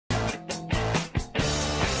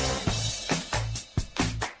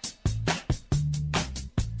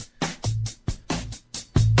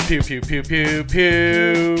Pew pew pew pew pew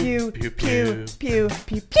Pew, pew pew, pew pew,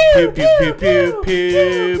 pew, pew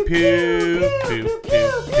pew pew pew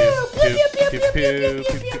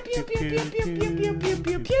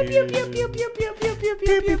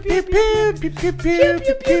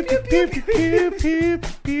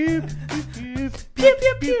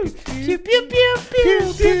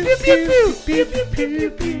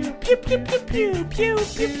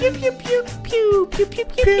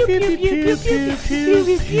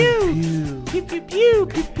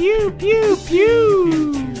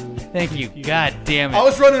Thank you. God damn it. I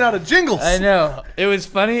was running out of jingles. I know. It was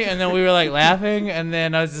funny, and then we were like laughing, and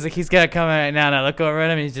then I was just like, he's got to come right now, and I look over at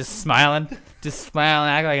him, and he's just smiling, acting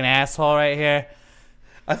like an asshole right here.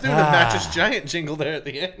 I threw the Mattress Giant jingle there at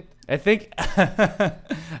the end. I think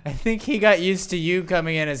he got used to you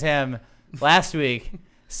coming in as him last week,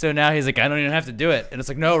 so now he's like, I don't even have to do it. And it's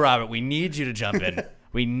like, no, Robert, we need you to jump in.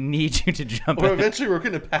 We need you to jump in. Or eventually we're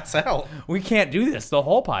going to pass out. We can't do this the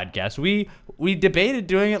whole podcast. We debated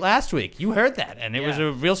doing it last week. You heard that, and it was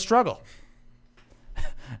a real struggle.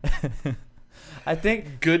 I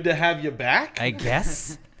think good to have you back. I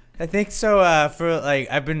guess. I think so. For like,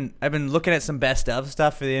 I've been looking at some best of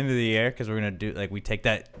stuff for the end of the year because we're gonna do like we take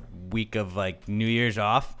that week of like New Year's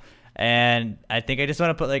off, and I think I just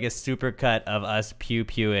want to put like a super cut of us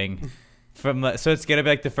pewing. So it's gonna be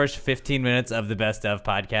like the first 15 minutes of the best of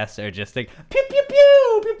podcast are just like pew pew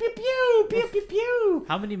pew pew pew pew pew pew pew.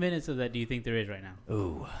 How many minutes of that do you think there is right now?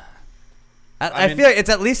 Ooh, I feel like it's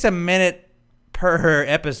at least a minute per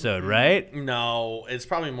episode, right? No, it's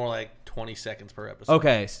probably more like 20 seconds per episode.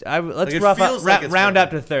 Okay, let's round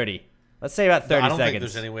up to 30. Let's say about 30 seconds. I don't think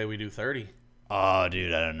there's any way we do 30. Oh,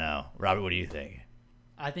 dude, I don't know. Robert, what do you think?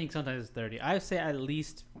 I think sometimes it's 30. I would say at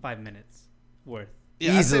least 5 minutes worth.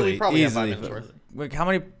 Yeah, easily, we probably easily. have 5 minutes worth. Like, how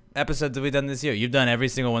many episodes have we done this year? You've done every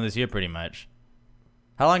single one this year, pretty much.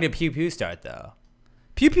 How long did Pew Pew start, though?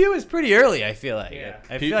 Pew Pew is pretty early, I feel like. Yeah.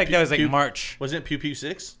 I feel like that was like March. Wasn't it Pew Pew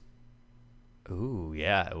 6? Ooh,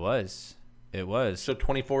 yeah, it was. It was. So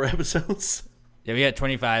 24 episodes? Yeah, we had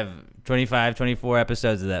 24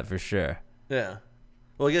 episodes of that for sure. Yeah.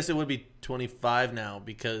 Well, I guess it would be 25 now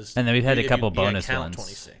because... And then we've had a couple bonus ones.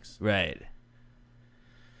 26. Right.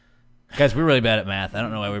 Guys, we're really bad at math. I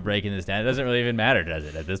don't know why we're breaking this down. It doesn't really even matter, does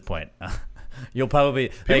it, at this point? You'll probably...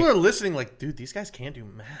 People are listening like, dude, these guys can't do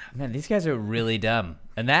math. Man, these guys are really dumb.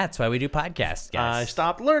 And that's why we do podcasts, guys. I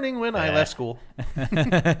stopped learning when I left school.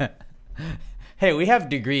 Hey, we have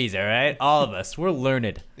degrees, all right? All of us. We're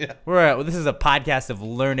learned. Yeah. This is a podcast of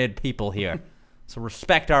learned people here. So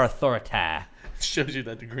respect our authority. It shows you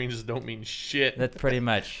that degrees don't mean shit. That's pretty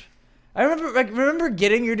much. I remember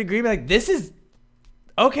getting your degree, like, this is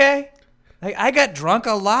okay. Like, I got drunk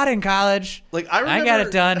a lot in college. Like, I got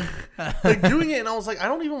it done. Like, doing it, and I was like, I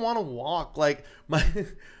don't even want to walk. Like,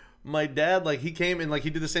 my dad, like, he came and, like, he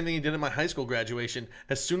did the same thing he did at my high school graduation.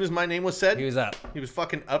 As soon as my name was said, He was up. He was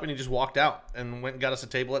fucking up, and he just walked out and went and got us a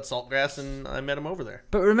table at Saltgrass, and I met him over there.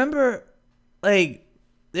 But remember, like,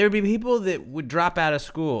 there would be people that would drop out of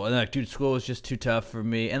school, and they're like, dude, school was just too tough for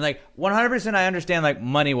me. And, like, 100% I understand, like,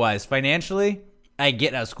 money-wise. Financially, I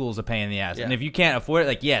get how school's a pain in the ass. Yeah. And if you can't afford it,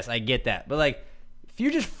 like, yes, I get that. But, like, if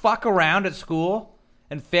you just fuck around at school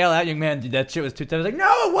and fail out, you're like, man, dude, that shit was too tough. It's like,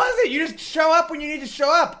 no, it wasn't. You just show up when you need to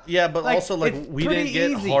show up. Yeah, but like, also, like, we didn't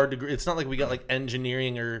get easy. hard degree. It's not like we got, like,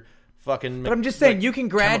 engineering or fucking... But I'm just saying, like, you can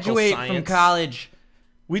graduate from college.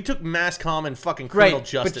 We took mass comm and fucking criminal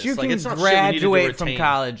justice. But you like, can it's not shit we needed to graduate from retain.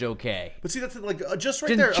 college, okay. But see, that's like just right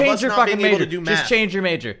Just there. change of us your not fucking being able major. to do math. Just change your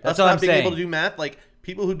major. That's us all not I'm being saying. able to do math, like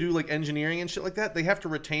people who do like engineering and shit like that, they have to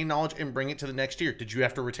retain knowledge and bring it to the next year. Did you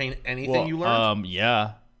have to retain anything you learned?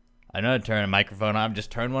 Yeah. I know how to turn a microphone on. Just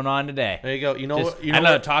turned one on today. There you go. You know what? I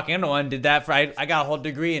know talking into one. Did that for I got a whole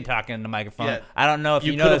degree in talking into the microphone. Yeah. I don't know if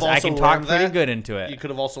you could noticed. have I also can talk learned pretty that. good into it. You could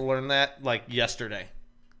have also learned that like yesterday.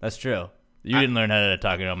 That's true. You didn't learn how to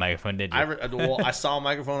talk into a microphone, did you? Well, I saw a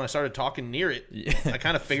microphone. I started talking near it. I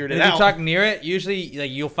kind of figured it if out. you talk near it, usually like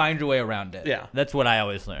you'll find your way around it. Yeah. That's what I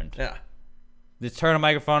always learned. Yeah. Just turn a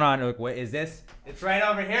microphone on. Look, wait, is this? It's right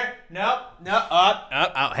over here. Nope.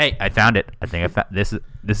 Up. Hey, I found it. I think I found this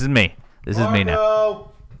is me. This is me now.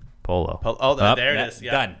 Polo. Oh, there it is.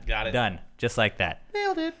 Yeah, done. Got it. Done. Just like that.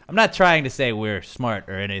 Nailed it. I'm not trying to say we're smart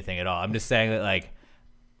or anything at all. I'm just saying that, like,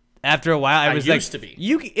 after a while, I was used to be.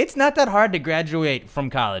 It's not that hard to graduate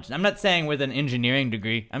from college. I'm not saying with an engineering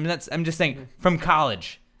degree. I'm just saying from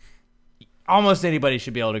college. Almost anybody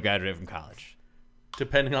should be able to graduate from college.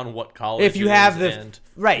 Depending on what college if you have and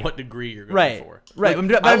right, what degree you're going for. Right.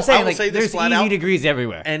 Like, but I'm saying, like, say there's easy degrees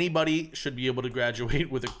everywhere. Anybody should be able to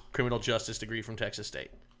graduate with a criminal justice degree from Texas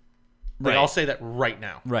State. Like, Right. I'll say that right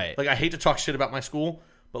now. Right. Like, I hate to talk shit about my school,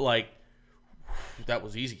 But like, that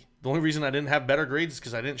was easy. The only reason I didn't have better grades is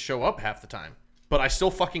because I didn't show up half the time. But I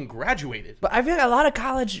still fucking graduated. But I feel like a lot of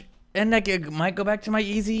college, and like it might go back to my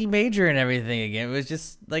easy major and everything again. It was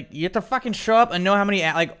just like you have to fucking show up and know how many.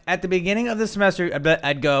 Like at the beginning of the semester,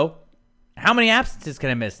 I'd go, how many absences can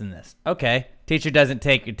I miss in this? Okay, teacher doesn't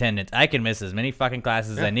take attendance. I can miss as many fucking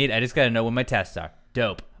classes as I need. I just gotta know when my tests are.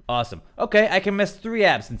 Dope. Awesome. Okay, I can miss 3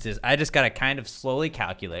 absences. I just gotta kind of slowly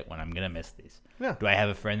calculate when I'm gonna miss these. Yeah. Do I have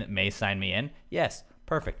a friend that may sign me in? Yes.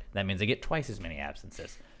 Perfect. That means I get twice as many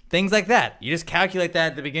absences. Things like that. You just calculate that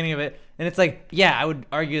at the beginning of it, and it's like, yeah, I would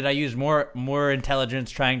argue that I use more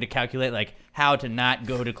intelligence trying to calculate like how to not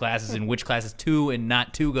go to classes and which classes to and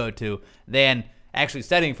not to go to than actually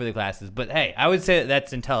studying for the classes. But hey, I would say that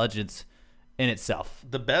that's intelligence in itself.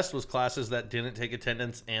 The best was classes that didn't take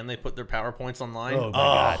attendance and they put their PowerPoints online. Oh my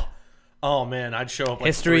God. Oh man, I'd show up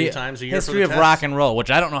like 3 times a year. History for of the test. rock and roll,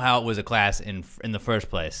 which I don't know how it was a class in the first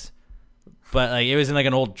place, but like it was in like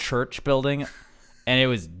an old church building, and it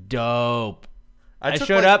was dope. I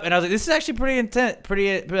showed up and I was like, "This is actually pretty intense,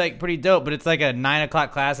 pretty dope." But it's like a 9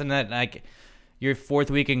 o'clock class, and that like your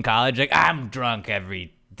 4th week in college, like I'm drunk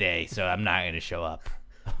every day, so I'm not going to show up.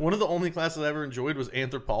 One of the only classes I ever enjoyed was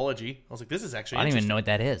anthropology. I was like, "This is actually." I don't even know what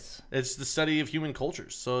that is. It's the study of human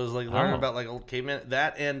cultures. So it was like learning about like old cavemen.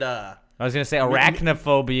 That and I was going to say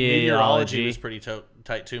arachnophobia. Meteorology was pretty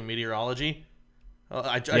tight too. Meteorology.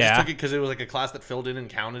 I just took it because it was like a class that filled in and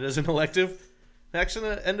counted as an elective. It actually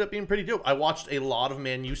ended up being pretty dope. I watched a lot of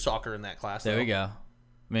Man U soccer in that class. There we go.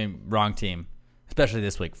 I mean, wrong team, especially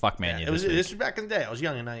this week. Fuck Man U. This was back in the day. I was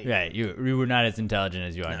young and naive. Right, you were not as intelligent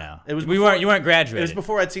as you are now. It was you weren't graduated. It was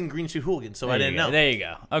before I'd seen Green Shoe Hooligans, so I didn't know. There you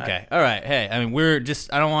go. Okay, all right. Hey, I mean,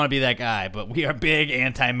 I don't want to be that guy, but we are big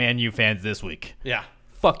anti-Man U fans this week. Yeah.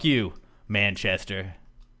 Fuck you, Manchester.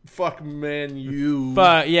 Fuck Man U.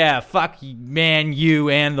 Fuck Man U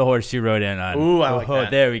and the horse you rode in on. Ooh, I like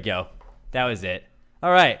that. There we go. That was it.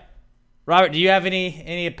 All right. Robert, do you have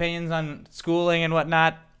any opinions on schooling and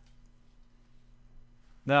whatnot?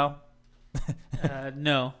 No?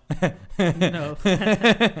 No. No.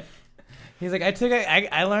 He's like,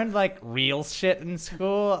 I learned like real shit in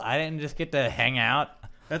school. I didn't just get to hang out.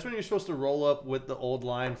 That's when you're supposed to roll up with the old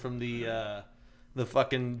line from the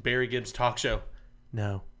fucking Barry Gibbs talk show.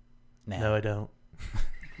 No, I don't.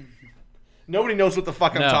 Nobody knows what the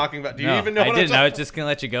fuck I'm talking about. Do you even know what I'm talking about? I was just going to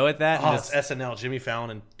let you go with that. Oh, it's SNL, Jimmy Fallon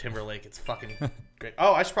and Timberlake. It's fucking great.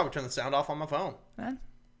 Oh, I should probably turn the sound off on my phone.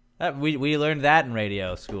 We learned that in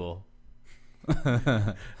radio school.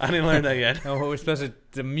 I didn't learn that yet. No, we're supposed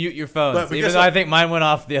to mute your phones, even though I think mine went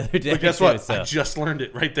off the other day. But guess what? I just learned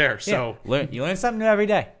it right there. So you learn something new every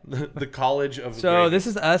day. The college of this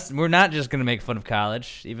is us. We're not just gonna make fun of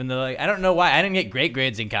college, even though I don't know why I didn't get great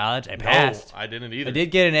grades in college. I passed. No, I didn't either. I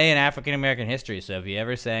did get an A in African American history. So if you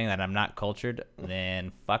ever saying that I'm not cultured,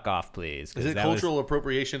 then fuck off, please. Is it cultural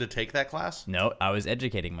appropriation to take that class? No, I was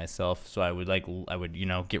educating myself, so I would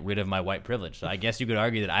get rid of my white privilege. So I guess you could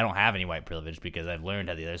argue that I don't have any white privilege because I've learned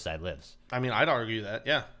how the other side lives. I mean, I'd argue that,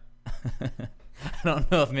 yeah. I don't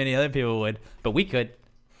know if many other people would, but we could.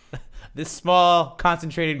 This small,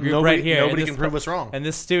 concentrated group right here. Nobody can prove us wrong. In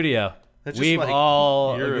this studio, we've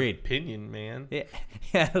all your agreed. Opinion, man. Yeah,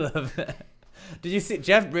 I love that. Did you see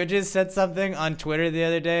Jeff Bridges said something on Twitter the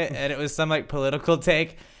other day, and it was some like political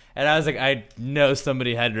take, and I was like, I know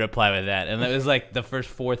somebody had to reply with that, and it was like the first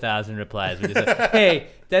 4,000 replies were just like, hey,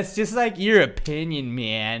 that's just like your opinion,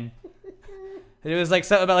 man. It was like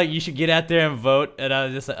something about like you should get out there and vote, and I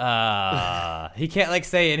was just like, he can't like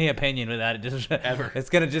say any opinion without it just ever. It's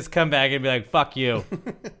gonna just come back and be like, fuck you.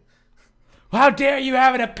 How dare you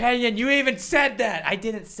have an opinion? You even said that. I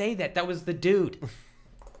didn't say that. That was the dude.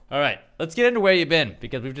 All right, let's get into where you've been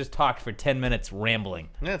because we've just talked for 10 minutes rambling.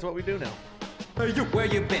 Yeah, that's what we do now. Where you been? Where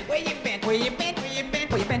you been? Where you been? Where you been? Where you been?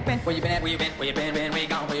 Where you been? Where you been? Where you been? Where you been? Where you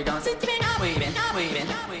gone? Where you gone? Since you been gone? Where you been? Where you been?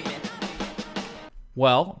 Where you been?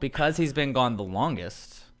 Well, because he's been gone the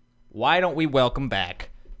longest, why don't we welcome back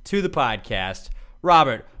to the podcast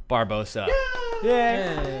Robert Barbosa?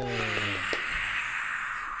 Yay!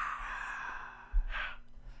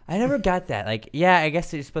 I never got that. Like, yeah, I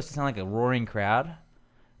guess it's supposed to sound like a roaring crowd,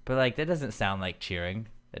 but like that doesn't sound like cheering.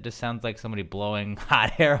 That just sounds like somebody blowing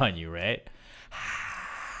hot air on you, right?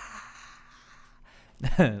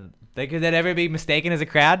 Could that ever be mistaken as a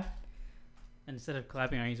crowd? And instead of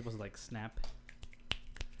clapping, are you supposed to like snap?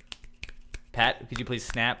 Pat, could you please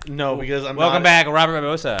snap? No, because Welcome back, Robert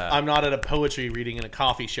Barbosa. I'm not at a poetry reading in a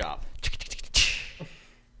coffee shop.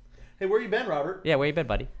 Hey, where you been, Robert? Yeah, where you been,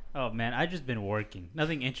 buddy? Oh man, I've just been working.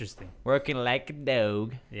 Nothing interesting. Working like a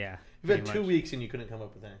dog. Yeah. You've had 2 weeks and you couldn't come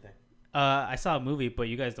up with anything. I saw a movie, but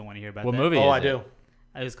you guys don't want to hear about what that. Movie Oh, is I it? do.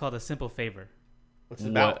 It was called A Simple Favor. What's it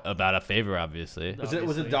about? What about a favor, obviously. Was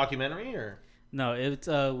it a documentary or? No, it's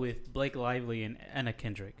with Blake Lively and Anna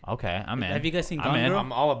Kendrick. Okay, I'm in. Have you guys seen I'm Gone in. Girl?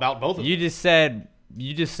 I'm all about both of them. You just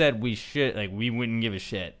said we should we wouldn't give a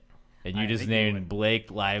shit, and you I just think you named would. Blake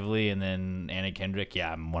Lively and then Anna Kendrick.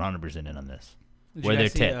 Yeah, I'm 100% in on this. Did Where you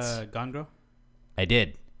their guys see, tits? Gone Girl? I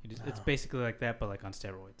did. It's basically like that, but like on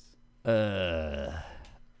steroids.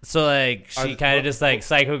 So like she kind of just like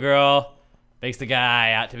psycho girl makes the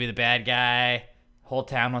guy out to be the bad guy. Whole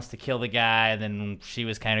town wants to kill the guy, and then she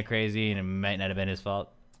was kind of crazy, and it might not have been his fault.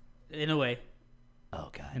 In a way. Oh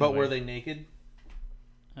god. But were they naked?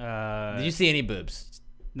 Did you see any boobs?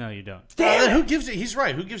 No, you don't. Then who gives it? He's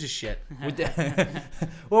right. Who gives a shit?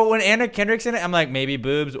 Well, when Anna Kendrick's in it, I'm like maybe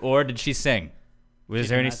boobs, or did she sing? Was She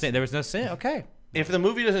there did any not sing? There was no sing. Okay. If the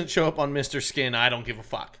movie doesn't show up on Mr. Skin, I don't give a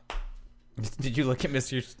fuck. Did you look at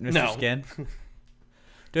Mr. No. Skin?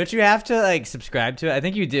 Don't you have to like subscribe to it? I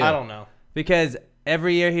think you do. I don't know. Because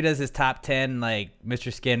every year he does his top 10 like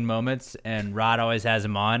Mr. Skin moments, and Rod always has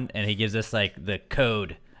him on, and he gives us like the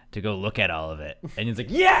code to go look at all of it. And he's like,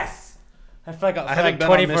 yes! I feel like for haven't like been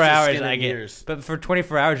on 24 Mr. hours Skin I in get, years. but for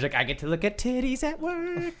 24 hours like I get to look at titties at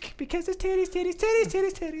work because it's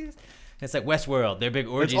titties. It's like Westworld, their big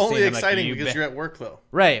orgy It's only scene. I'm exciting like, because you're at work, though.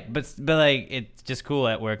 right, but like it's just cool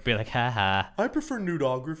at work. Be like, haha. I prefer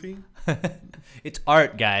nudography. It's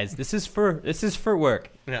art, guys. This is for work.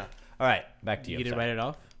 Yeah. All right, back to you. You get to Sorry. write it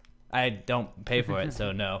off? I don't pay for it,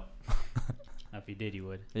 so no. If you did, you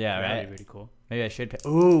would. Yeah, That'd right. be pretty cool. Maybe I should pay.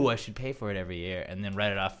 Ooh, I should pay for it every year and then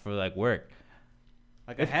write it off for like work.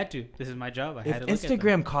 Like I had to. This is my job. I If had to look at them.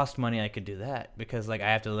 Instagram cost money, I could do that because like I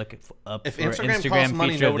have to look up If for Instagram Instagram costs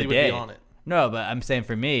money, feature of nobody the would day. be on it. No, but I'm saying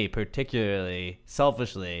for me, particularly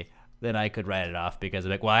selfishly, then I could write it off because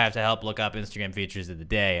like, well, I have to help look up Instagram features of the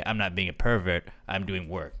day. I'm not being a pervert. I'm doing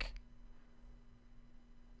work.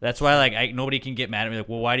 That's why like nobody can get mad at me. Like,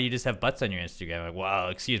 well, why do you just have butts on your Instagram? I'm like, well,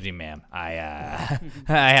 excuse me, ma'am. I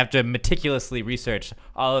I have to meticulously research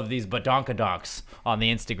all of these badonkadonks on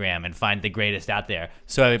the Instagram and find the greatest out there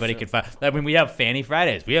so everybody can find. Like when we have Fanny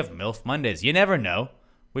Fridays, we have MILF Mondays. You never know.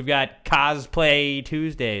 We've got cosplay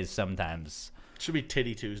Tuesdays sometimes. Should be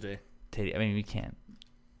Titty Tuesday. I mean, you can't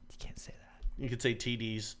say that. You could say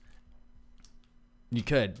TDs. You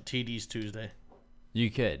could, TDs Tuesday.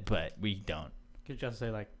 but we don't. Could you just say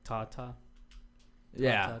like Tata?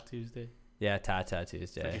 Yeah, Tata Tuesday. yeah, Tata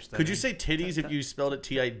Tuesday. Could you say titties if you spelled it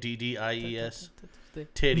TIDDIES?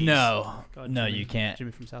 Titties. No, Oh, no, Jimmy. you can't.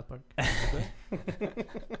 Jimmy from South Park.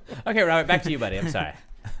 Okay, Robert, back to you, buddy. I'm sorry.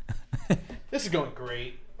 This is going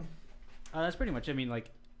great. That's pretty much. I mean, like,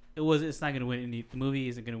 it's not gonna win any. The movie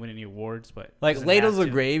isn't gonna win any awards, but Like doesn't ladles have of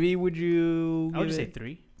to. gravy, would you? I would give just say it-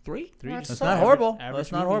 3. Three. That's That's not not average- horrible. average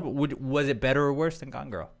That's not movie. horrible. Was it better or worse than Gone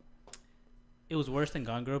Girl? It was worse than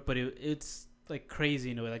Gone Girl, but it's like crazy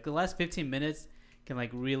in a way. Like the last 15 minutes can like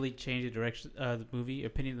really change the direction the movie,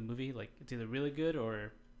 opinion of the movie. Like it's either really good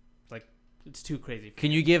or like it's too crazy.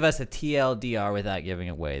 Can you give us a TLDR without giving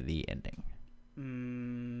away the ending?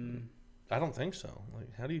 I don't think so. Like,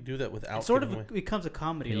 how do you do that without? It sort giving of becomes a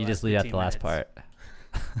comedy. Can the you just last leave out 15 the last minutes.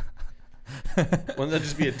 part? Wouldn't that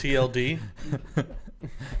just be a TLD?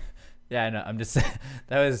 Yeah, I know. I'm just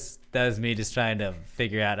that was me just trying to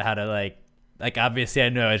figure out how to like obviously I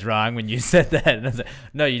know I was wrong when you said that. And I was like,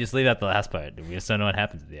 no, you just leave out the last part. We just don't know what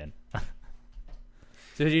happens at the end.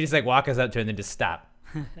 So you just like walk us up to it and then just stop.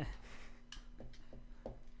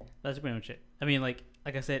 That's pretty much it. I mean, like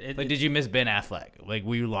I said, Like, did you miss Ben Affleck? Like,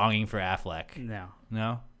 were you longing for Affleck? No,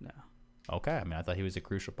 No. no. Okay. I mean, I thought he was a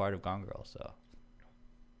crucial part of Gone Girl. So.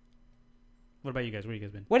 What about you guys? Where you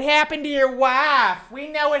guys been? What happened to your wife? We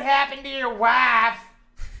know what happened to your wife.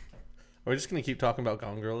 We're just gonna keep talking about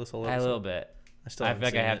Gone Girl this whole A episode. little bit. I still I haven't feel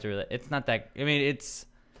like I seen have it. to really. It's not that. I mean, It's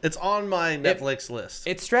on my Netflix list.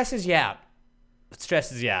 it stresses you out. It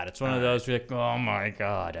stresses you out. It's one of those where you're like, oh my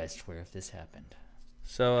god, I swear if this happened.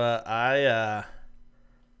 So I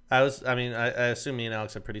assume me and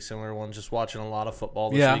Alex have pretty similar ones. Just watching a lot of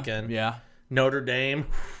football this weekend. Yeah. Notre Dame,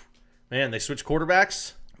 man, they switched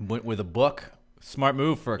quarterbacks. Went with a book. Smart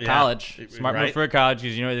move for a Yeah, college. Smart move right. for a college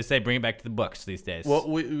because you know what they say, bring it back to the books these days. Well,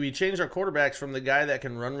 we changed our quarterbacks from the guy that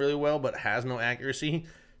can run really well but has no accuracy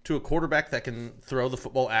to a quarterback that can throw the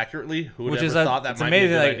football accurately. Who would which ever is thought that it's might amazing,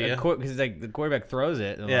 be a like good idea? because like the quarterback throws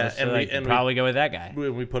it. Yeah, so, and like, we probably go with that guy.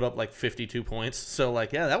 We put up like 52 points. So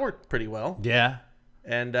like, yeah, that worked pretty well. Yeah.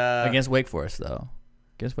 And Against Wake Forest though.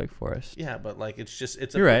 Against Wake Forest. yeah, but like it's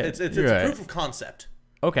You're right. It's You're right. proof of concept.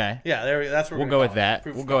 Okay. Yeah, that's what We'll we're go gonna with call it. that.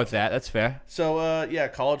 Proof We'll of go with concept. that. That's fair. So yeah,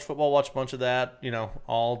 college football, watched a bunch of that. You know,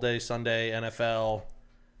 all day Sunday, NFL.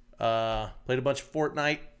 Played a bunch of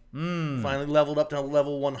Fortnite. Finally leveled up to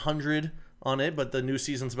level 100 on it, but the new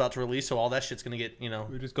season's about to release, so all that shit's gonna get,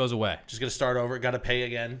 It just goes away. just gonna start over. Got to pay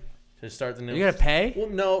again to start the new. You gotta pay? Well,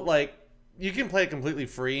 no, like you can play it completely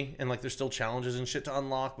free, and like there's still challenges and shit to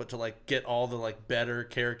unlock, but to like get all the like better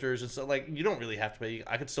characters and stuff, like you don't really have to pay.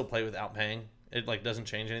 I could still play without paying. It like doesn't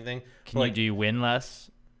change anything. Do you win less?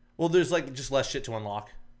 Well, there's like just less shit to unlock.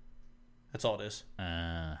 That's all it is.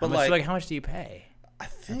 But like, how much do you pay? I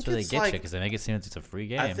think That's where they it's get like, you, because they make it seem like it's a free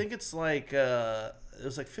game. I think it's like it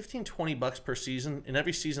was like $15-20 per season, and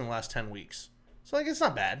every season lasts 10 weeks. So like it's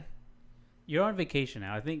not bad. You're on vacation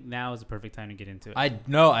now. I think now is the perfect time to get into it. I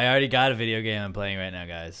already got a video game I'm playing right now,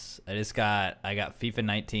 guys. I got FIFA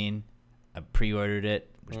 19. I pre-ordered it,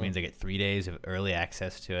 which means I get 3 days of early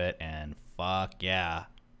access to it, and fuck yeah,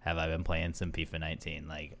 have I been playing some FIFA 19.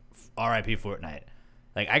 Like, RIP Fortnite.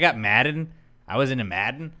 Like, I got Madden. I was into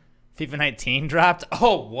Madden. FIFA 19 dropped.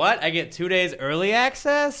 Oh, what? I get 2 days early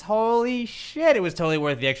access? Holy shit. It was totally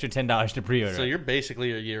worth the extra $10 to pre-order. So you're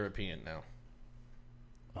basically a European now.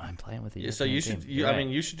 Well, I'm playing with you. So you should. I mean,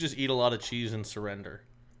 you should just eat a lot of cheese and surrender.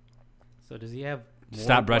 So does he have more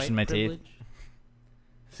Stop brushing white my teeth. privilege?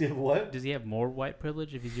 Does he have what? Does he have more white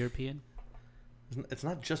privilege if he's European? It's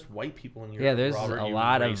not just white people in Europe. Yeah, there's Robert, a you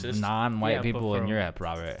lot racist. of non-white Yeah, people but in from- Europe,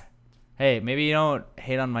 Robert. Hey, maybe you don't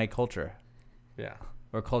hate on my culture. Yeah.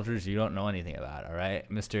 Or cultures you don't know anything about, all right?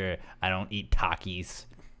 Mr. I don't eat Takis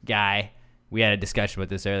guy. We had a discussion about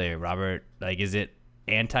this earlier. Robert, like, is it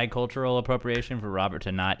anti-cultural appropriation for Robert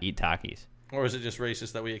to not eat Takis? Or is it just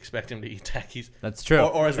racist that we expect him to eat Takis? That's true.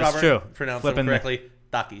 Or as That's Robert true. pronounced Flipping them correctly,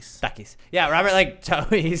 Takis. Takis. Yeah, Robert, like,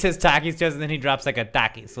 he says Takis just, and then he drops, like, a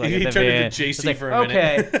Takis. Like, He at the turned very- into JC it's like, for a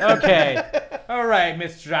minute. Okay. All right,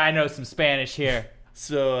 Mr. I know some Spanish here.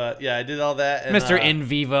 So, yeah, I did all that. And, Mr. In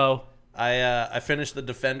Vivo. I finished The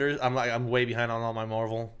Defenders. I'm way behind on all my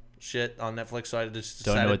Marvel shit on Netflix, so I just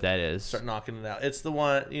decided Don't know what that is. start knocking it out. It's the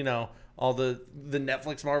one, all the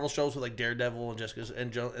Netflix Marvel shows with like Daredevil and Jessica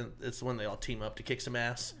and Joe, and it's the one they all team up to kick some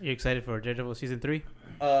ass. Are you excited for Daredevil season 3?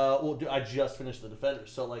 Well, dude, I just finished The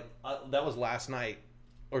Defenders, so like that was last night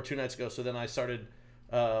or 2 nights ago. So then I started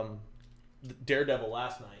Daredevil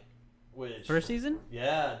last night. Which First season?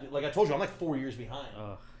 Yeah, dude, like I told you, I'm like 4 years behind.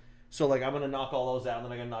 Ugh. So like I'm gonna knock all those out, and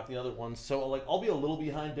then I'm gonna knock the other ones. So like I'll be a little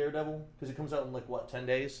behind Daredevil because it comes out in like what 10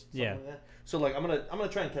 days. Yeah. Like that. So like I'm gonna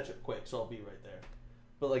try and catch up quick, so I'll be right there.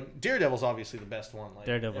 But like Daredevil's obviously the best one. Like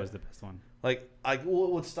Daredevil is the best one. Like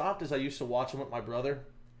what stopped is I used to watch him with my brother,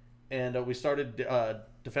 and we started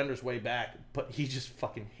Defenders way back, but he just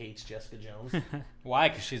fucking hates Jessica Jones. Why?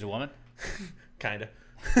 Because she's a woman? Kinda.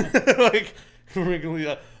 Like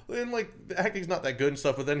regularly, and like the acting's not that good and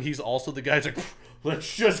stuff. But then he's also the guy's like,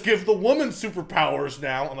 let's just give the woman superpowers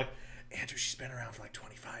now. I'm like, Andrew, she's been around for like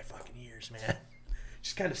 25 fucking years, man.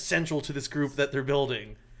 She's kind of central to this group that they're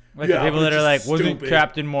building. Like the people that are like, wasn't stupid.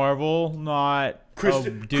 Captain Marvel not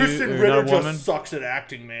Kristen, a dude Kristen or Ritter not a woman? just sucks at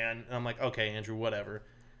acting, man. And I'm like, okay, Andrew, whatever.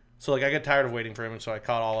 So like I got tired of waiting for him, and so I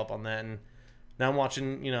caught all up on that. And now I'm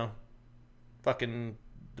watching, fucking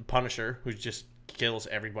The Punisher, who just kills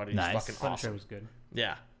everybody. Nice. He's fucking Punisher awesome. was good.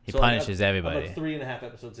 Yeah. He So, punishes I'm everybody. like 3.5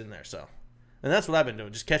 episodes in there, so. And that's what I've been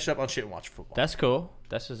doing. Just catching up on shit and watching football. That's cool.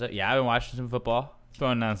 That's just yeah. I've been watching some football,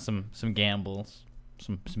 throwing down some gambles,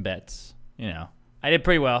 some bets. I did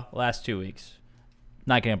pretty well the last 2 weeks.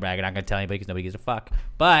 Not gonna brag. I'm not gonna tell anybody because nobody gives a fuck.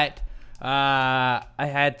 But I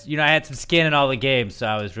had some skin in all the games, so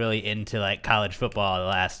I was really into like college football the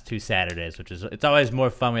last 2 Saturdays, it's always more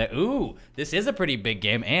fun. We're like, ooh, this is a pretty big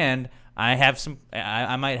game, and I have some.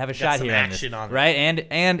 I might have a shot some here action on on this, it. right?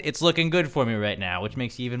 And it's looking good for me right now, which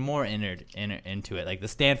makes you even more into it. Like the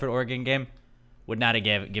Stanford Oregon game, would not have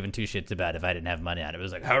given 2 shits about if I didn't have money on it. It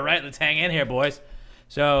was like, all right, let's hang in here, boys.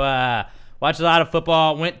 So watched a lot of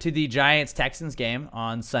football. Went to the Giants Texans game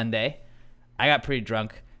on Sunday. I got pretty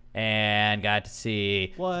drunk and got to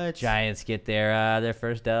see Giants get their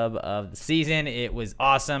first dub of the season. It was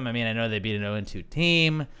awesome. I mean, I know they beat an 0-2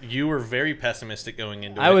 team. You were very pessimistic going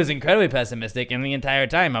into it. I was incredibly pessimistic, and the entire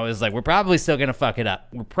time I was like, we're probably still going to fuck it up.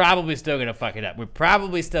 We're probably still going to fuck it up. We're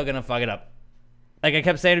probably still going to fuck it up. Like I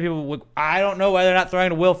kept saying to people, I don't know why they're not throwing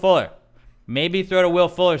to Will Fuller. Maybe throw to Will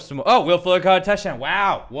Fuller some more. Oh, Will Fuller caught a touchdown.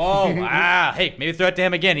 Wow. Whoa. Wow. Hey, maybe throw it to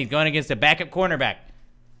him again. He's going against a backup cornerback.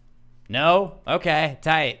 No? Okay.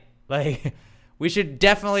 Tight. Like, we should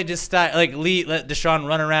definitely just let Deshaun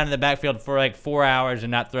run around in the backfield for like 4 hours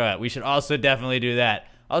and not throw it. We should also definitely do that.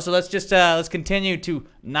 Also, let's continue to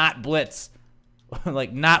not blitz.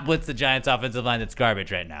 Not blitz the Giants offensive line that's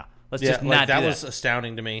garbage right now. Let's just not do that. That was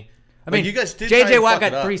astounding to me. I mean, you guys did try J.J. and Watt fuck it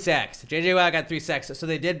got up. 3 sacks. J.J. Watt got 3 sacks, so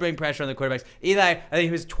they did bring pressure on the quarterbacks. Eli, I think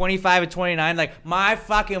he was 25 and 29. Like, my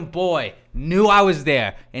fucking boy knew I was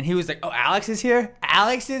there. And he was like, oh, Alex is here?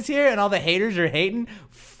 Alex is here? And all the haters are hating?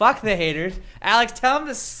 Fuck the haters. Alex, tell him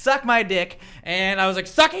to suck my dick. And I was like,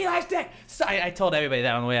 suck Eli's dick. I told everybody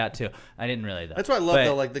that on the way out, too. I didn't really, though. That's what I love,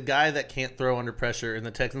 though. Like, the guy that can't throw under pressure, and the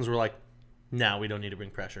Texans were like, nah, we don't need to bring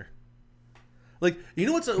pressure. Like, you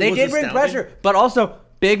know what's They did bring pressure, but also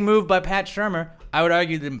big move by Pat Shurmur. I would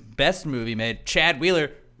argue the best move he made. Chad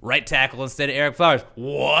Wheeler, right tackle instead of Eric Flowers.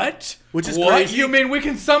 What? Which is what? crazy. You mean we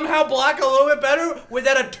can somehow block a little bit better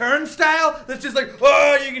without a turnstile that's just like,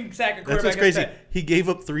 oh, you can sack a quarterback. That's what's crazy. instead. He gave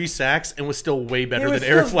up 3 sacks and was still way better It than was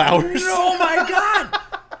Eric still- Flowers. Oh my god!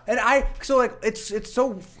 And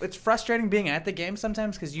it's frustrating being at the game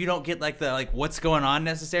sometimes because you don't get like the what's going on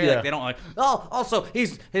necessarily. Yeah. Like they don't also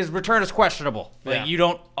his return is questionable. Like Yeah. you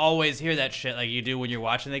don't always hear that shit like you do when you're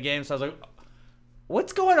watching the game. So I was like,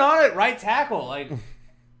 what's going on at right tackle? Like,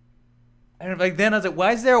 and like then I was like,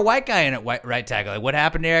 why is there a white guy in at right tackle? Like what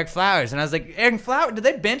happened to Eric Flowers? And I was like, Eric Flowers, did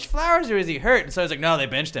they bench Flowers or is he hurt? And so I was like, no, they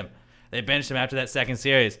benched him. They benched him after that second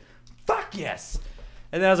series. Fuck yes.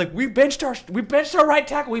 And then I was like, we benched our right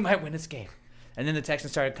tackle. We might win this game. And then the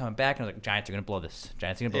Texans started coming back, and I was like, Giants are gonna blow this.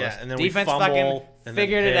 Giants are gonna blow Yeah, this. and then Defense we fumble, fucking and then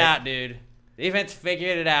figured it pick. out, dude. Defense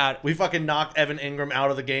figured it out. We fucking knocked Evan Ingram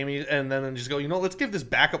out of the game, and then just go, let's give this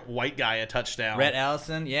backup white guy a touchdown. Rhett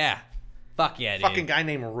Allison, yeah. Fuck yeah, dude. Fucking guy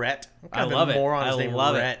named Rhett. What I kind of love it. moron is I named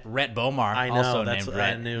love Rhett? it. Rhett Bomar, I know, also that's named what I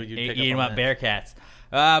Rhett. knew you'd pick up Eating on up that. Bearcats.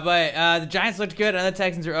 But the Giants looked good, and the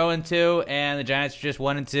Texans are 0-2, and the Giants are just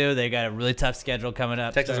 1-2. They got a really tough schedule coming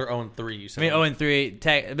up. Texans so. are 0-3. You said. I mean,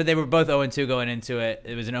 0-3, but they were both 0-2 going into it.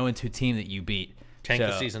 It was an 0-2 team that you beat. Tank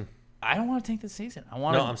the So, season. I don't want to tank the season. I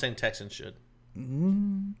want No, I'm saying Texans should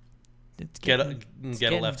it's get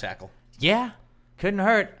getting- a left tackle, Yeah, couldn't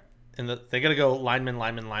hurt. and they got to go lineman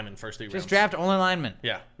first 3 rounds. Just draft only linemen.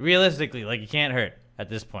 Yeah. Realistically, like you can't hurt at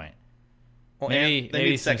this point. Well, Maybe and they maybe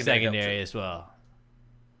need some help, secondary too. as well.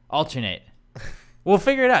 Alternate. We'll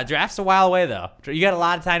figure it out. Draft's a while away though. You got a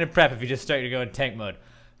lot of time to prep if you just start to go in tank mode.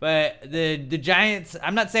 But the Giants,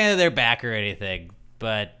 I'm not saying that they're back or anything,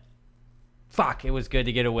 but fuck, it was good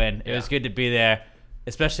to get a win. It was good to be there,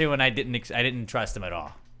 especially when I didn't trust them at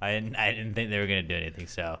all. I didn't think they were gonna do anything.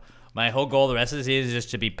 So my whole goal the rest of the season is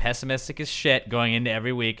just to be pessimistic as shit going into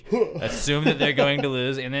every week, assume that they're going to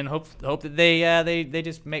lose, and then hope that they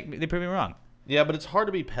just they prove me wrong. Yeah, but it's hard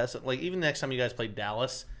to be pessimistic. Like even next time you guys play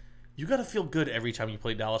Dallas, you got to feel good every time you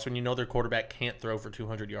play Dallas when you know their quarterback can't throw for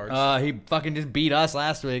 200 yards. He fucking just beat us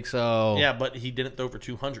last week, so Yeah, but he didn't throw for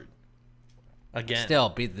 200. Again. still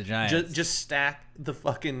beat the Giants. Just stack the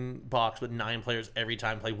fucking box with 9 players every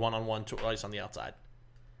time, play one-on-one twice on the outside.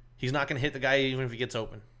 He's not going to hit the guy even if he gets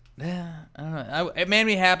open. Yeah, I don't know. It made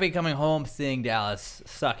me happy coming home seeing Dallas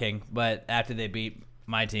sucking, but after they beat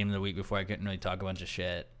my team the week before, I couldn't really talk a bunch of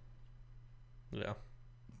shit. Yeah.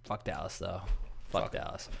 Fuck Dallas, though. Fuck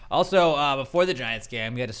Dallas. Also, before the Giants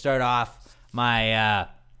game, we had to start off my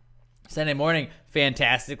Sunday morning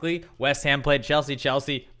fantastically. West Ham played Chelsea.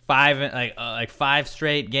 Chelsea 5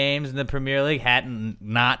 straight games in the Premier League. Hadn't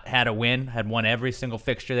not had a win. Had won every single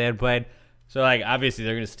fixture they had played. So obviously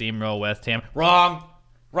they're gonna steamroll West Ham. Wrong.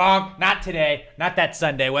 Not today. Not that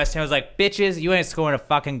Sunday. West Ham was like, bitches, you ain't scoring a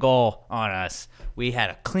fucking goal on us. We had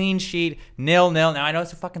a clean sheet, 0-0. Now I know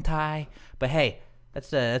it's a fucking tie, but hey,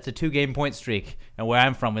 that's a 2-game point streak. And where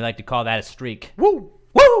I'm from, we like to call that a streak. Woo!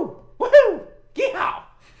 Woohoo! Yeehaw!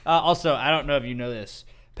 Also, I don't know if you know this,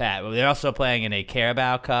 Pat, but they're also playing in a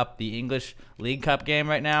Carabao Cup, the English League Cup game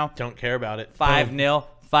right now. Don't care about it. 5-0.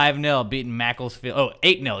 5-0 beating Macclesfield. Oh,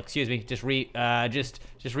 8-0, excuse me. Just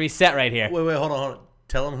reset right here. Wait, hold on.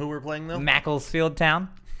 Tell them who we're playing, though. Macclesfield Town,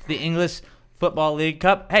 the English Football League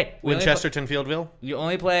Cup. Hey, Winchesterton Fieldville. You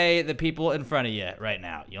only play the people in front of you right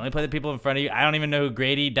now. You only play the people in front of you. I don't even know who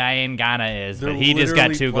Grady Diangana is, They're but he just got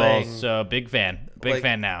literally 2 playing- goals. So big fan. Big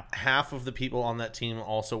fan now. Half of the people on that team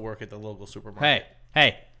also work at the local supermarket.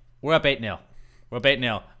 Hey, we're up 8-0. We're up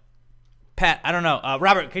 8-0. Pat, I don't know.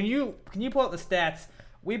 Robert, can you pull up the stats?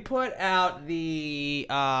 We put out the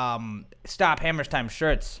Stop Hammers Time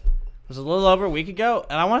shirts. It was a little over a week ago,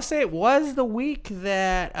 and I want to say it was the week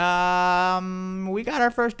that we got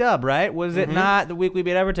our first dub, right? Was it not the week we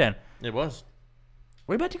beat Everton? It was.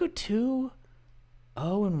 We're about to go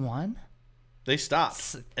 2-0-1. They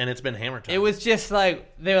stopped, and it's been hammer time. It was just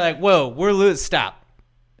like they were like, "Whoa, we're losing. Stop!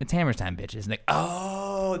 It's Hammers Time, bitches." And like,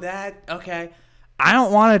 oh, that okay. I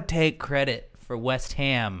don't want to take credit for West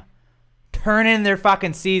Ham turning their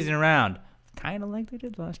fucking season around. Kind of like they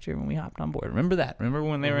did last year when we hopped on board. Remember that? Remember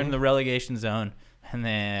when they were in the relegation zone and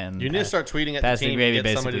then You need to start tweeting at pass the the team gravy, and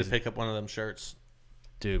get somebody to basically. pick up one of them shirts.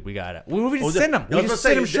 Dude, we got it. We just send them. I We was just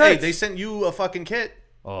gonna send them say, shirts. hey, they sent you a fucking kit.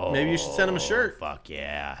 Oh, maybe you should send them a shirt. Fuck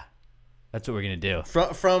yeah. That's what we're going to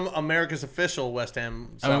do. From America's official West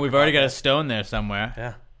Ham. I mean, we've already got a stone there somewhere.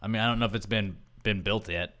 Yeah. I mean, I don't know if it's been built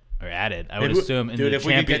yet or added. I Maybe would assume in dude, the if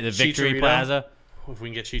we could champion, get the Victory Chicharito- Plaza. If we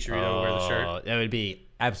can get Chicharito to wear the shirt. That would be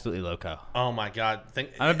absolutely loco. Oh my god!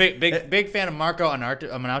 I'm a big fan of Marco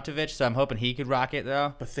Arnautovic, so I'm hoping he could rock it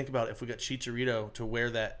though. But think about it, if we got Chicharito to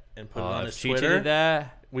wear that and put it on his if Chicha Twitter, did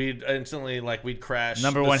that, we'd instantly we'd crash.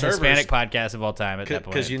 number the one servers. Hispanic podcast of all time at that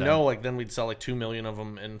point. Because then we'd sell 2 million of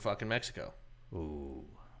them in fucking Mexico. Ooh.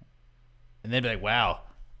 And they'd be like, "Wow,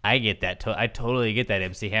 I get that. I totally get that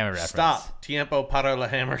MC Hammer reference." Stop. Tiempo para la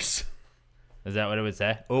hammers. Is that what it would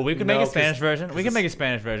say? Oh, we could No, make a Spanish 'cause- version. 'cause We can it's- make a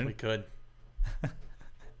Spanish version. We could.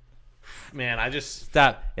 Man, I just.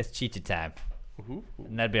 Stop. It's Chicha time. Ooh.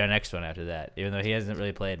 And that'd be our next one after that, even though he hasn't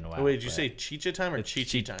really played in a while. Wait, did you but say Chicha time or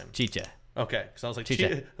Chichi time? Chicha. Okay, because I was like,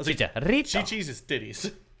 Chicha. I was Chicha. like, Rito. Chichis is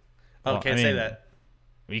titties. Oh, Well, can't I say mean- that.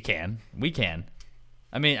 We can.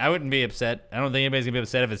 I mean, I wouldn't be upset. I don't think anybody's going to be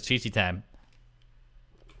upset if it's Chichi time.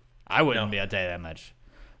 I wouldn't No. be, I'll tell you that much.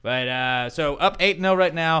 But, so up 8-0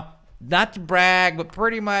 right now. Not to brag, but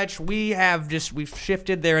pretty much we've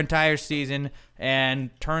shifted their entire season and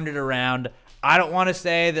turned it around. I don't want to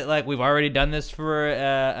say that we've already done this for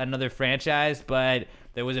another franchise, but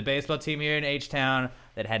there was a baseball team here in H-Town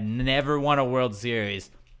that had never won a World Series.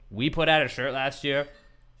 We put out a shirt last year,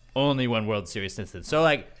 only won World Series since then.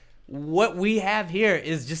 So what we have here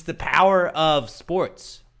is just the power of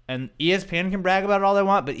sports. And ESPN can brag about it all they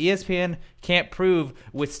want, but ESPN can't prove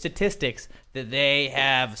with statistics that they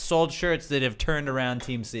have sold shirts that have turned around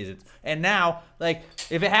team seasons. And now, if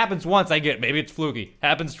it happens once, I get it. Maybe it's fluky.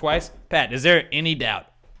 Happens twice. Pat, is there any doubt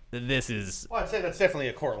that this is... Well, I'd say that's definitely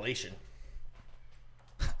a correlation.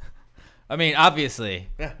 I mean, obviously,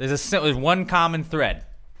 Yeah. there's one common thread,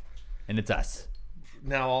 and it's us.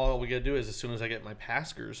 Now all we gotta do is as soon as I get my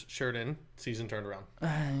Paskers shirt in, season turned around.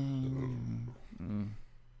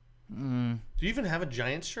 Do you even have a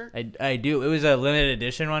Giants shirt? I do. It was a limited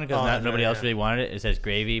edition one because that's nobody right, else yeah. really wanted it. It says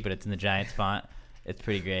Gravy, but it's in the Giants font. It's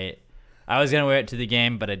pretty great. I was gonna wear it to the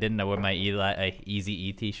game, but I didn't. I wore my Easy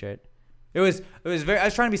E t-shirt. It was very. I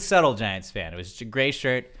was trying to be subtle Giants fan. It was just a gray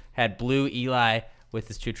shirt, had blue Eli with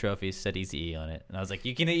his 2 trophies, said Easy E on it, and I was like,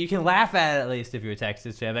 you can laugh at it at least if you're a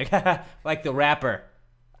Texas fan, like the rapper.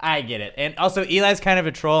 I get it, and also Eli's kind of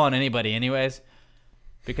a troll on anybody, anyways.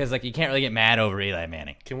 Because you can't really get mad over Eli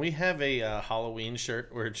Manning. Can we have a Halloween shirt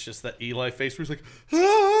where it's just that Eli face where he's like,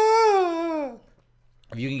 ah!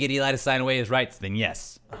 If you can get Eli to sign away his rights, then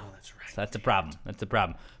yes. Oh, that's right. So that's a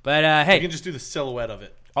problem. But hey, You can just do the silhouette of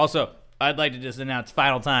it. also, I'd like to just announce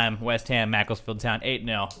final time, West Ham, Macclesfield Town,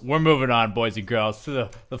 8-0. We're moving on, boys and girls,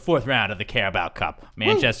 to the 4th round of the Carabao Cup.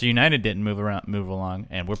 Manchester United didn't move along,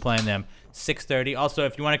 and we're playing them 6:30. Also,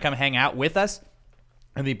 if you want to come hang out with us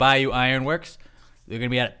in the Bayou Ironworks, they're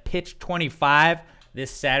going to be at pitch 25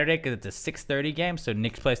 this Saturday because it's a 6:30 game, so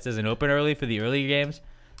Nick's Place doesn't open early for the early games.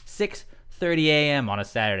 6:30 a.m. on a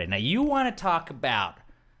Saturday. Now, you want to talk about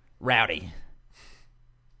rowdy.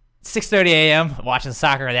 6:30 a.m. watching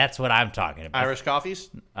soccer, that's what I'm talking about. Irish coffees?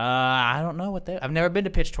 I don't know what I've never been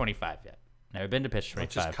to pitch 25 yet. Never been to pitch 25.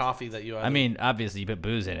 It's just coffee that you I mean, obviously you put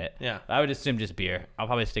booze in it. Yeah. I would assume just beer. I'll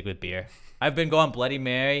probably stick with beer. I've been going Bloody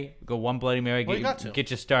Mary. Go one Bloody Mary, Well, you got to.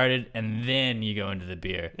 get you started, and then you go into the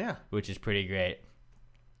beer. Yeah. Which is pretty great.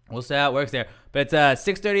 We'll see how it works there. But it's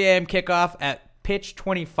 6:30 a.m. kickoff at pitch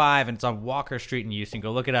 25, and it's on Walker Street in Houston.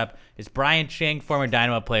 Go look it up. It's Brian Ching, former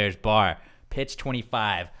Dynamo Players Bar. Pitch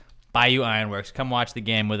 25. Bayou Ironworks. Come watch the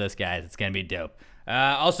game with us, guys. It's going to be dope.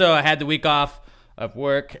 Also, I had the week off of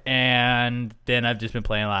work, and then I've just been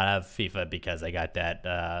playing a lot of FIFA because I got that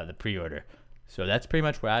the pre-order. So that's pretty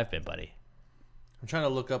much where I've been, buddy. I'm trying to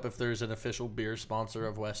look up if there's an official beer sponsor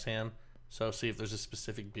of West Ham. So see if there's a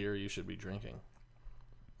specific beer you should be drinking.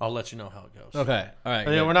 I'll let you know how it goes. Okay. All right.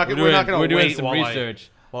 Yeah, good. we're not gonna We're doing wait some while research.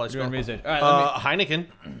 While it's We're doing going. research. All right. Heineken,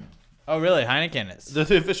 Oh, really? Heineken is. the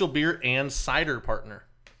official beer and cider partner.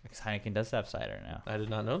 Heineken does have cider now. I did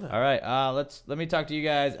not know that. All right. Let me talk to you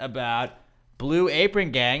guys about Blue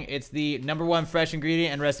Apron Gang. It's the #1 fresh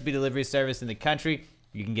ingredient and recipe delivery service in the country.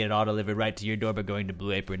 You can get it all delivered right to your door by going to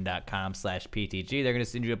blueapron.com/PTG. They're going to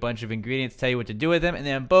send you a bunch of ingredients, tell you what to do with them, and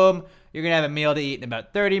then boom, you're going to have a meal to eat in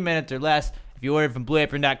about 30 minutes or less. If you order from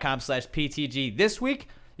blueapron.com/PTG this week,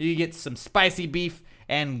 you can get some spicy beef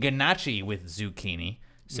and ganache with zucchini.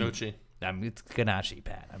 Sochi. It's ganache,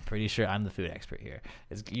 Pat. I'm pretty sure I'm the food expert here.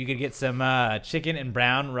 You could get some chicken and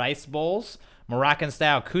brown rice bowls,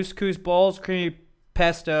 Moroccan-style couscous bowls, creamy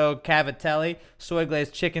pesto cavatelli, soy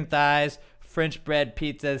glazed chicken thighs, French bread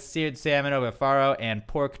pizza, seared salmon over faro, and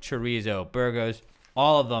pork chorizo burgers.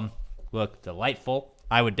 All of them look delightful.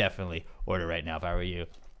 I would definitely order right now if I were you.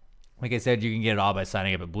 Like I said, you can get it all by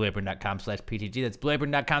signing up at blueapron.com/PTG. That's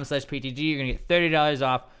blueapron.com/PTG. You're going to get $30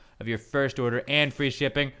 off of your first order and free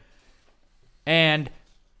shipping. And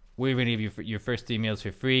we're going to give you your first 3 meals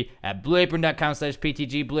for free at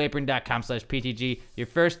blueapron.com/PTG, blueapron.com/PTG. Your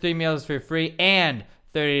first 3 meals for free and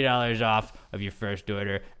 $30 off of your first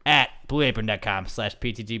order at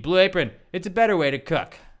blueapron.com/PTG. Blue Apron, it's a better way to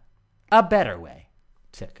cook. A better way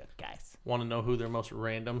to cook, guys. Want to know who their most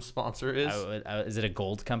random sponsor is? Is it a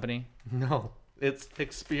gold company? No, it's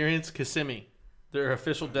Experience Kissimmee. Their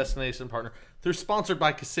official destination partner. They're sponsored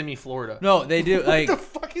by Kissimmee, Florida. No, they do. Like, the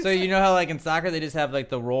fuck is so that? you know how like in soccer they just have like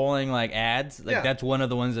the rolling like ads. Like Yeah. that's one of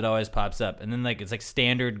the ones that always pops up, and then like it's like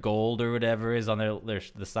standard gold or whatever is on their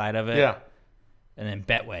the side of it. Yeah, And then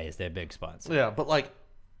Betway is their big sponsor. yeah, but like,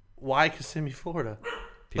 why Kissimmee, Florida?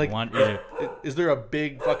 People Like, want either. Is there a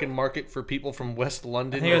big fucking market for people from West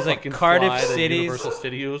London? I think it was who like fucking Cardiff fly to City's- Universal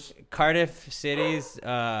Studios. Cardiff City's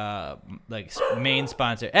main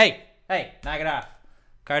sponsor. Hey, knock it off.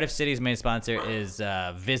 Cardiff City's main sponsor is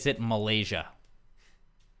Visit Malaysia.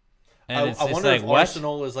 And I wonder like, if what?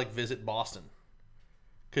 Arsenal is like Visit Boston,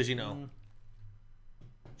 because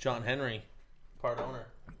John Henry, part owner.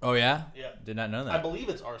 Oh yeah? Yeah. Did not know that. I believe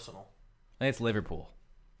it's Arsenal. I think it's Liverpool.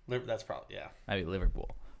 That's probably I mean Liverpool.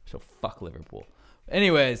 So fuck Liverpool.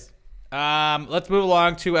 Anyways, let's move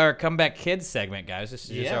along to our Comeback Kids segment, guys. This is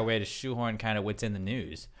just Yeah. our way to shoehorn kind of what's in the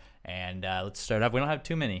news. And let's start off. We don't have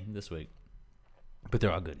too many this week, but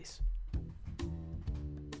they're all goodies.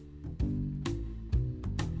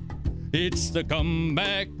 It's the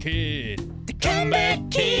Comeback Kid. The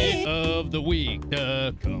Comeback Kid of the week.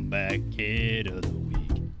 The Comeback Kid of the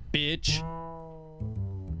week. Bitch.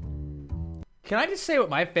 Can I just say what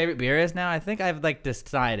my favorite beer is now? I think I've like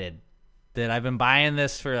decided that I've been buying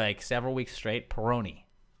this for like several weeks straight. Peroni.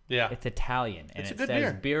 Yeah. It's Italian, and It's a it good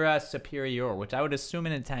says beer. Birra Superiore, which I would assume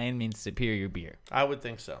in Italian means superior beer. I would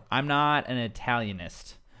think so. I'm not an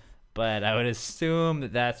Italianist, but I would assume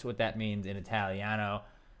that that's what that means in Italiano.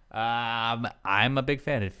 I'm a big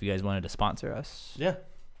fan. If you guys wanted to sponsor us, Yeah.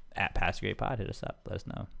 at Pass Great Pod, hit us up. Let us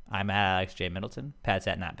know. I'm at Alex J. Middleton. Pat's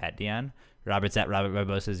at Not Pat Dion. Robert's at Robert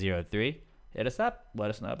Barbosa03. Hit us up. Let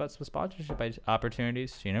us know about some sponsorship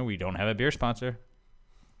opportunities. You know, we don't have a beer sponsor.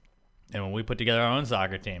 And when we put together our own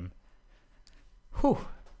soccer team, whew,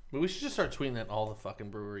 But we should just start tweeting at all the fucking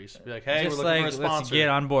breweries. Be like, hey, just we're looking like, for a let's sponsor. get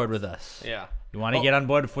on board with us. Yeah. You want to Oh, get on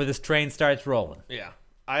board before this train starts rolling. Yeah.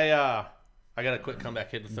 I got a quick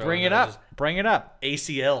comeback hit to throw. Bring in it there. up. Just Bring it up.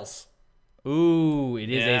 ACLs. Ooh, it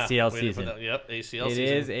is Yeah, ACL way to put season. that- Yep, ACL It season.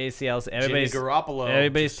 is ACL. Jimmy Everybody's Garoppolo.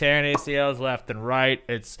 Everybody's just- tearing ACLs left and right.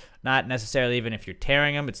 It's not necessarily even if you're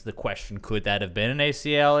tearing them. It's the question: could that have been an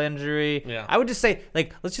ACL injury? Yeah. I would just say,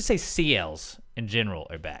 like, let's just say CLs in general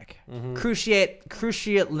are back.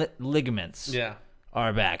 Cruciate ligaments Yeah.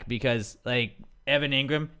 are back because, like, Evan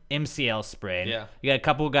Ingram MCL sprain. Yeah. You got a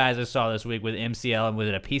couple of guys I saw this week with MCL, and was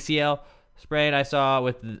it a PCL sprain? I saw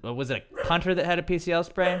with was it a punter that had a PCL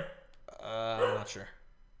sprain? I'm not sure.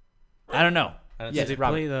 I don't know. I didn't Yes, see Did they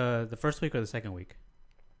Robert. play the first week or the second week?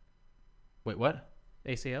 Wait, what?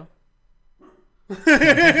 ACL?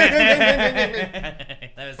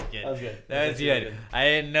 That was good. That was good. That was That's good. good. I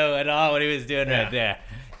didn't know at all what he was doing Yeah. right there.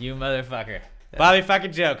 You motherfucker. Bobby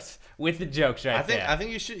fucking jokes with the jokes right there. I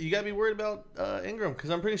think you gotta be worried about Ingram because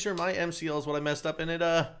I'm pretty sure my MCL is what I messed up and it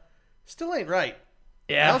still ain't right.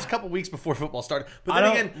 yeah. That was a couple weeks before football started. But I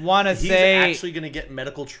then don't again, wanna he's say- actually gonna get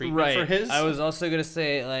medical treatment right. for his. I was also gonna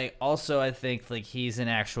say like also I think like he's an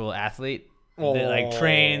actual athlete that like Oh.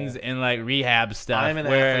 trains and like rehab stuff. I'm an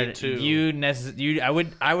where athlete, too. I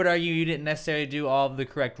would argue you didn't necessarily do all of the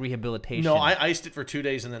correct rehabilitation. No, I iced it for 2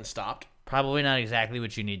 days and then stopped. probably not exactly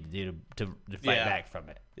what you need to do to fight Yeah. back from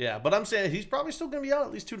it. Yeah, but I'm saying he's probably still gonna be out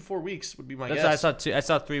at least 2 to 4 weeks would be my That's guess. what I saw. I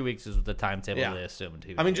saw 3 weeks is the timetable Yeah. they assumed.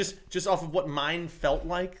 He I mean, was. just off of what mine felt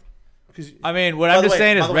like. 'Cause- I mean, what By I'm the just way-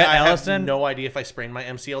 saying by is the way, Rhett I have Ellison. no idea if I sprained my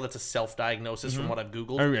MCL. That's a self-diagnosis from what I've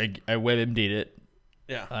Googled. I WebMD'd it.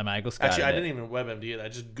 Yeah. Michael Scott. Actually, I did didn't even WebMD it. I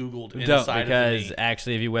just Googled Don't inside because of the knee.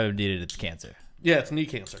 actually, if you WebMD'd it, it's cancer. Yeah, it's knee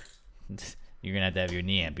cancer. You're gonna have your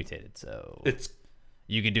knee amputated. So It's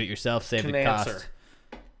you can do it yourself, save the cancer. cost.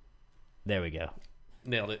 There we go.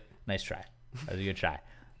 Nailed it. Nice try. That was a good try.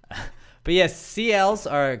 But yes, CLs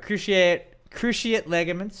are cruciate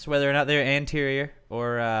ligaments, whether or not they're anterior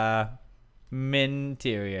or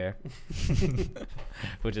minterior,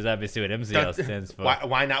 which is obviously what MCL stands for.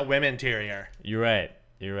 Why not women interior? You're right.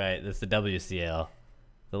 That's the WCL.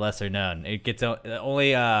 the lesser known. It gets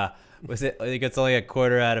only was it? It gets only a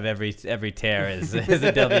quarter out of every tear is a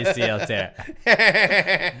WCL tear.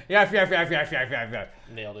 Yeah.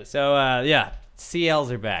 Nailed it. So yeah,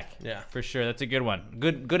 CLs are back. Yeah. For sure. That's a good one.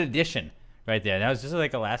 Good addition right there. That was just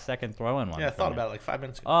like a last second throw in one. Yeah, I thought about it like 5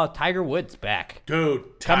 minutes ago. Oh, Tiger Woods back.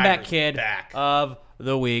 Dude, Comeback Tiger's kid back. of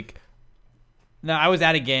the week. Now I was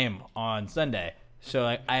at a game on Sunday, so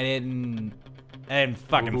like I didn't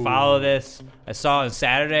fucking follow this. I saw on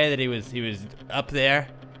Saturday that he was up there,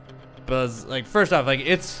 but I was like, first off, like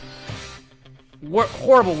it's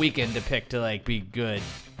horrible weekend to pick to like be good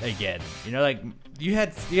again. You know, like you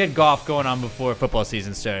had golf going on before football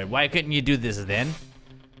season started. Why couldn't you do this then?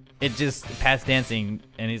 It just Pat's dancing,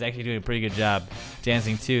 and he's actually doing a pretty good job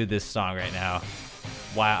dancing to this song right now.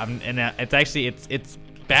 Wow, it's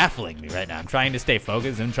baffling me right now. I'm trying to stay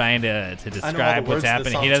focused. I'm trying to describe what's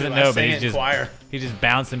happening. He doesn't know, but he's just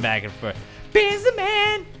bouncing back and forth. Busy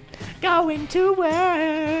man going to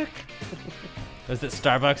work. Was it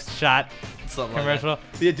Starbucks shot Something commercial?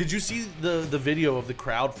 Like that. Yeah, did you see the video of the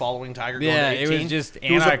crowd following Tiger going to 18? It was just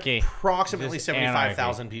anarchy. There was approximately Just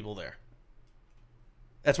 75,000 people there.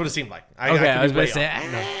 That's what it seemed like. I was going to say,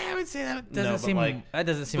 I would say that doesn't seem But if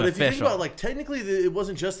official. you think about it, like, technically, it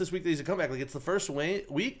wasn't just this week that he's a comeback. Like, it's the first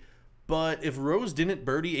week. But if Rose didn't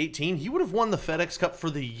birdie 18, he would have won the FedEx Cup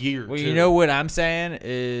for the year. Well, too. you know what I'm saying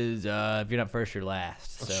is if you're not first, you're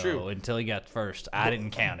last. That's so true. Until he got first, I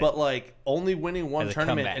didn't count it. But, like, only winning one As a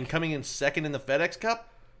tournament comeback. and coming in second in the FedEx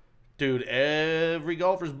Cup, dude, every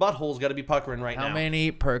golfer's butthole's got to be puckering right now. How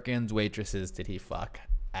many Perkins waitresses did he fuck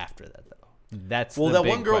after that, though? That's Well, the that big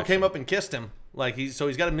one girl question. came up and kissed him. Like he's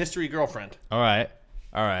got a mystery girlfriend. All right.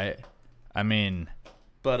 I mean,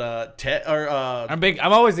 But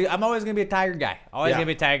I'm always gonna be a Tiger guy. Always Yeah. gonna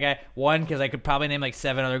be a Tiger guy. One, because I could probably name like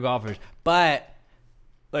 7 other golfers, but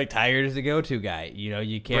like Tiger is the go-to guy. You know,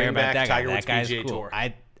 you care Bring about back that guy. Tiger That Woods guy's PGA cool. Tour.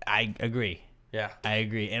 I agree. yeah, I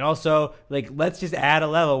agree. And also, like, let's just add a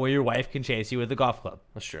level where your wife can chase you with a golf club.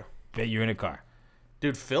 that's true. But you're in a car.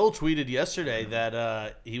 Dude, Phil tweeted yesterday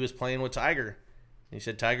that he was playing with Tiger. He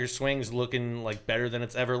said Tiger's swing's looking like better than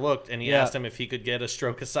it's ever looked, and he asked him if he could get a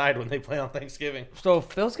stroke aside when they play on Thanksgiving. So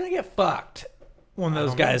Phil's gonna get fucked when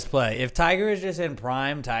those guys play. If Tiger is just in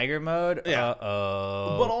prime Tiger mode, Yeah.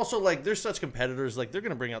 uh-oh. But also, like, they're such competitors. Like, they're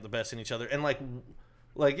gonna bring out the best in each other, and like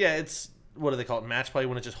yeah, it's what do they call it? Match play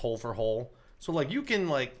when it's just hole for hole. So like you can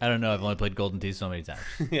like I don't know. I've only played Golden Tee so many times.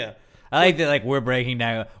 yeah. I like that. Like we're breaking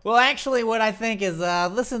down. Well, actually, what I think is,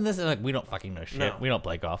 listen, this is like we don't fucking know shit. No. We don't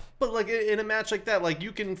play golf. But like in a match like that, like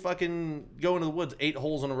you can fucking go into the woods 8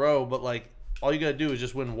 holes in a row, but like all you gotta do is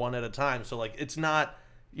just win one at a time. So like it's not,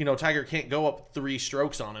 Tiger can't go up 3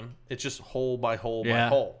 strokes on him. It's just hole by hole by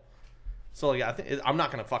hole. So like I think I'm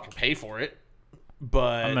not gonna fucking pay for it,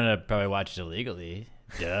 but I'm gonna probably watch it illegally.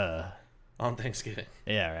 Duh. on Thanksgiving.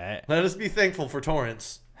 Yeah, right. Let us be thankful for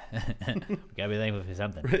Torrance. Gotta be thankful for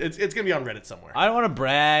something. It's gonna be on Reddit somewhere. I don't want to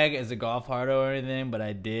brag as a golf hardo or anything, but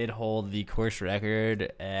I did hold the course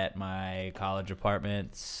record at my college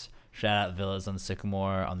apartments. Shout out Villas on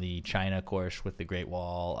Sycamore on the China course with the Great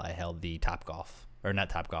Wall. I held the Top Golf, or not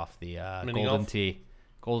Top Golf, the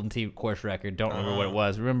Golden Tee course record. Don't remember what it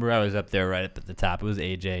was. Remember I was up there right up at the top. It was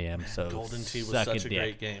AJM. So Golden Tee was suck such a dick.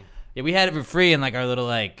 great game. Yeah, we had it for free in like our little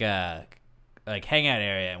like hangout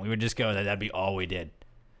area, and we would just go. That'd be all we did.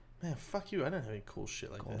 Man, fuck you. I didn't have any cool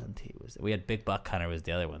shit like Golden Tee was. We had Big Buck Hunter was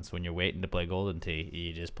the other one. So when you're waiting to play Golden Tee,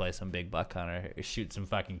 you just play some Big Buck Hunter, shoot some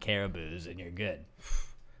fucking caribous, and you're good.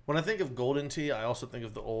 When I think of Golden Tee, I also think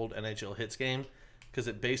of the old NHL Hits game. Because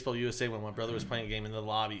at Baseball USA, when my brother was playing a game in the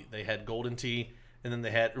lobby, they had Golden Tee, and then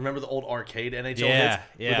they had, remember the old arcade NHL Hits?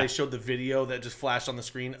 Where they showed the video that just flashed on the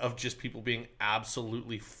screen of just people being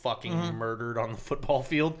absolutely fucking murdered on the football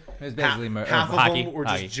field. It was basically half of hockey, them were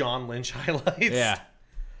hockey. just John Lynch highlights. Yeah.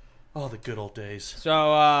 Oh, the good old days. So,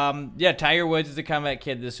 Tiger Woods is a comeback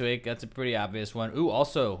kid this week. That's a pretty obvious one. Ooh,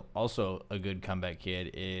 also a good comeback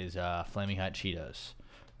kid is Flaming Hot Cheetos.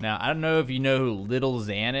 Now, I don't know if you know who Little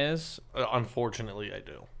Xan is. Unfortunately, I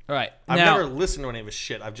do. All right. I've now, never listened to any of his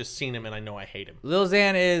shit. I've just seen him, and I know I hate him. Lil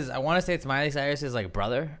Xan is, I want to say it's Miley Cyrus's like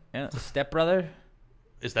brother, stepbrother.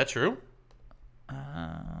 Is that true?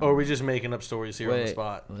 Or are we just making up stories here on the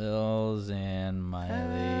spot? Lil Xan,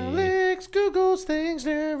 Miley. Alex Googles things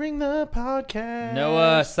during the podcast.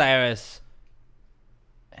 Noah Cyrus.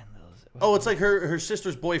 And Lil Xan. Oh, it's like her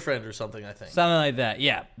sister's boyfriend or something, I think. Something like that.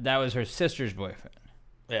 Yeah, that was her sister's boyfriend.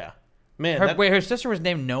 Yeah. Man, Wait, her sister was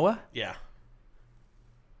named Noah? Yeah.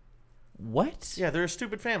 What? Yeah, they're a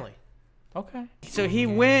stupid family. Okay. So he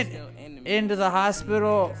went into the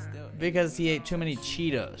hospital because he ate too many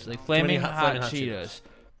Cheetos, like flaming hot Flamin' Hot Cheetos.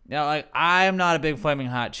 Now, like, I'm not a big Flaming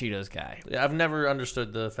Hot Cheetos guy. Yeah, I've never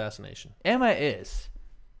understood the fascination. Emma is.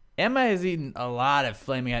 Emma has eaten a lot of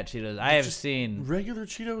Flaming Hot Cheetos. I have seen. Regular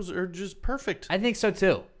Cheetos are just perfect. I think so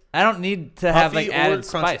too. I don't need to have like added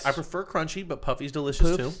spice. I prefer crunchy, but puffy's delicious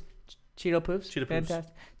Poofs. too. Cheeto Poofs. Cheeto Poofs.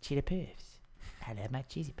 Fantastic. Cheeto Poofs. I love my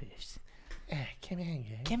cheesy Poofs. Come on,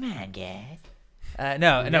 guys. Come on, guys.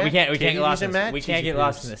 No, we can't get lost in this. We can't get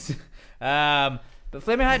lost in this. But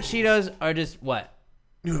Flaming Hot Cheetos are just what?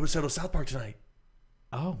 New episode of South Park tonight.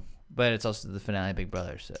 Oh, but it's also the finale of Big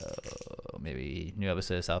Brother, so maybe new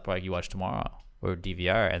episode of South Park you watch tomorrow or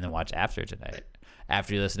DVR and then watch after tonight.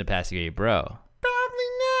 After you listen to Pass Your Bro. Probably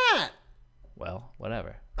not. Well,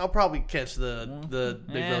 whatever. I'll probably catch the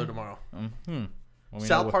Big Brother tomorrow. Mm-hmm. Well,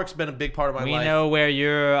 South Park's been a big part of my life. We know where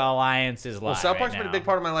your alliances lie. Well, South Park's right been now. a big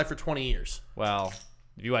part of my life for 20 years. Well,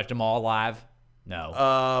 have you watched them all live? No.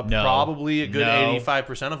 No. Probably a good No.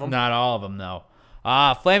 85% of them. Not all of them, though.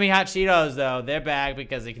 Flaming Hot Cheetos, though, they're back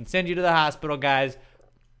because they can send you to the hospital, guys.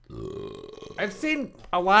 I've seen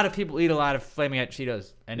a lot of people eat a lot of Flaming Hot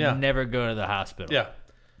Cheetos and never go to the hospital. Yeah.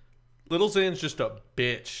 Little Zan's just a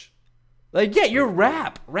bitch. Like, yeah, you're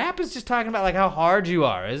rap. Rap is just talking about, like, how hard you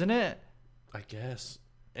are, isn't it? I guess.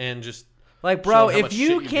 And just... Like, bro, showing how much if you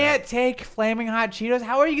shit you can't got. take Flaming Hot Cheetos,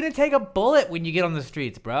 how are you going to take a bullet when you get on the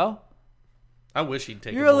streets, bro? I wish he'd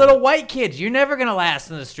take You're a little white kid. You're never gonna last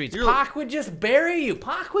in the streets. You're- Pac would just bury you.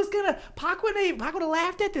 Pac would have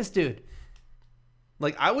laughed at this dude.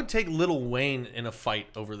 Like, I would take Lil Wayne in a fight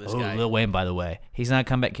over this guy. Lil Wayne, by the way, he's not a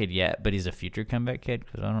comeback kid yet, but he's a future comeback kid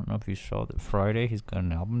because I don't know if you saw that Friday he's got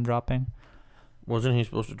an album dropping. Wasn't he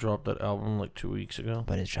supposed to drop that album like 2 weeks ago?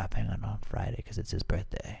 But it's dropping on Friday because it's his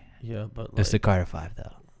birthday. Yeah, but It's the Carter 5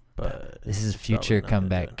 though. but This is it's future probably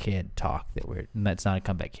not comeback kid talk that's not a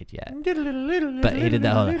comeback kid yet. But he did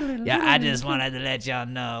that whole. Yeah, I just wanted to let y'all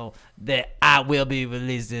know that I will be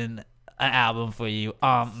releasing an album for you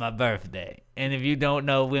on my birthday. And if you don't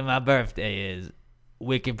know when my birthday is,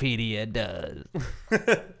 Wikipedia does.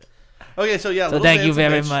 Okay, so yeah. So Lil thank you Xan's a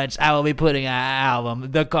very bitch. much. I will be putting our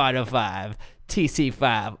album, The Carter 5,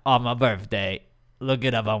 TC5, on my birthday. Look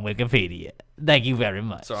it up on Wikipedia. Thank you very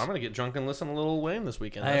much. So I'm gonna get drunk and listen to Lil Wayne this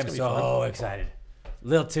weekend. I That's am gonna be fun. so excited.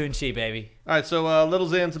 Lil Tunchi, baby. All right, so Lil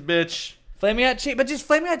Xan's a bitch. Flaming Hot Cheetos, but just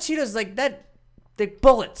Flaming Hot Cheetos, like that, the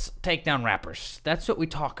bullets take down rappers. That's what we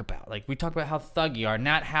talk about. Like, we talk about how thug you are,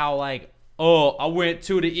 not how, like, oh, I went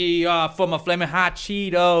to the ER for my Flaming Hot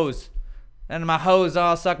Cheetos, and my hoes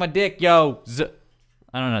all suck my dick, yo.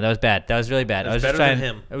 I don't know. That was bad. That was really bad. I was better just trying.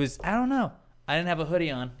 than him. It was. I don't know. I didn't have a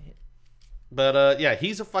hoodie on. But yeah,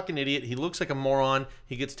 he's a fucking idiot. He looks like a moron.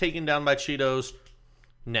 He gets taken down by Cheetos.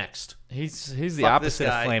 Next. He's the Fuck this opposite of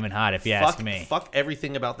guy. Flaming Hot, if you Fuck, ask me. Fuck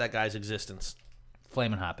everything about that guy's existence.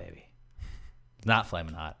 Flaming Hot, baby. Not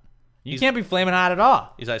Flaming Hot. You can't be Flaming Hot at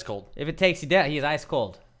all. He's ice cold. If it takes you down, he's ice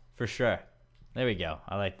cold for sure. There we go.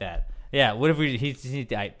 I like that. Yeah. What if he needs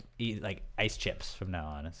to eat like ice chips from now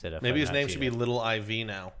on instead of Maybe his Flamin' name Hot should be Cheetos? Little IV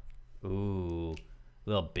now. Ooh,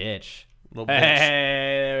 little bitch. Little Hey, bitch.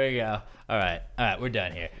 there we go. All right, we're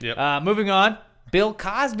done here. Yep. Moving on. Bill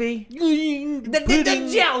Cosby. The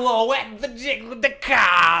Jello and the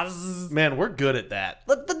cars. Man, we're good at that.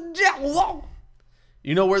 The Jello.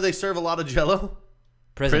 You know where they serve a lot of Jello?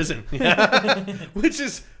 Prison. Yeah. Which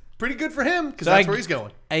is pretty good for him because So that's where he's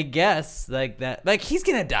going. I guess like that. Like he's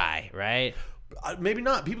gonna die, right? Maybe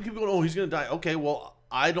not. People keep going, oh, he's going to die. Okay, well,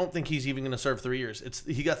 I don't think he's even going to serve 3 years.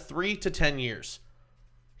 He got 3 to 10 years.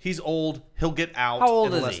 He's old. He'll get out How old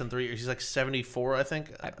in is less he? than 3 years. He's like 74, I think.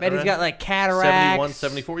 I bet he's got like cataracts, 71,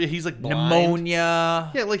 74. Yeah, he's like blind.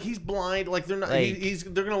 pneumonia. Yeah, like he's blind. Like they're not. Like-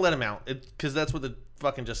 They're gonna let him out because that's what the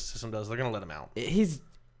fucking justice system does. They're gonna let him out. He's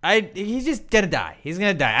just gonna die. He's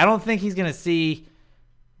gonna die. I don't think he's gonna see.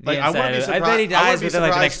 Like, I wouldn't be I bet he surprised- I dies wouldn't be within like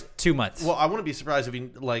the surprised- next 2 months. Well, I wouldn't be surprised if he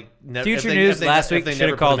like never. Future News last week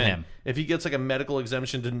should've called him. If he gets like a medical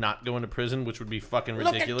exemption to not go into prison, which would be fucking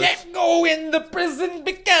Look, ridiculous. I can't go in the prison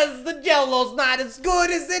because the Jello's not as good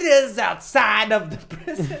as it is outside of the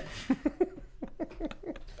prison.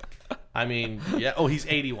 I mean, yeah. Oh, he's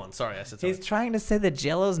 81. Sorry, I said sorry. He's trying to say the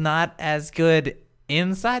Jello's not as good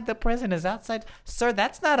inside the prison as outside. Sir,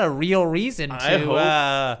 that's not a real reason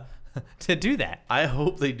to do that. I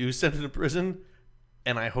hope they do send him to prison,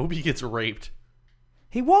 and I hope he gets raped.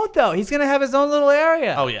 He won't though. He's gonna have his own little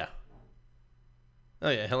area. Oh yeah. Oh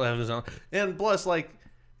yeah, he'll have his own. And plus, like,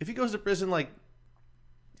 if he goes to prison, like,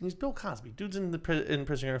 he's Bill Cosby. Dudes in prison are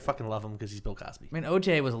gonna fucking love him because he's Bill Cosby. I mean,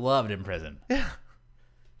 OJ was loved in prison. Yeah.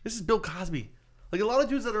 This is Bill Cosby. Like, a lot of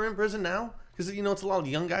dudes that are in prison now, because, you know, it's a lot of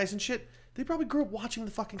young guys and shit, they probably grew up watching the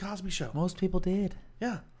fucking Cosby Show. Most people did.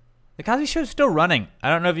 Yeah. The Cosby Show's still running. I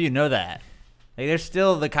don't know if you know that. Like, there's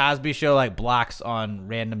still the Cosby Show like blocks on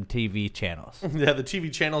random TV channels. Yeah, the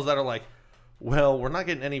TV channels that are like, well, we're not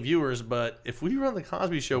getting any viewers, but if we run the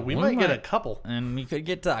Cosby Show, we might get a couple. And we could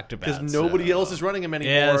get talked about. Because nobody else is running them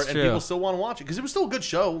anymore, Yeah, that's and true. people still want to watch it. Because it was still a good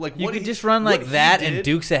show. Like You what could he- just run what like he that and did-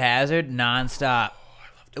 Dukes of Hazzard nonstop.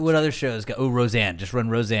 What other shows go? Oh, Roseanne. Just run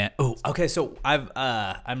Roseanne. Oh, okay. So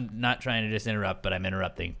I'm not trying to just interrupt, but I'm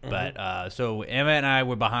interrupting. But so Emma and I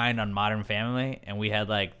were behind on Modern Family, and we had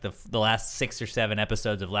like the last 6 or 7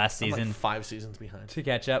 episodes of last I'm season like 5 seasons behind. to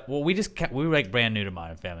catch up. Well, we were like brand new to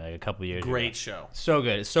Modern Family, like a couple years ago. Great show. So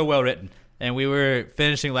good. It's so well written. And we were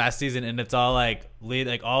finishing last season, and it's all like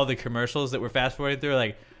all the commercials that we're fast forwarding through, are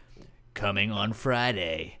like coming on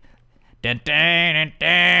Friday. Dun, dun, dun,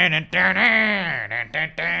 dun, dun, dun, dun,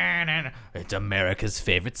 dun, dun, dun. It's America's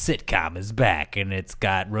favorite sitcom is back, and it's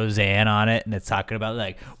got Roseanne on it, and it's talking about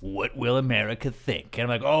like what will America think? And I'm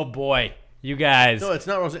like, oh boy, you guys. No, it's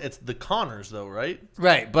not Roseanne. It's the Connors, though, right?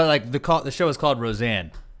 Right, but like the show is called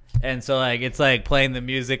Roseanne, and so like it's like playing the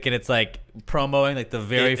music and it's like promoting like the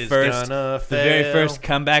very It is gonna fail. first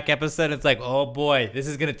comeback episode. It's like, oh boy, this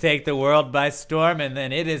is gonna take the world by storm, and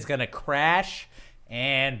then it is gonna crash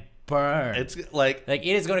and burn. It's like it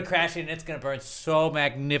is gonna crash and it's gonna burn so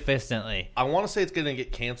magnificently. I want to say it's going to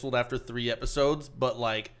get canceled after 3 episodes, but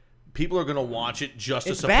like people are going to watch it just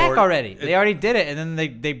It's to support. back already. They already did it, and then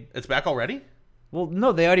they It's back already? well,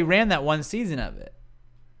 no, they already ran that one season of it.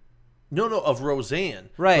 No, of Roseanne.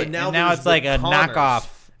 Right, But now, and now there's it's the like a Connors. knockoff.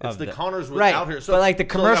 It's of the the- Connors right, out here. So, but like the I'm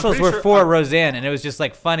commercials pretty were sure- for Roseanne, and it was just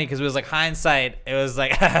like funny because it was like hindsight. It was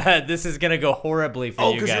like this is gonna go horribly for Oh,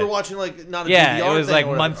 you because guys. you were watching like not a Yeah, DVR it was thing like or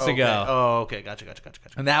whatever. months Okay. ago. Oh, okay, gotcha.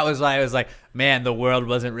 And that was why I was like, man, the world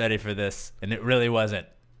wasn't ready for this, and it really wasn't.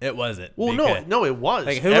 It wasn't. Well, because- no, it was.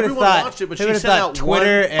 Like, who would have Everyone thought? watched it, but who she would have sent thought out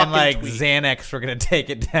Twitter one and fucking like tweet. Xanax were gonna take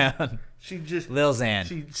it down? She just Lil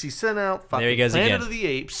Xan. She sent out fucking There he goes Planet again. of the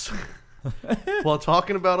Apes while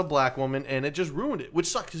talking about a black woman, and it just ruined it, which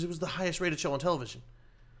sucked because it was the highest rated show on television,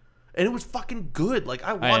 and it was fucking good. Like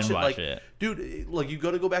I watched didn't it, watch like it. dude, like you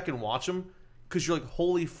got to go back and watch them because you're like,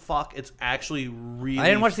 holy fuck, it's actually really. I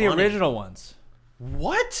didn't watch the funny. original ones.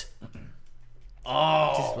 What?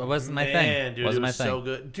 Oh, It wasn't my man, thing. Dude, Wasn't it my was thing. so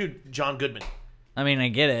good, dude. John Goodman. I mean, I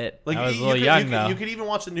get it. Like I was a you little could- young you could, though. You could even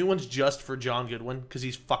watch the new ones just for John Goodwin because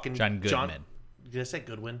he's fucking John Goodman. Did I say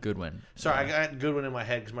Goodwin? Goodwin. Sorry, I got Goodwin in my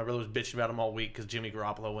head because my brother was bitching about him all week because Jimmy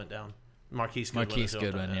Garoppolo went down. Marquise Goodwin. Marquise is who I'm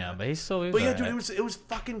Goodwin, talking yeah, about. but he's still. But yeah, dude, it was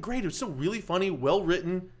fucking great. It was still really funny, well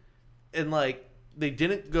written, and like they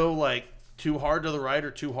didn't go like too hard to the right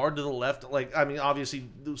or too hard to the left. Like I mean, obviously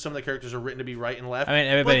some of the characters are written to be right and left. I mean,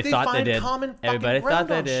 everybody but thought they find did. Common fucking Everybody ground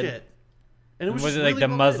thought they on did. Shit. And it was, Was just it like really the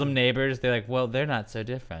well Muslim written. neighbors? They're like, well, they're not so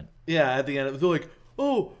different. Yeah, at the end, they're like,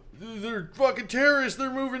 oh, they're fucking terrorists.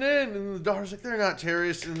 They're moving in. And the daughter's like, they're not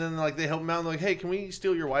terrorists. And then like they help them out and they're like, hey, can we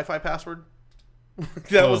steal your Wi-Fi password?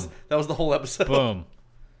 that was the whole episode. Boom.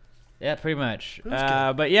 Yeah, pretty much. was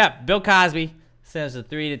good. But yeah, Bill Cosby sentenced to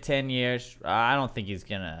 3 to 10 years. I don't think he's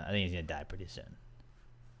gonna. I think he's gonna die pretty soon.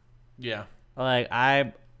 Yeah. Like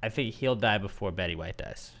I think he'll die before Betty White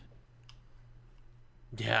dies.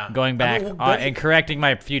 Yeah. Going back I mean, well, Betty- and correcting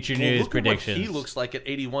my future well, news look predictions. At what he looks like at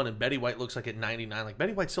 81 and Betty White looks like at 99. Like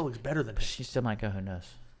Betty White still looks better than him. She still might go. Who knows?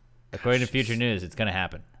 According to future news, it's gonna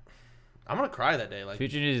happen. I'm gonna cry that day. Like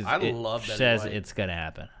Future news. I it love Betty says White. it's gonna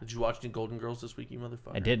happen. Did you watch any Golden Girls this week, you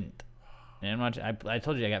motherfucker? I didn't. I didn't watch. I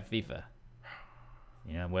told you I got FIFA.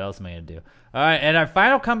 You know what else am I gonna do? All right, and our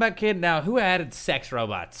final comeback kid. Now, who added sex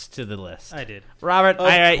robots to the list? I did. Robert. Of all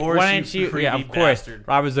right, course, why you don't you? greedy Yeah, of course. bastard.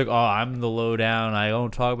 Robert's like, oh, I'm the lowdown. I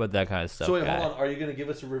don't talk about that kind of stuff. So wait, guy. hold on. Are you gonna give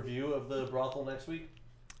us a review of the brothel next week?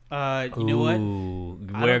 You know what? Ooh,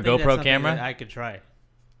 I wear a don't think that's GoPro something camera. that I could try.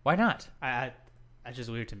 Why not? That's just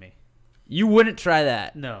weird to me. You wouldn't try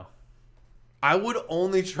that. No. I would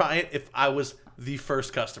only try it if I was the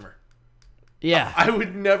first customer. Yeah. I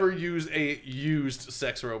would never use a used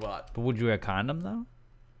sex robot. But would you wear a condom though?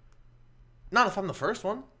 Not if I'm the first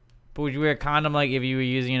one. But would you wear a condom like if you were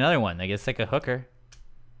using another one? Like it's like a hooker.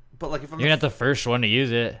 But like if I'm You're not the first one to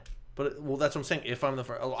use it. But well, that's what I'm saying. If I'm the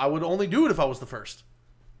first, I would only do it if I was the first.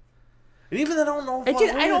 And even then, I don't know.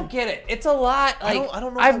 If I don't get it. It's a lot. Like, I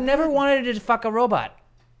don't know I've if I never would. wanted to fuck a robot.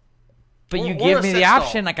 But Or- you or give a me the sex doll.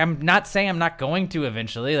 option. Like, I'm not saying I'm not going to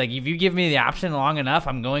eventually. Like, if you give me the option long enough,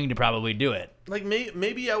 I'm going to probably do it. Like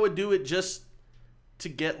maybe I would do it just to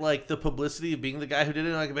get like the publicity of being the guy who did it.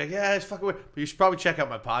 And I could be like, yeah, it's fucking weird. But you should probably check out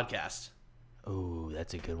my podcast. Ooh,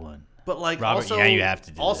 that's a good one. But like Robert, also, yeah, you have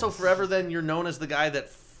to do also this. forever. Then you're known as the guy that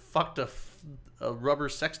fucked a rubber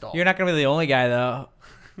sex doll. You're not going to be the only guy, though.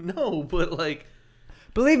 No, but like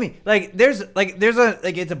Believe me, like, there's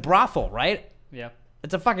it's a brothel, right? Yep.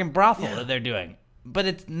 It's a fucking brothel that they're doing. But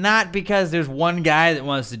it's not because there's one guy that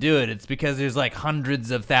wants to do it. It's because there's like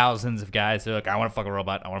hundreds of thousands of guys who are like, I want to fuck a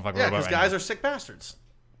robot. I want to fuck a robot. Yeah, because guys are sick bastards.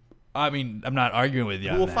 I mean, I'm not arguing with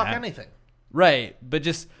you. Who will fuck anything? Right, but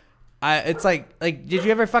just, it's like, did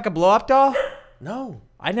you ever fuck a blow up doll? No.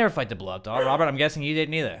 I never fucked a blow up doll, Robert. I'm guessing you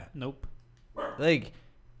didn't either. Nope. Like,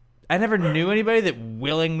 I never knew anybody that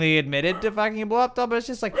willingly admitted to fucking a blow up doll, but it's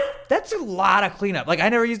just like, that's a lot of cleanup. Like, I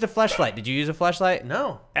never used a fleshlight. Did you use a fleshlight?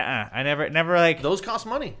 No. I never like. Those cost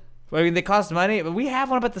money. I mean, they cost money, but we have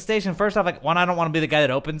one up at the station. First off, like, one, I don't want to be the guy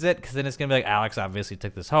that opens it, because then it's gonna be like, Alex obviously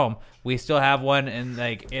took this home. We still have one in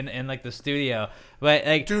like the studio, but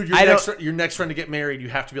like, Dude, your next friend to get married, you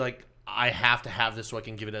have to be like, I have to have this so I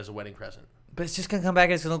can give it as a wedding present. But it's just gonna come back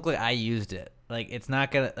and it's gonna look like I used it. Like, it's not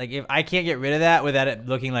gonna, like, if I can't get rid of that without it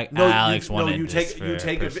looking like Alex wanted you this you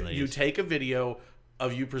take a video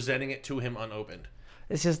of you presenting it to him unopened.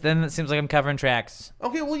 It's just, then it seems like I'm covering tracks.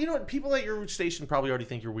 Okay, well, you know what? People at your station probably already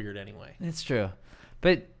think you're weird anyway. It's true,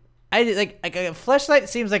 but I like a fleshlight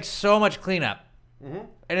seems like so much cleanup, and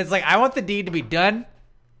it's like I want the deed to be done,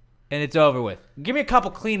 and it's over with. Give me a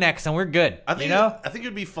couple Kleenex and we're good. I think I think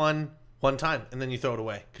it'd be fun one time, and then you throw it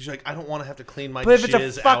away because you're like, I don't want to have to clean my. But if jizz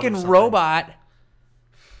it's a fucking out robot,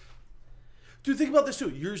 dude, think about this too.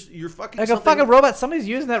 You're fucking like a fucking robot, somebody's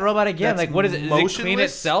using that robot again. That's Like, what is it? Does it clean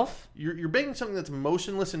motionless? itself? You're making something that's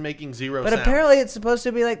motionless and making zero. But sound. apparently, it's supposed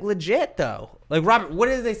to be like legit though. Like, Robert, what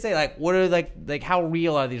did they say? Like, what are like how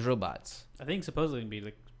real are these robots? I think supposedly it'd be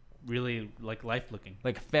like really like life looking.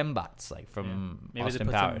 Like fembots, like from Maybe they Austin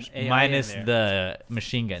put some Powers, AI in minus there. the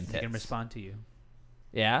machine gun They can tits. respond to you.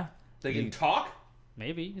 Yeah. They can talk.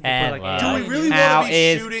 Maybe. They And put, like, AI Do in we you. really how want to be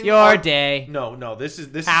is shooting your our day? No.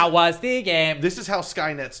 This How is was the game? this is how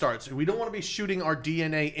Skynet starts. We don't want to be shooting our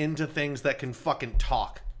DNA into things that can fucking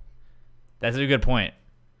talk. That's a good point.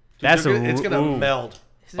 That's It's gonna ooh. meld.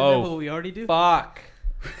 Isn't that Oh, what we already do? Fuck.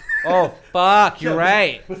 Oh fuck! You're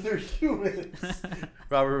right. But they're humans.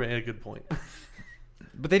 Robert made a good point.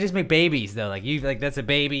 But they just make babies though. Like, you, like, that's a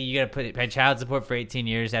baby. You gotta pay child support for 18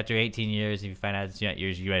 years. After 18 years, if you find out it's not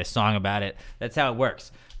yours, you write a song about it. That's how it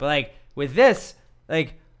works. But like with this,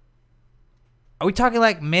 like, are we talking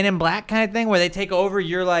like Men in Black kind of thing where they take over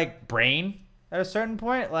your like brain at a certain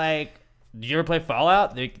point? Like, do you ever play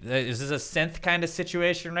Fallout? Is this a synth kind of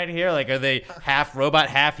situation right here? Like, are they half robot,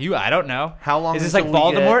 half you? I don't know. How long is this like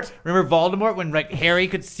until we Voldemort? get- Remember Voldemort when like Harry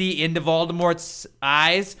could see into Voldemort's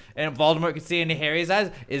eyes and Voldemort could see into Harry's eyes?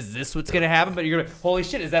 Is this what's gonna happen? But you're gonna, holy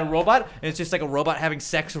shit, is that a robot? And it's just like a robot having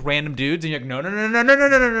sex with random dudes, and you're like,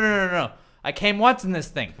 no. I came once in this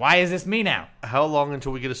thing. Why is this me now? How long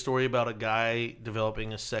until we get a story about a guy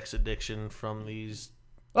developing a sex addiction from these?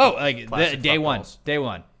 Oh, like Plastic day fuck one, dolls. day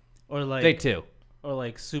one, Or like day two. Or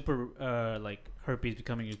like super like herpes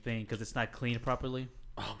becoming your thing because it's not cleaned properly.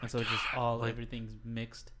 Oh my And so it's just God. everything's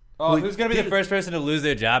mixed. Oh, who's gonna be the first person to lose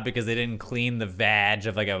their job because they didn't clean the vag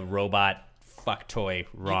of like a robot fuck toy?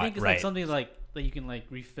 Do you think it's Right. like something like that you can like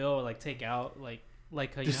refill or like take out like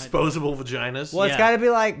how you Disposable vaginas. Well, it's Yeah. got to be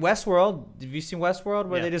like Westworld. Have you seen Westworld,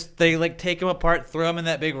 where Yeah. they like take them apart, throw them in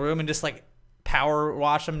that big room, and just like power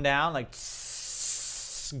wash them down, like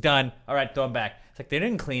done. All right, throw them back. It's like they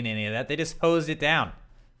didn't clean any of that; they just hosed it down.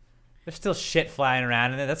 There's still shit flying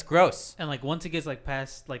around in it. That's gross. And like once it gets like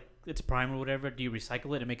past like its prime or whatever, do you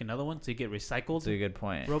recycle it and make another one so you get recycled That's a good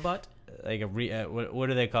point. robot? Like a what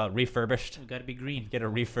do they call it? Refurbished. You got to be green. Get a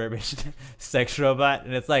refurbished sex robot,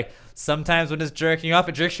 and it's like sometimes when it's jerking you off,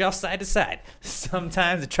 it jerks you off side to side.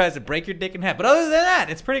 Sometimes it tries to break your dick in half. But other than that,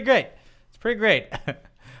 it's pretty great. It's pretty great.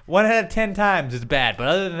 1 out of 10 times is bad, but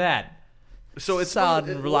other than that, So it's solid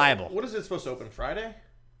and reliable. What is it supposed to open Friday?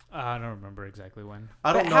 I don't remember exactly when.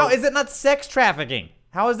 I don't know. How is it not sex trafficking?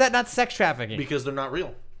 How is that not sex trafficking? Because they're not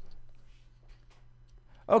real.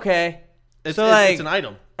 Okay. It's, So, it's, like, it's an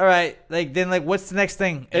item. all right, like then like what's the next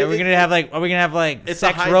thing? It- Are we gonna have like it's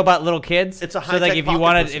sex a high- robot little kids? it's a so like high-tech if you pocket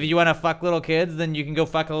want pussy. to fuck little kids, then you can go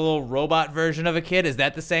fuck a little robot version of a kid. Is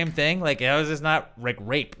that the same thing? Like, how is this not like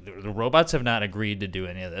rape? The robots have not agreed to do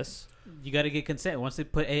any of this. You got to get consent. Once they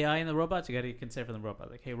put AI in the robots, you got to get consent from the robot.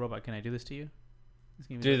 Like, hey, robot, can I do this to you? It's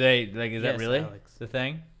gonna be Do like, they like? Is that Yes, really Alex. the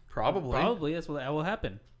thing? Probably. Probably that's what that will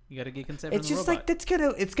happen. You got to get consent It's from the just robot. like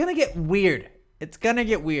it's gonna get weird. It's gonna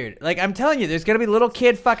get weird. Like, I'm telling you, there's gonna be little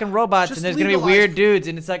kid fucking robots, Just and there's gonna be legalize- weird dudes,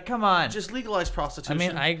 and it's like, come on. Just legalize I prostitution.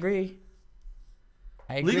 mean, I agree.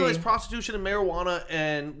 I agree. Legalize prostitution and marijuana,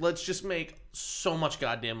 and let's just make so much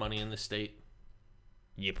goddamn money in this state.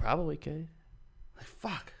 You probably could. Like,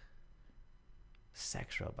 fuck.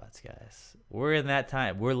 Sex robots, guys. We're in that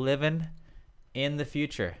time. We're living in the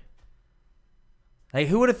future. Like,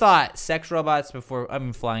 who would have thought sex robots before, I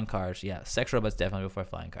mean, flying cars. Yeah, sex robots definitely before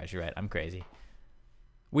flying cars. You're right. I'm crazy.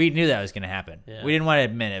 We knew that was going to happen. Yeah. We didn't want to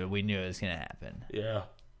admit it, but we knew it was going to happen. Yeah.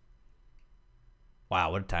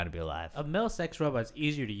 Wow, what a time to be alive. A male sex robot's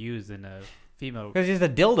easier to use than a female Because he's a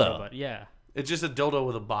dildo. robot. Yeah. It's just a dildo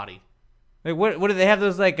with a body. Like, what do they have?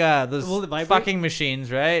 Those, like, those Will it vibrate? fucking machines,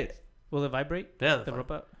 right? Will it vibrate? Yeah. The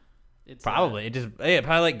robot? It's Probably. It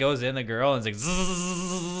probably, like, goes in the girl and it's like,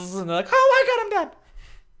 zzz, and they're like, oh my God, I'm dead.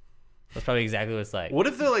 That's probably exactly what it's like. What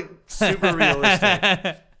if they're like super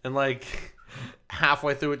realistic and like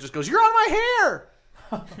halfway through it just goes, "You're on my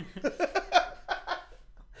hair."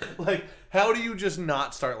 Like, how do you just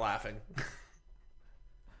not start laughing?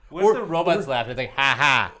 What if the robots laugh? It's like, ha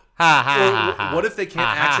ha. Ha ha Or ha ha. what if they can't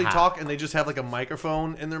Ha, ha, actually ha. talk and they just have like a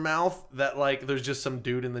microphone in their mouth that like there's just some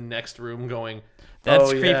dude in the next room going, That's "Oh,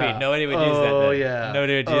 creepy. yeah. Nobody would use that Oh then. yeah.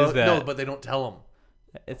 Nobody would Oh, use that. No, but they don't tell them.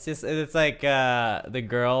 It's like the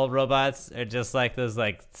girl robots are just like those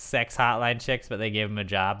like sex hotline chicks, but they gave them a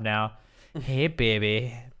job now. Hey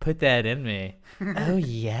baby, put that in me. Oh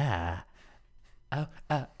yeah. Oh,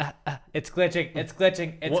 it's glitching. It's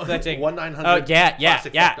glitching. It's glitching. 1-900. Oh yeah.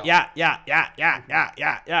 plastic fucked up. Yeah.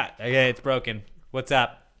 Okay, it's broken. What's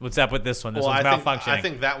up? What's up with this one? This one's malfunctioning. I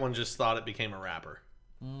think that one just thought it became a rapper.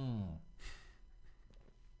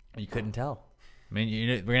 You couldn't tell. I mean,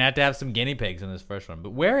 we're gonna have to have some guinea pigs in this first one. But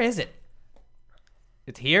where is it?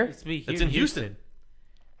 It's here. It's in Houston.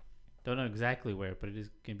 Don't know exactly where, but it is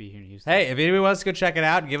gonna be here in Houston. Hey, if anybody wants to go check it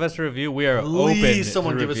out, give us a review. We are Please, open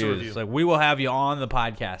someone to give us a reviews. review. Like, we will have you on the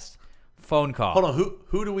podcast. Phone call. Hold on,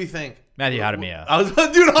 who do we think? Matthew Hadamia. I was dude,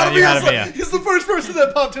 Hadamia. Hadamia. He's the first person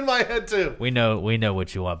that popped in my head too. We know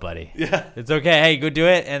what you want, buddy. Yeah. It's okay. Hey, go do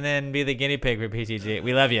it and then be the guinea pig for PTG.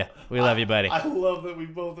 We love you. We love you, buddy. I love that we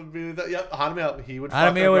both would be that. Yep, Hadamia. He would.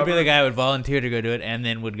 fuck Hadamia a would be rubber. the guy who would volunteer to go do it and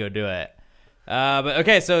then would go do it. But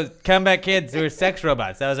okay, so Comeback Kids, they were sex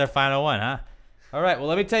robots. That was our final one, huh? All right, well,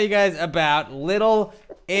 let me tell you guys about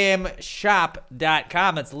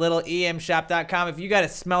littleemshop.com. That's littleemshop.com. If you got a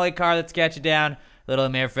smelly car that's got you down, Little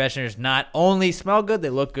M air fresheners not only smell good, they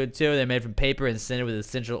look good too. They're made from paper and scented with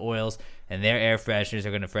essential oils, and their air fresheners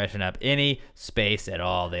are going to freshen up any space at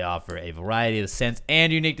all. They offer a variety of scents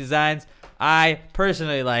and unique designs. I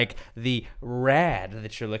personally like the Rad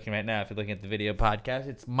that you're looking right now. If you're looking at the video podcast,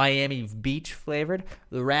 it's Miami Beach flavored.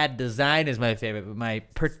 The Rad design is my favorite, but my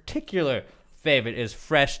particular favorite is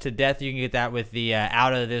Fresh to Death. You can get that with the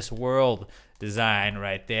Out of This World design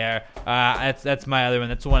right there. That's my other one.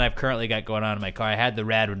 That's the one I've currently got going on in my car. I had the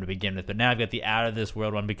Rad one to begin with, but now I've got the Out of This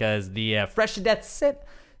World one because the Fresh to Death scent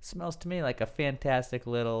smells to me like a fantastic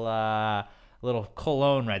little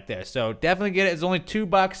cologne right there. So definitely get it. It's only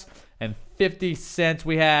 $2.50.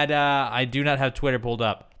 We had I do not have Twitter pulled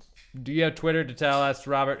up. Do you have Twitter to tell us,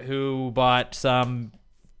 Robert, who bought some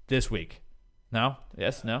this week? No?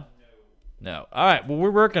 Yes? No? No. All right. Well, we're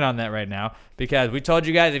working on that right now because we told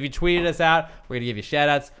you guys if you tweeted us out, we're going to give you shout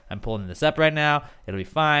outs. I'm pulling this up right now. It'll be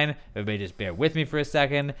fine. Everybody just bear with me for a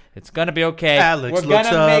second. It's going to be okay. Alex we're looks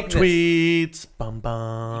gonna up make this. tweets. Bum,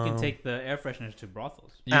 bum. You can take the air fresheners to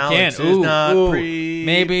brothels. You Alex can. is Ooh, not ooh. pre-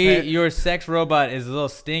 Maybe pet- your sex robot is a little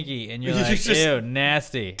stinky and you're You like, just- ew,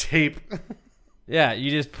 nasty. Tape. Yeah, you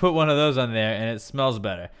just put one of those on there and it smells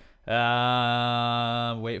better.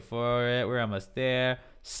 Wait for it. We're almost there.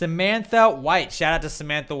 Samantha White. Shout out to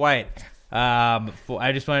Samantha White.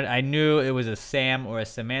 I knew it was a Sam or a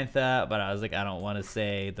Samantha, but I was like, I don't want to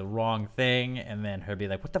say the wrong thing. And then her be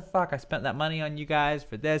like, what the fuck? I spent that money on you guys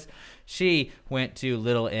for this. She went to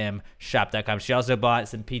littleemshop.com. She also bought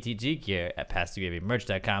some PTG gear at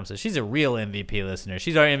PastorGavyMerch.com. So she's a real MVP listener.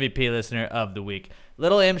 She's our MVP listener of the week.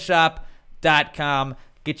 littleemshop.com.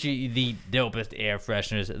 Get you the dopest air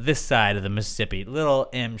fresheners this side of the Mississippi. Little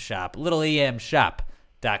M Shop.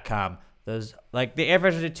 littleemshop.com. Those, like, the air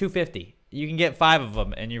fresheners are $2.50. You can get 5 of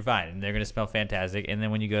them and you're fine, and they're gonna smell fantastic. And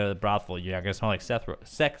then when you go to the brothel, you're not gonna smell like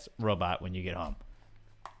sex robot when you get home.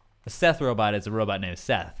 A Seth robot is a robot named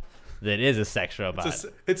Seth that is a sex robot.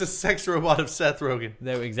 It's a sex robot of Seth Rogen.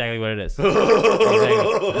 That's exactly what it is. Exactly.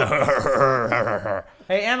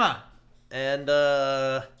 Hey Emma. And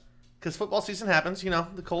because football season happens, you know,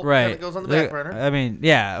 the Colt kind Right. of goes on the back burner. I mean,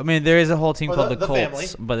 yeah. I mean, there is a whole team Or called the the Colts, family.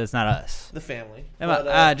 but it's not us. The family. Emma,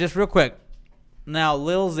 But, just real quick. Now,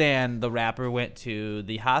 Lil Xan, the rapper, went to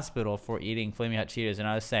the hospital for eating Flamin' Hot Cheetos, and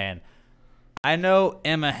I was saying, I know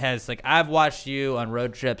Emma has, like, I've watched you on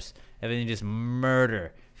road trips, and then you just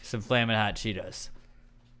murder some Flamin' Hot Cheetos.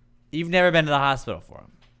 You've never been to the hospital for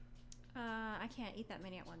them. I can't eat that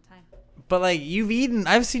many at one time. But, like,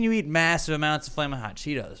 I've seen you eat massive amounts of Flamin' Hot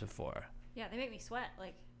Cheetos before. Yeah, they make me sweat.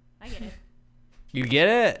 Like, I get it. You get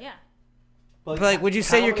it? Yeah. But like, would you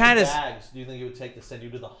say how you're many kind of bags do you think it would take to send you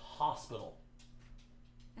to the hospital?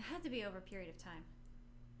 It had to be over a period of time.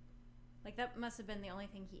 Like, that must have been the only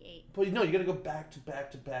thing he ate. But no, you got to go back to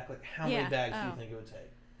back to back. Like, how many Yeah. bags do you think it would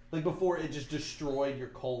take? Like, before it just destroyed your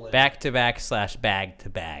colon. back to back / bag to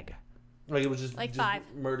bag, Like, it was just Like just five.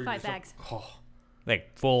 murdered 5 yourself. bags. Oh,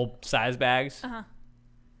 like full size bags? Uh-huh.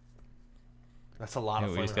 that's a lot of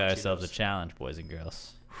We fun. just got ourselves a challenge, boys and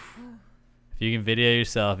girls. If you can video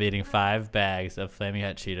yourself eating 5 bags of Flaming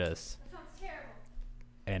Hot Cheetos That sounds terrible.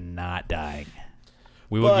 and not dying,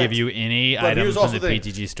 we will give you any But item here's from also the the thing.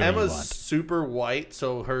 PTG store you Emma's want. super white,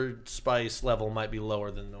 so her spice level might be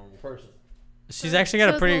lower than a normal person. She's actually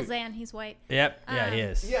got so a pretty. is Lil Xan. He's white. Yep. Yeah, he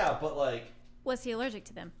is. Yeah, but like, Was he allergic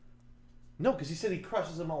to them? no, because he said he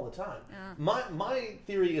crushes them all the time. Yeah. My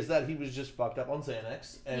theory is that he was just fucked up on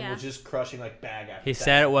Xanax and Yeah. was just crushing like bag after He bag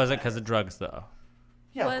said it after wasn't bag. because of drugs, though.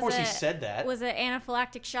 Yeah, of Was course he it- said that. Was it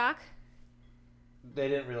anaphylactic shock? They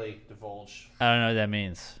didn't really divulge. I don't know what that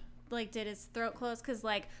means. Like, did his throat close? Because,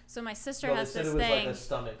 like, so my sister No, they has said this it was thing. like a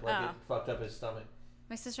stomach, like Oh. it fucked up his stomach.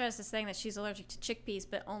 My sister has this thing that she's allergic to chickpeas,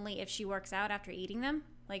 but only if she works out after eating them.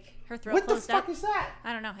 Like, her throat What the closed fuck up. is that?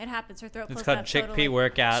 I don't know. It happens. Her throat It's closed called up chickpea totally.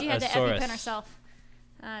 workout She had to Asaurus. EpiPen herself.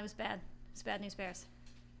 It was bad. It's bad news bears.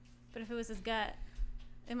 But if it was his gut,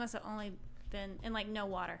 it must have only been in, like, no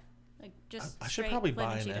water. Like, just I should straight probably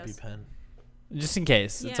Flamin' buy an Cheetos. EpiPen. Just in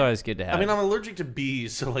case. It's Yeah. always good to have. I mean, I'm allergic to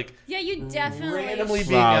bees, so like Yeah, you definitely. randomly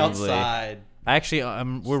being Probably. outside. Actually,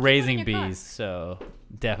 we're one raising in your car. bees, so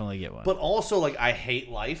definitely get one. But also, like, I hate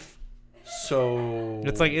life. So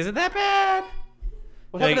It's like, is it that bad?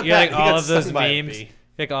 what Like, happened to you're Pat? like He all got of those stung by a memes. bee.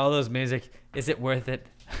 Like all those memes. Like, is it worth it?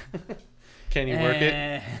 Can you work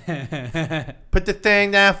it? it? Put the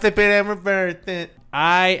thing down, flip it, and reverse it.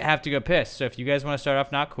 I have to go piss. So if you guys want to start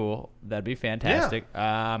off not cool, that'd be fantastic.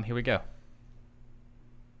 Here we go.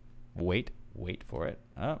 Wait for it.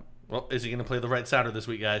 Oh, Well, is he gonna play the right sounder this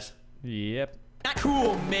week, guys? yep. Not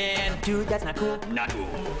cool, man. Dude, that's not cool. Not cool.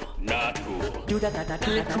 Not cool. Dude, that's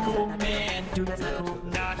not cool, man. Dude, that's not cool.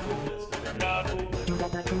 Not cool. Not cool. Dude,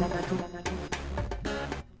 that's not cool. Not cool. Not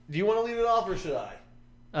cool. Do you want to lead it off or should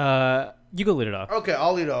I? You go lead it off. Okay,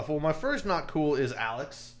 I'll lead off. Well, my first not cool is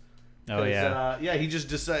Alex. Oh 'Cause, yeah. yeah, he just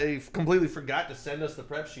decided, completely forgot to send us the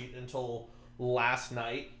prep sheet until last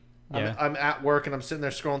night. Yeah. I'm at work and I'm sitting there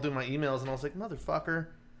scrolling through my emails and I was like, motherfucker.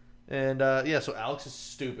 And yeah, so Alex is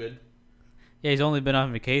stupid. Yeah, he's only been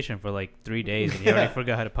on vacation for like 3 days, and he already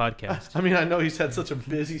forgot how to podcast. I mean, I know he's had such a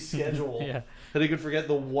busy schedule Yeah. that he could forget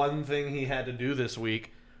the one thing he had to do this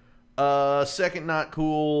week. Second not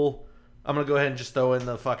cool. I'm going to go ahead and just throw in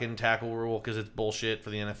the fucking tackle rule because it's bullshit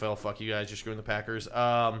for the NFL. Fuck you guys. You're screwing the Packers.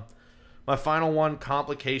 My final one,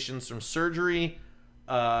 complications from surgery.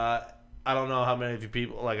 I don't know how many of you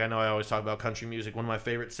people, like I know I always talk about country music. One of my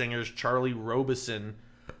favorite singers, Charlie Robison.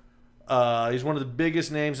 He's one of the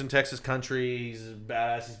biggest names in Texas country. He's a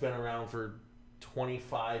badass. He's been around for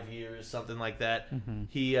 25 years, something like that. Mm-hmm.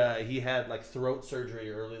 He had like throat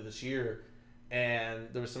surgery earlier this year, and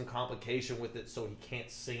there was some complication with it, so he can't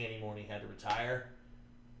sing anymore, and he had to retire,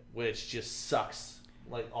 which just sucks,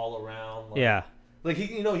 like all around. Like, Yeah. like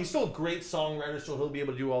he's still a great songwriter, so he'll be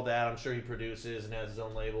able to do all that. I'm sure he produces and has his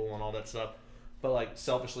own label and all that stuff. But like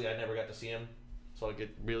selfishly, I never got to see him. So like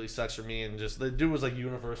it really sucks for me, and just the dude was like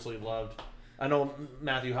universally loved. I know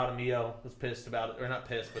Matthew Hadamio was pissed about it, or not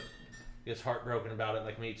pissed, but gets heartbroken about it,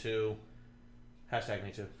 like me too. Hashtag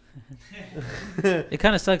me too. It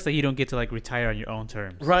kind of sucks that you don't get to like retire on your own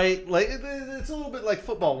terms. Right, like it's a little bit like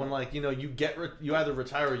football when like you either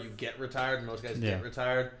retire or you get retired, and most guys Yeah. get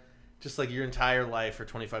retired. Just like your entire life for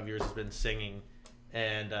 25 years has been singing,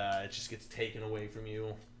 and it just gets taken away from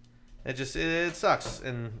you. It sucks,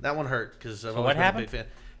 and that one hurt because I've So always what been happened? a big fan.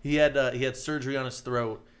 He had surgery on his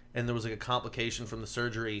throat, and there was like a complication from the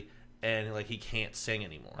surgery, and like he can't sing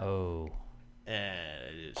anymore. Oh,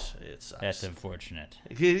 And it sucks. that's unfortunate.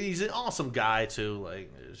 He's an awesome guy too.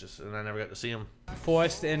 Like it's just, and I never got to see him.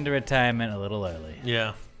 Forced into retirement a little early.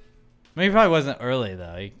 Yeah, Maybe he probably wasn't early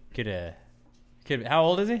though. He could have. How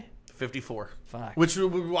old is he? 54. Fuck. Which,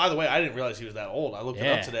 by the way, I didn't realize he was that old. I looked it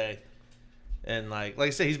Yeah. up today, and like I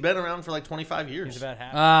said, he's been around for like 25 years. He's about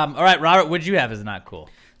half. All right, Robert. What'd you have as not cool?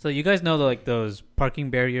 So you guys know like those parking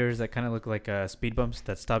barriers that kind of look like speed bumps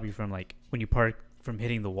that stop you from like when you park from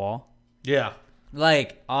hitting the wall. Yeah.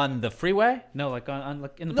 Like on the freeway? No, like on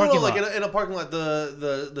like in the No, parking like lot. in a parking lot,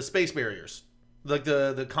 the space barriers, like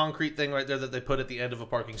the concrete thing right there that they put at the end of a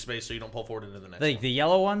parking space so you don't pull forward into the next Like one. the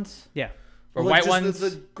yellow ones Yeah. or Like white just ones?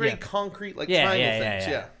 The great Yeah. concrete like Yeah, triangle yeah, things.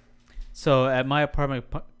 yeah. Yeah. So at my apartment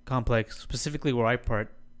complex, specifically where I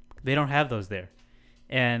park, they don't have those there,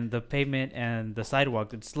 and the pavement and the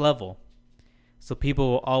sidewalk it's level. So people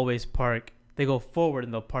will always park. They go forward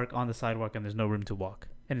and they'll park on the sidewalk, and there's no room to walk,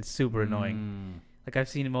 and it's super annoying. Like I've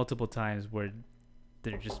seen it multiple times where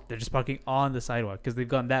they're just parking on the sidewalk because they've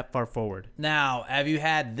gone that far forward. Now, have you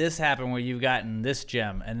had this happen where you've gotten this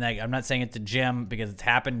gem? And like, I'm not saying it's a gem because it's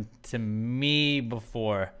happened to me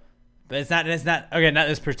before. But it's not okay, not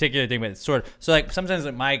this particular thing, but it's sort of. So like sometimes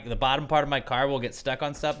like the bottom part of my car will get stuck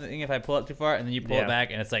on something if I pull it too far, and then you pull it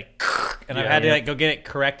back and it's like, and I've had to like go get it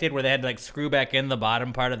corrected where they had to like screw back in the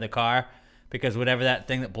bottom part of the car because whatever that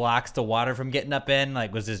thing that blocks the water from getting up in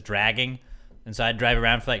like was just dragging. And so I'd drive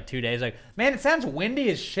around for like 2 days like, man, it sounds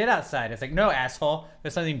windy as shit outside. It's like, no, asshole.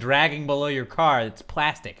 There's something dragging below your car. It's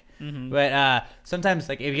plastic. But sometimes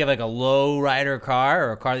like if you have like a low rider car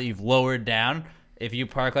or a car that you've lowered down, if you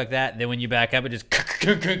park like that, then when you back up, it just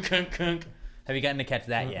have you gotten to catch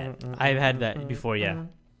that yet? I've had that before, yeah.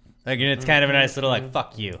 Like, it's kind of a nice little like,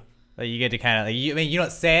 fuck you. Like you get to kind of like, I mean, you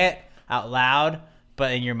don't say it out loud,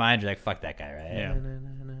 but in your mind, you're like, fuck that guy, right? Yeah.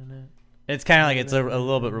 It's kind of like, it's a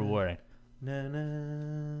little bit rewarding.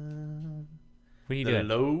 What are you doing?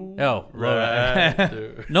 Low Oh,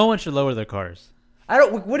 rider. No one should lower their cars. I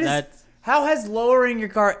don't. What is? That's- How has lowering your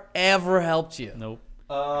car ever helped you? Nope.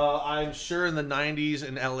 I'm sure in the 90s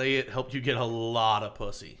in LA it helped you get a lot of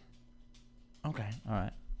pussy. Okay. All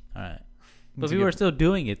right. But we were still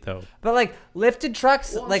doing it though. But like lifted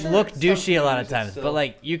trucks, Well, I'm like sure look some douchey a lot of communities times. still- But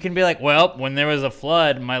like you can be like, well, when there was a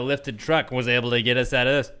flood, my lifted truck was able to get us out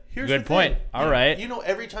of this. Here's Good the point. thing. All right. You know,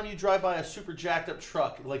 every time you drive by a super jacked up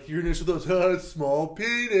truck, like you're next to those small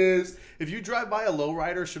penis. If you drive by a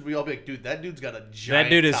lowrider, should we all be like, dude, that dude's got a giant That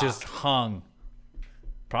dude is cock. just hung.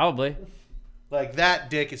 Probably. Like that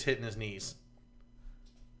dick is hitting his knees.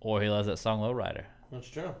 Or he loves that song Lowrider. That's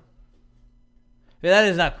true. Yeah, that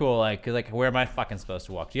is not cool. Like, 'cause, like, where am I fucking supposed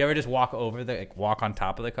to walk? Do you ever just walk over walk on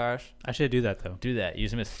top of the cars? I should do that though. Do that.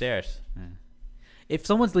 Use them as stairs. If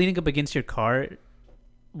someone's leaning up against your car,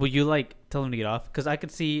 will you like tell them to get off? Because I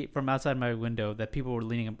could see from outside my window that people were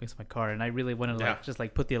leaning up against my car, and I really wanted to like just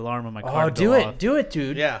like put the alarm on my car. Oh, to do go it. off. Do it,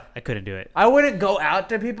 dude. Yeah. I couldn't do it. I wouldn't go out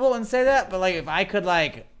to people and say that, but like if I could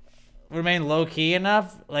like remain low key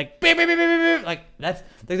enough, like beep, beep, beep, beep, beep, beep, like that's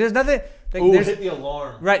like there's nothing. Like, Ooh, there's, hit the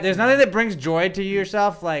alarm. right, there's nothing that brings joy to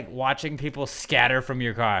yourself like watching people scatter from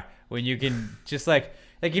your car when you can just like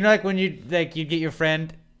you know like when you like you get your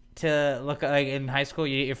friend to look like in high school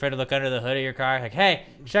you get your friend to look under the hood of your car like hey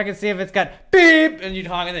check and see if it's got beep and you'd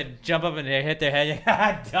honk and then jump up and they hit their head you're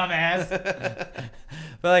like dumbass.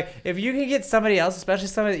 But like if you can get somebody else, especially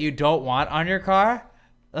somebody that you don't want on your car,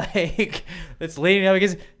 like that's leaning up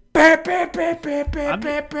against beep, beep, beep, beep, beep,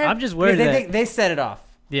 beep, beep. I'm just worried Because they that- think they set it off.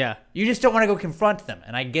 Yeah. You just don't want to go confront them,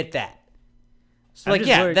 and I get that. So, I'm like, just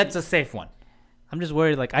yeah, worried- that's a safe one. I'm just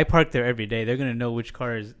worried. Like I park there every day. They're gonna know which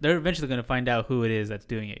car is. They're eventually gonna find out who it is that's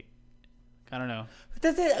doing it. I don't know. But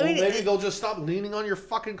that's it. I Well, mean, maybe they'll just stop leaning on your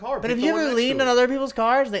fucking car. but Pick have the you one ever next leaned to on it. other people's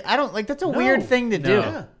cars? Like, I don't like. That's a No. weird thing to do.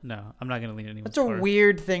 Yeah. No, I'm not gonna lean on anyone's That's a car.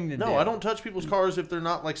 weird thing to do. No, I don't touch people's cars if they're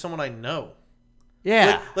not like someone I know.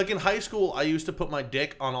 Yeah. Like in high school, I used to put my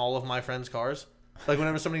dick on all of my friends' cars. Like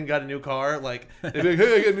whenever somebody got a new car, like they'd be like,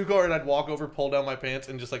 "Hey, I got a new car," and I'd walk over, pull down my pants,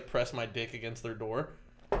 and just like press my dick against their door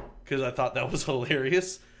because I thought that was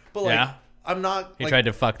hilarious. But like, Yeah. I'm not. He Like, tried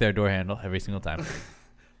to fuck their door handle every single time.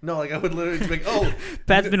 no, like I would literally just be like, "Oh,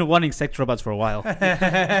 Pat's been wanting sex robots for a while.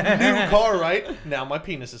 new car, right? Now my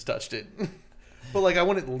penis has touched it." But like, I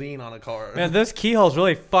wouldn't lean on a car. Man, those keyholes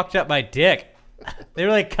really fucked up my dick. They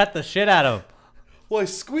really cut the shit out of him. Well, I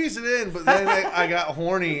squeezed it in, but then I got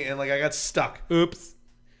horny and like I got stuck. Oops.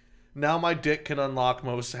 Now my dick can unlock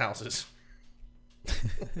most houses.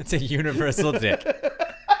 It's a universal dick.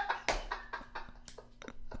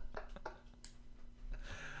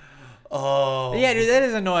 Oh, Yeah, dude, that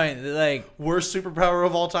is annoying. Like, worst superpower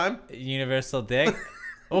of all time. universal dick.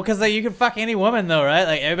 Well, because like you can fuck any woman though, right?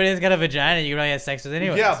 Like everybody's got a vagina, you can probably have sex with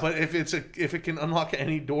anyone. Yeah, but if it can unlock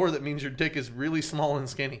any door, that means your dick is really small and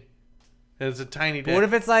skinny. It's a tiny dick. What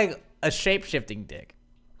if it's like a shape shifting dick?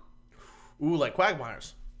 Ooh, like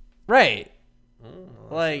Quagmire's. Right.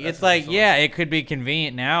 Like that's it's like nice. yeah, it could be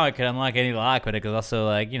convenient now. It could unlock any lock, but it could also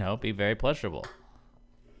like be very pleasurable.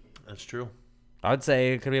 That's true. I would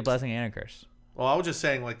say it could be a blessing and a curse. Well, I was just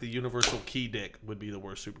saying like the universal key dick would be the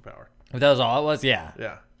worst superpower. If that was all it was, yeah.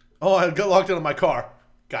 Yeah. Oh, I got locked into my car.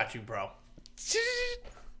 Got you, bro.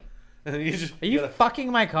 And then you just Are you gotta-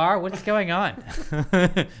 fucking my car? What's going on?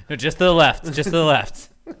 No, just to the left. Just to the left.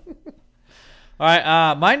 All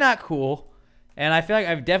right, my not cool, and I feel like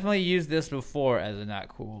I've definitely used this before as a not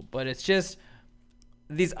cool, but it's just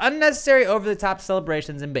these unnecessary over-the-top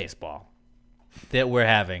celebrations in baseball that we're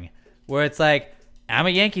having, where it's like, I'm a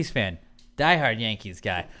Yankees fan. diehard Yankees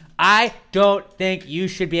guy. I don't think you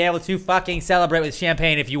should be able to fucking celebrate with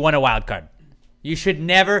champagne if you won a wild card. You should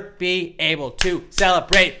never be able to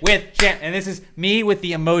celebrate with champagne. And this is me with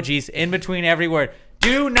the emojis in between every word.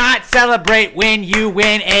 Do not celebrate when you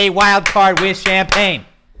win a wild card with champagne.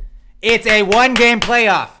 It's a one-game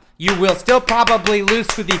playoff. You will still probably lose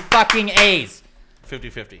to the fucking A's.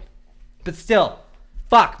 50-50. But still,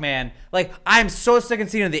 fuck, man. Like, I'm so sick and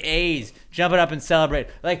seeing the A's jumping up and celebrate.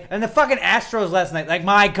 Like, and the fucking Astros last night. Like,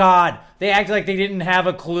 my God. They acted like they didn't have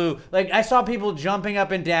a clue. Like, I saw people jumping up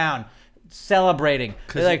and down, celebrating.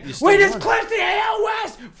 They're like, we just clinched the AL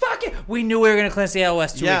West. Fuck it. We knew we were going to clinch the AL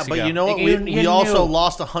West 2 weeks ago. Yeah, but you know what? Like, We also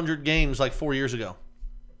lost 100 games like 4 years ago.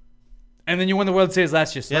 And then you won the World Series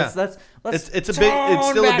last year. So Yeah. let's It's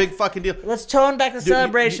still a big fucking deal. Let's tone back the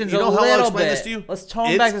celebrations you know a how I'll little explain bit. this to you? Let's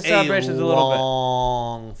tone back the celebrations a little bit.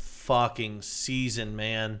 Long fucking season,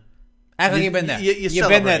 man. Act like you've been there. You You've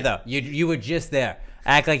been there, celebrate. though. You were just there.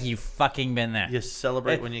 Act like you fucking been there. You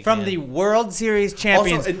celebrate when you From can. the World Series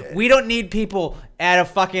champions, Also, we don't need people at a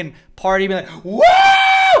fucking party being like, whoa!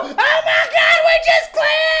 Oh my God, we just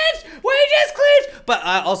clinched! We just clinched! But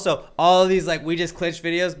also, all of these, like, we just clinched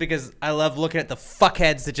videos because I love looking at the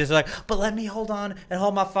fuckheads that just are like, but let me hold on and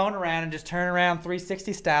hold my phone around and just turn around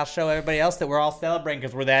 360 style, show everybody else that we're all celebrating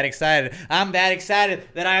because we're that excited. I'm that excited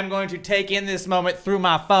that I'm going to take in this moment through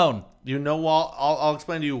my phone. You know what? I'll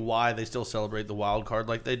explain to you why they still celebrate the wild card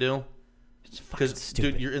like they do. Because,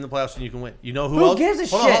 dude, you're in the playoffs and you can win. You know who else? Gives a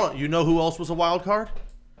Hold shit? on. You know who else was a wild card?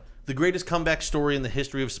 The greatest comeback story in the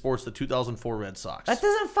history of sports, the 2004 Red Sox. That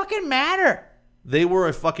doesn't fucking matter. They were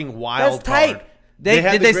a fucking wild That's tight. card. Did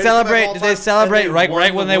had the they greatest celebrate? comeback of all Did they time, celebrate and right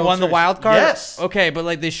won when they World won the Series. wild card? Yes. Okay, but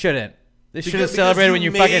like they shouldn't. They should have Because celebrated you when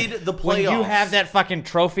you made fucking the when you playoffs. have that fucking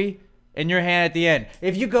trophy in your hand at the end.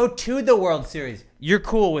 If you go to the World Series, you're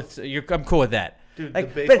cool with. I'm cool with that. Dude,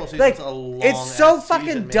 like, the baseball but, like, season's a long it's so ass fucking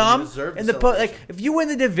season, man. You dumb. deserve In the the celebration. like, if you win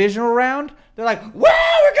the divisional round, they're like, "Wow,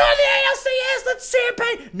 we're going to the ALCS. Let's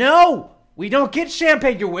champagne." No, we don't get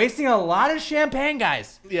champagne. You're wasting a lot of champagne,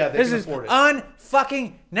 guys. Yeah, they this can is afford it.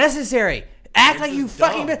 unfucking necessary. Act like you just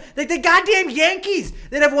fucking dumb. like the goddamn Yankees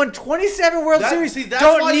that have won 27 World Series. See, that's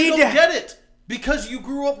don't why need you to don't get it. Because you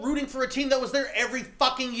grew up rooting for a team that was there every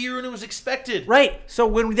fucking year and it was expected. Right. So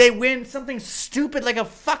when they win something stupid like a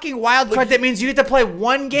fucking wild card, that means you get to play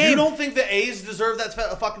one game. You don't think the A's deserve that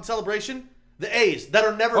fucking celebration? The A's that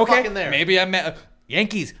are never okay, fucking there. maybe I meant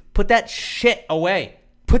Yankees. Put that shit away.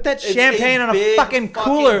 Put that champagne a on a big fucking fucking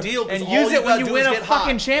cooler deal, 'cause and all use you it when gotta you do win is a get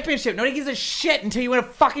fucking hot. championship. Nobody gives a shit until you win a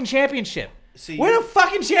fucking championship. See, win a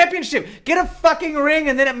fucking championship. Get a fucking ring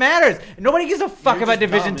and then it matters. Nobody gives a fuck You're about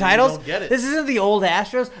just division dumb and you titles. don't get it. This isn't the old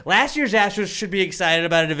Astros. Last year's Astros should be excited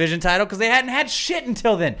about a division title because they hadn't had shit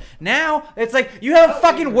until then. Now it's like you have a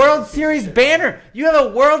fucking World Series banner. You have a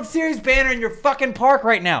World Series banner in your fucking park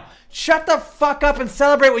right now. Shut the fuck up and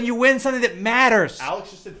celebrate when you win something that matters.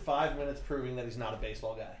 Alex just did 5 minutes proving that he's not a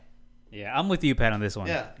baseball guy. Yeah, I'm with you, Pat, on this one.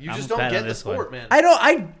 Yeah, you I'm just with don't Pat get on the this sport, one. man.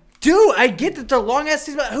 I get that they're long ass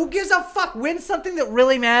seasons, but who gives a fuck? Win something that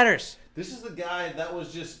really matters. This is the guy that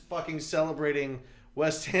was just fucking celebrating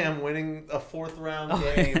West Ham winning a 4th round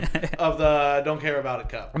game of the Don't Care About It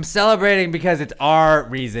Cup. I'm celebrating because it's our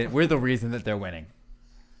reason. We're the reason that they're winning.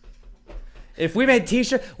 If we made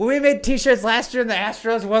t-shirts, when we made t-shirts last year and the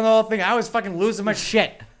Astros won the whole thing, I was fucking losing my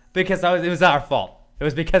shit because it was our fault. It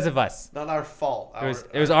was because of us. Not our fault.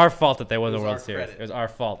 It was our fault that they won it the was World our Series. credit. It was our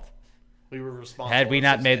fault. We were responsible. Had we for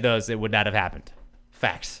not success. made those, it would not have happened.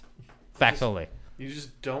 Facts. Facts only. You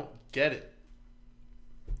just don't get it.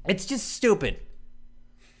 It's just stupid.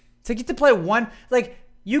 To get to play one, like,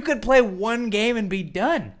 you could play one game and be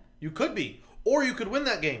done. You could be. Or you could win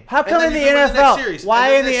that game. How And come then in the you could win next NFL? series, Why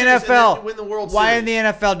and in the then next series, and NFL? then win the World Why Series. in the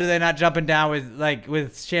NFL do they not jumping down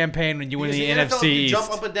with champagne when you win Because the in NFL, NFC you East?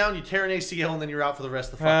 jump up and down, you tear an ACL, and then you're out for the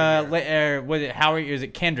rest of the fucking year. Was it Howie? Is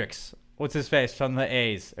it Kendricks? What's his face from the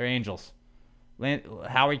A's or Angels?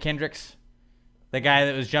 Howie Kendricks, the guy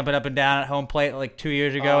that was jumping up and down at home plate like 2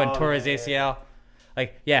 years ago and tore his ACL.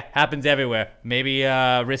 Like, yeah, happens everywhere. Maybe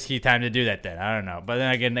risky time to do that then. I don't know. But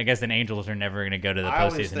then again, I guess the Angels are never going to go to the I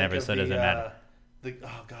always postseason think ever, of so it doesn't matter.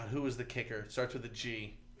 Oh, God, who was the kicker? It starts with a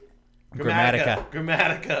G.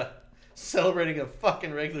 Grammatica. Celebrating a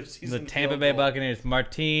fucking regular season The Tampa field Bay goal. Buccaneers,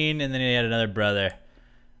 Martin, and then he had another brother.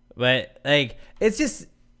 But, like, it's just...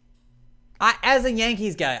 as a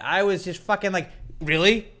Yankees guy, I was just fucking like,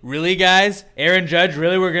 really? Really, guys? Aaron Judge,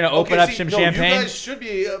 really? We're going to open up some champagne? You guys should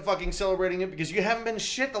be fucking celebrating it because you haven't been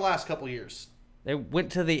shit the last couple years. They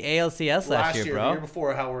went to the ALCS last year, bro. The year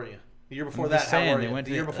before, how were you? The year before I'm that, just saying, how were they you? went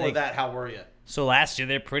The to year the- before like- that, how were you? So last year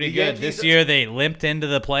they're pretty The good. Yankees- This year they limped into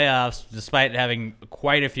the playoffs despite having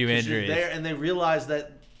quite a few 'Cause you're injuries. there, and they realize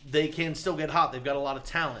that they can still get hot. They've got a lot of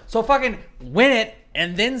talent. So fucking win it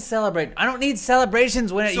and then celebrate. I don't need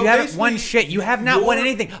celebrations when So you haven't won basically, shit. You have not won your-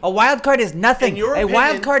 anything. A wild card is nothing. In your A wild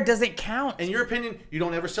opinion- card doesn't count. In your opinion, you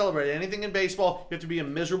don't ever celebrate anything in baseball. You have to be a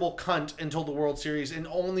miserable cunt until the World Series, and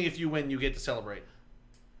only if you win you get to celebrate.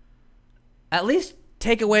 At least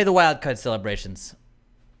take away the wild card celebrations.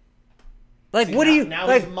 Like, See, what do you now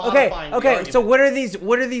like? he's modifying the Okay. argument. So what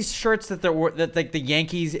are these shirts that that like the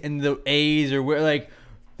Yankees and the A's or wear like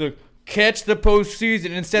the catch the postseason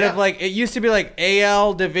instead of Yeah. like it used to be like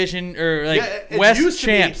AL division or like it West used to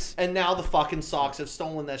be, champs. and now the fucking Sox have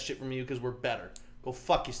stolen that shit from you because we're better. Go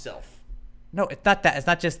fuck yourself. No, it's not that. It's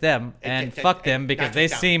not just them, and fuck them because they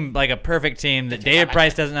seem like a perfect team. That David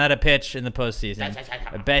Price doesn't know how to pitch in the postseason.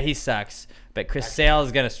 I bet he sucks. I bet Chris Sale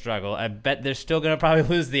is gonna struggle. I bet they're still gonna probably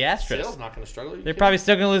lose the Astros. Sale's not going to struggle. They're probably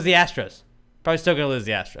still gonna lose the Astros.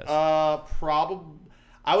 Probably.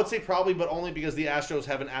 I would say probably, but only because the Astros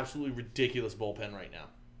have an absolutely ridiculous bullpen right now.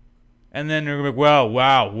 And then they're gonna be like,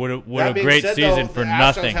 wow, what a Being great said, season though, for the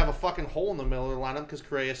Astros nothing. have a fucking hole in the middle of the lineup because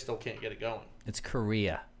Correa still can't get it going. It's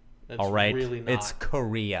Korea. It's All right, really not. it's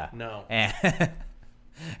Korea. No. And,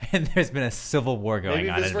 and there's been a civil war going Maybe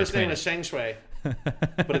on his in first between. name is Shang Shui,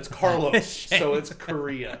 but it's Carlos, so it's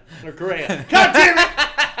Korea or Korea. God damn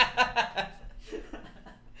it!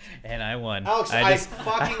 And I won. Alex, I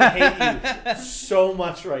fucking hate you so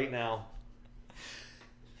much right now.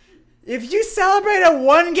 If you celebrate a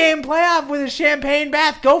one-game playoff with a champagne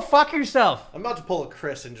bath, go fuck yourself. I'm about to pull a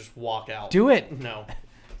Chris and just walk out. Do it. No.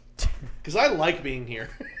 Because I like being here.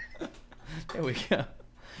 There we go.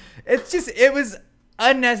 It was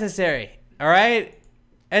unnecessary. All right?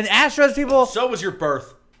 And Astros people, So was your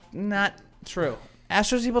birth. not true.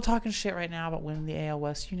 Astros people talking shit right now about winning the AL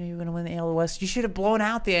West. You know you're going to win the AL West. You should have blown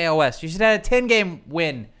out the AL West. You should have had a 10-game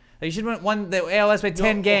win. You should have won the AL West by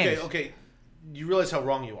 10 games. Okay. You realize how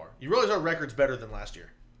wrong you are. You realize our record's better than last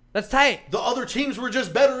year. That's tight. The other teams were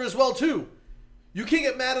just better as well, too. You can't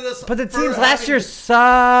get mad at us. But the for teams last having- year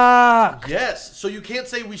sucked. Yes, so you can't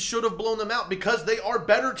say we should have blown them out because they are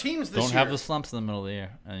better teams this Don't year. have the slumps in the middle of the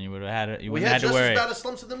year, and you would have had it. You We wouldn't had have just to worry. as bad as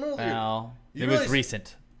slumps in the middle of the year. Well, You it was realize-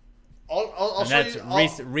 recent. I'll And show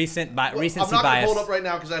that's you. recency I'm not going to bias. pull it up right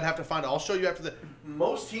now because I'd have to find it. I'll show you after the.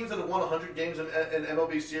 Most teams that have won 100 games in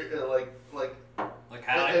MLB Like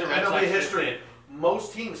in MLB history,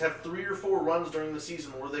 most teams have 3 or 4 runs during the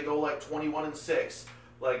season where they go like 21-6,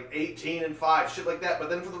 like 18-5, shit like that. But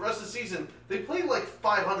then for the rest of the season, they play like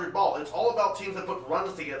 500 ball. It's all about teams that put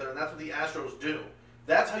runs together, and that's what the Astros do.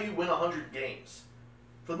 That's how you win 100 games.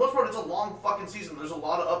 For the most part, it's a long fucking season. There's a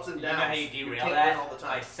lot of ups and You downs. know how you derail can't that? win all the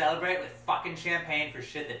time. I celebrate with fucking champagne for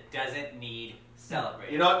shit that doesn't need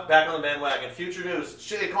celebrating. You know what? Back on the bandwagon. Future news.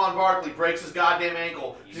 Saquon Barkley breaks his goddamn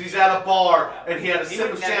ankle because he's at a bar and he had a He sip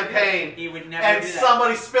would of never do champagne. that. He would never and do that.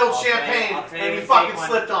 somebody spilled I'll tell you- champagne I'll tell you and he what fucking Saquon-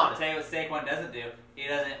 slipped on I'll it. tell you what Saquon doesn't do. He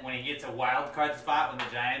doesn't, when he gets a wild card spot, when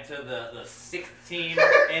the Giants are the 6th team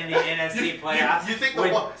in the NFC playoffs, you think the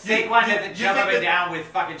when one- you- Saquon you- doesn't you jump think up and that- down with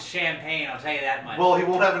fucking champagne, I'll tell you that much. Well, he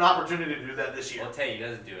won't have an opportunity to do that this year. I'll tell you, he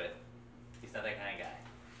doesn't do it. He's not that kind of guy.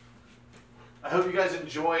 I hope you guys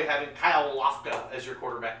enjoy having Kyle Lofka as your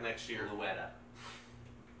quarterback next year. Luetta.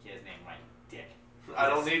 Get his name right, dick. I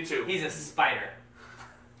don't need to. He's a spider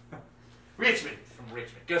Richmond. from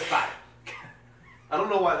Richmond. Go Spider. I don't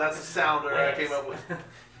know why that's a sound I Lance. came up with.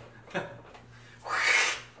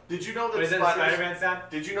 Did you know that What is that, a spiders? Spider-Man sound?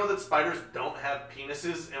 Did you know that spiders don't have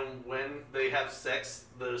penises, and when they have sex,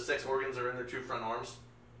 the sex organs are in their 2 front arms?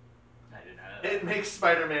 I didn't know that. It makes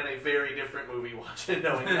Spider-Man a very different movie watching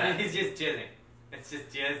knowing that. He's just jizzing. It's just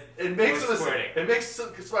jizz. It makes or him squirting. it makes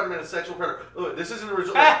Spider-Man a sexual predator. Look, this isn't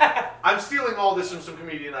original. Like, I'm stealing all this from some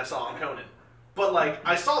comedian I saw on Conan, but like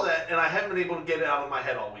I saw that and I haven't been able to get it out of my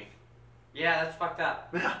head all week. Yeah, that's fucked up.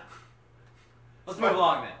 Yeah. Let's move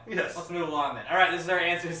along then. Yes. Let's move along then. All right, this is our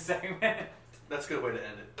answers segment. That's a good way to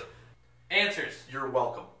end it. Answers. You're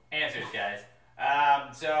welcome. Answers, guys.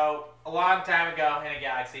 So, a long time ago in a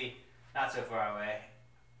galaxy, not so far away,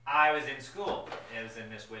 I was in school. It was in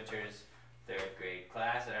Miss Winter's 3rd grade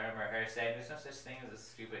class, and I remember her saying, "There's no such thing as a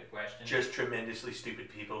stupid question." Just tremendously stupid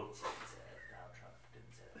people. Donald Trump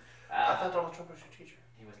didn't say that. I thought Donald Trump was your teacher.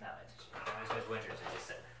 He was not my teacher. It was Miss Winters, I just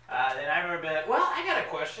said. Then I remember being like, "Well, I got a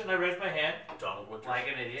question." I raised my hand Donald Winters. like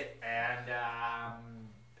an idiot, and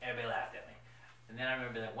everybody laughed at me. And then I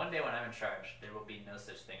remember that one day when I'm in charge, there will be no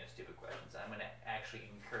such thing as stupid questions. I'm going to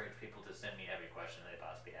actually encourage people to send me every question they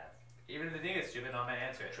possibly have. Even if they think it's stupid, I'm going to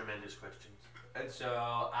answer it. Tremendous questions. And so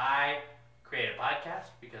I created a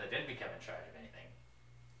podcast because I didn't become in charge of anything.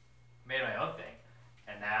 made my own thing,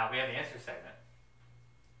 and now we have the answer segment.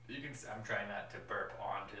 You can. I'm trying not to burp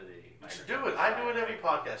onto the microphone. Do it. I do it every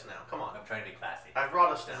podcast now. Come on. I'm trying to be classy. I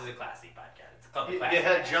brought us This down. is a classy podcast. It's called the You Classy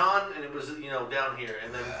had Cast. John, and it was down here,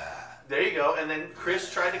 and then there you go, and then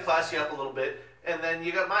Chris tried to class you up a little bit, and then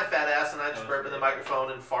you got my fat ass, and I just burp in the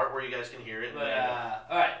microphone and fart where you guys can hear it. And But, there you go.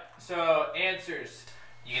 all right. So answers.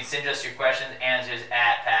 You can send us your questions, answers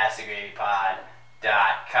at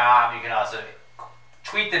passthegravypod.com. You can also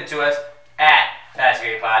tweet them to us at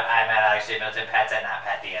passthegravypod. I'm at Alex J. Milton. Pat's at not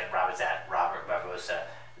Pat DN. Robert's at Robert Barbosa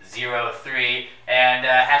 03. And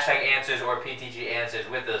hashtag answers or PTG answers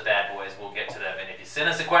with those bad boys. We'll get to them. And if you send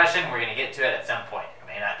us a question, we're going to get to it at some point. It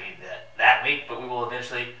may not be that week, but we will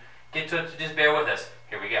eventually get to it. So just bear with us.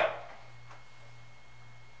 Here we go.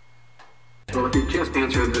 Well, if you just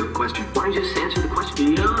answer the question. Why don't you just answer the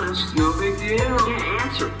question? Be honest. No big deal. Yeah,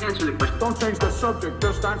 answer the question. Don't change the subject,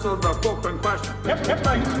 just answer the fucking question.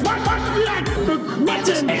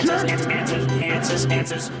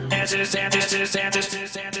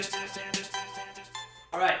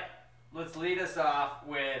 All right, let's lead us off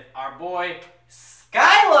with our boy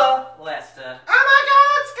Skyla Lesta. Oh my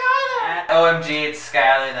God, Skylar! At OMG, it's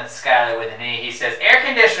Skylar, and that's Skylar with an E. He says, air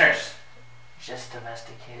conditioners, just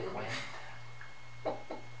domesticated wind.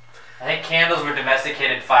 I think candles were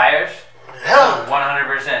domesticated fires. Yeah.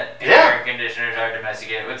 100%. Air conditioners are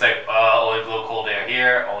domesticated. It's like, only blow cold air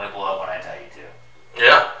here, only blow up when I tell you to.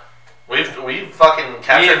 Yeah. We've fucking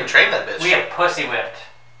captured and trained that bitch. We have pussy whipped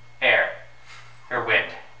air. Or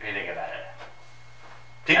wind, if you think about it.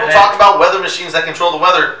 People talk about weather machines that control the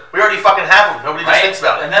weather. We already fucking have them. Nobody just Right? thinks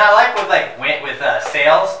about it. And then I like with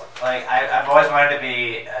sails. Like I've always wanted to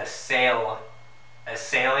be a sailing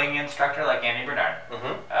instructor like Andy Bernard.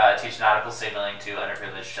 Teach nautical signaling to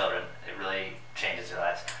underprivileged children. It really changes their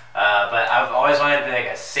lives. But I've always wanted to be like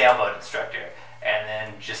a sailboat instructor. And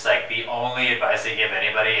then just like the only advice I give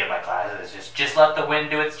anybody in my classes is just let the wind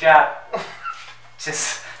do its job.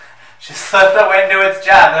 just let the wind do its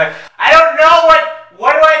job. They're like, I don't know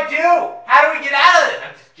what do I do? How do we get out of this?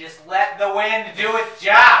 I'm just let the wind do its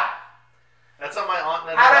job. That's on my aunt.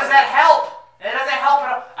 How does that help? It doesn't help at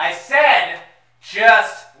all. I said,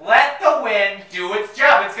 just let the wind do its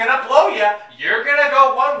job. It's gonna blow you. You're gonna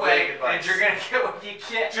go one way, and you're gonna get what you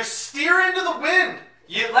get. Just steer into the wind.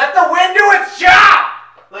 You let the wind do its job.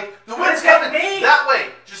 Like the What wind's does that coming mean? that way.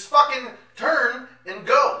 Just fucking turn and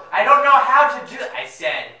go. I don't know how to do it. I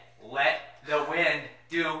said, let the wind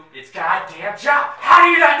do its goddamn job. How do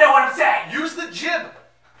you not know what I'm saying? Use the jib.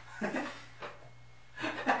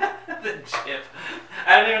 The jib.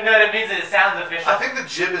 I don't even know what it means. It sounds official. I think the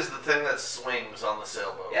jib is the thing that swings on the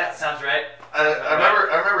sailboat. Yeah, sounds right. I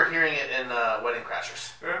remember hearing it in Wedding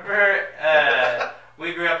Crashers. Remember,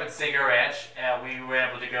 we grew up in Singer Ranch, and we were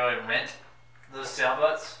able to go and rent those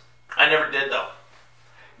sailboats. I never did though.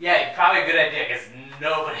 Yeah, probably a good idea, because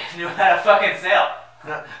nobody knew how to fucking sail.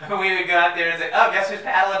 We would go out there and say, oh, guess who's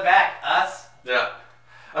paddling back? Us. Yeah.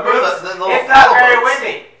 I remember the little It's not paddle very boats.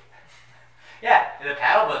 windy. Yeah, the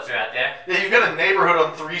paddle boats are out there. Yeah, you've got a neighborhood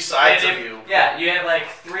on three sides And of if- you. Yeah, you had like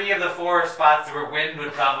 3 of the 4 spots where wind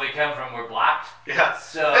would probably come from were blocked. Yeah.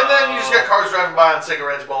 So And then you just got cars driving by on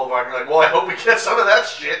Cigarettes Boulevard, and you're like, well, I hope we get some of that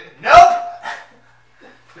shit. Nope.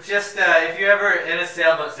 Just if you're ever in a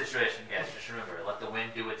sailboat situation, guys, just remember, let the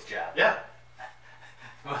wind do its job. Yeah.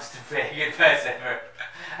 Most vague advice ever.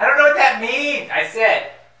 I don't know what that means. I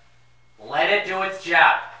said, let it do its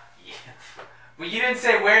job. But you didn't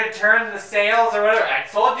say where to turn the sails or whatever. I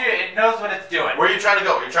told you it knows what it's doing. Where are you trying to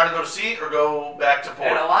go? Are you trying to go to sea or go back to port?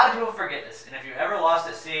 And a lot of people forget this. And if you ever lost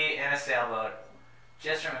at sea in a sailboat,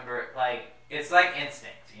 just remember, like, it's like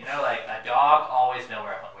instinct. You know, like a dog always knows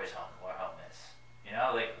where home is. You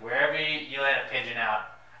know, like wherever you let a pigeon out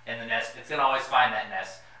in the nest, it's gonna always find that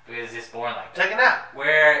nest because it's born like that. Take a nap.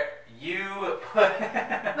 Where you put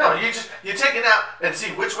No, you take a nap and see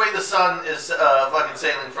which way the sun is fucking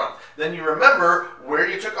sailing from. Then you remember where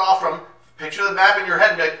you took off from. Picture the map in your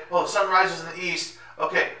head and be like, oh, the sun rises in the east.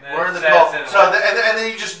 Okay, Then we're in the it Gulf. sets in So the and then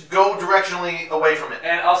you just go directionally away from it.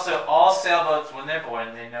 And also, all sailboats, when they're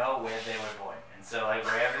born, they know where they were born. And so, like,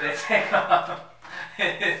 wherever they take off,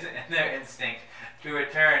 it is in their instinct to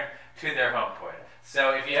return to their home port.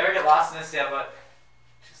 So if you ever get lost in a sailboat,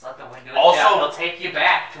 just let the wind do its Also- job. It'll take you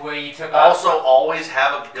back to where you took off. Also, always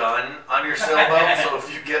have a gun on your sailboat, so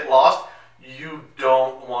if you get lost, you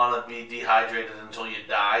don't want to be dehydrated until you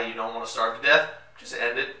die. You don't want to starve to death. Just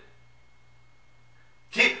end it.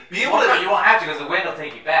 Be able Well, to. you won't have to because the wind will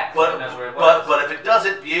take you back. But, So it knows where it was. but if it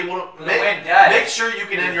doesn't, be able to The wind does. make sure you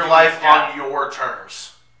can end your It's life job. on your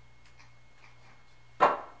terms.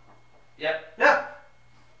 Yep. Yeah,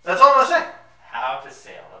 that's all I'm gonna say. How to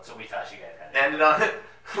sail. That's what we taught it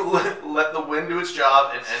on let the wind do its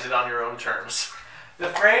job and end it on your own terms. The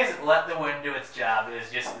phrase "let the wind do its job" is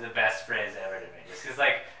just the best phrase ever to me. Just because,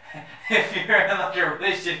 like, if you're in like a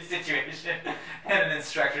really shitty situation and an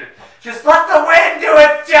instructor, just let the wind do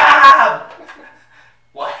its job.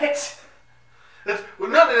 What? We're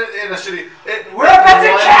not in a shitty. We're about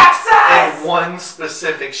to capsize. In one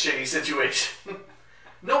specific shitty situation.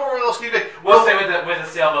 Nowhere else can you be. We'll say with a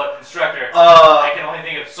sailboat instructor. I can only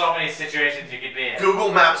think of so many situations you could be in.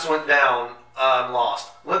 Google Maps went down. I'm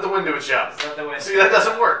lost. Let the wind do its job. Let the wind See, that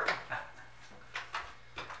doesn't work.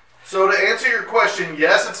 So to answer your question,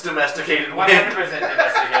 yes, it's domesticated wind. 100%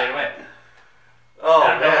 domesticated wind. Oh, I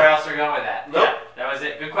don't know man. where else we're going with that. Nope. Yeah, that was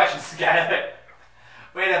it. Good questions, guys.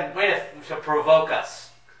 Way to provoke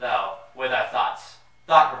us, though, with our thoughts.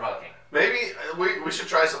 Thought-provoking. Maybe we should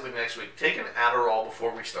try something next week. Take an Adderall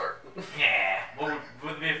before we start. Yeah, what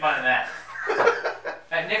would be fun in that?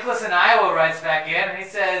 Nicholas in Iowa writes back in, and he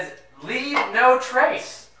says, "Leave no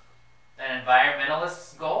trace. An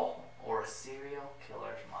environmentalist's goal or a serial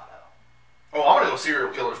killer's motto?" Oh, I'm gonna go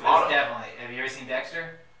serial killer's motto. Definitely. Have you ever seen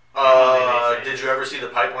Dexter? Did you ever see the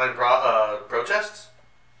pipeline protests?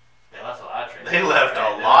 They left a lot of trash. They left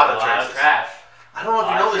a lot of trash. I don't know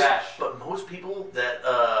if you know this, trash. but most people that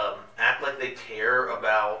act like they care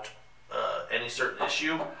about any certain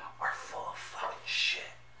issue are full of fucking shit.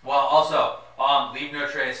 Well, also, leave no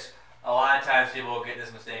trace. A lot of times people will get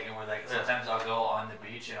this mistaken where, like, sometimes I'll go on the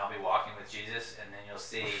beach and I'll be walking with Jesus, and then you'll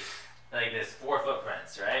see, like, there's 4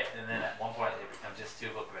 footprints, right? And then at one point it becomes just 2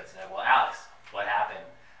 footprints. And well, Alex, what happened?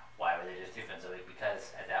 Why were there just 2 footprints? Like,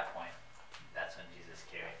 because at that point, that's when Jesus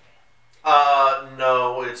carried me.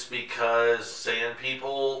 No, it's because sand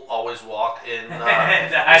people always walk in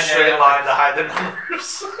a straight line to hide the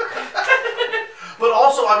numbers. But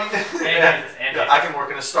also, I mean, I can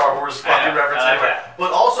work in a Star Wars fucking reference anywhere.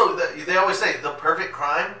 But also, they always say the perfect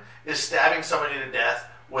crime is stabbing somebody to death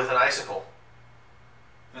with an icicle.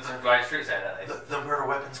 That's a right street side of that. The murder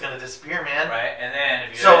weapon's gonna disappear, man. Right, and then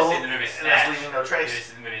if you ever see the movie Snatch, leaving no trace. If you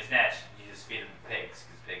see the movie Snatch, you just feed them pigs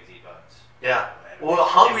because pigs eat bones. Yeah. Well,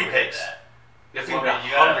 hungry pigs. You feed them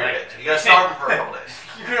hungry pigs. You gotta starve them for a couple days.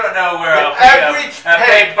 You don't know where a pig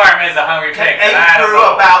pig farm is a hungry pig. Can eat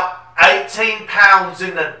through about 18 pounds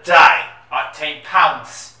in a day. 18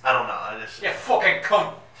 pounds. I don't know. I just. You fucking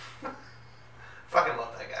cunt. Fucking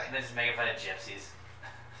love that guy. And then just making fun of gypsies.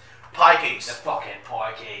 Pikeys. The fucking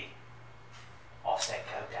pikey. Offset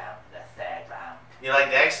go down in the 3rd round. You like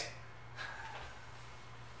Dex?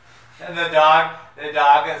 And the dog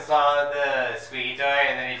that saw the squeaky toy,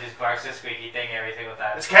 and then he just barks the squeaky thing every single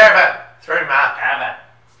time. It's Caravan. It's very mad. Caravan.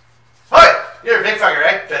 Hey, you're a big fucker,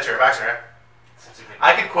 eh? Bet you're a boxer, eh?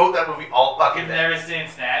 I could quote that movie all fucking day. You've never seen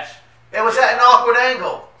Snatch? It was at an awkward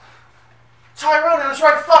angle. Tyrone, it was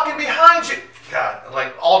right fucking behind you. God,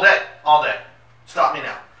 like all day. Stop me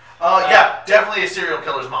now. Yeah, definitely a serial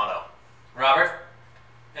killer's motto. Robert?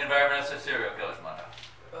 Environmentalist or serial killer's motto?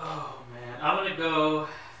 Oh man, I'm gonna go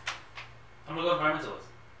environmentalist.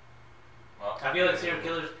 Well, I feel like serial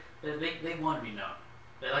killers, they want to be known.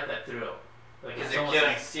 They like that thrill. Like because it's they're almost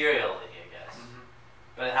killing like, serially, I guess. Mhm.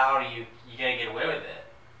 But how do you gotta get away with it?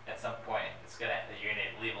 At some point, you're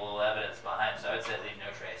gonna leave a little evidence behind. So I would say leave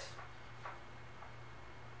no trace.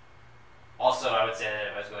 Also, I would say that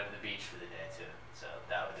if I was going to the beach for the day too, so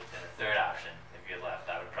that would have been a 3rd option. If you left,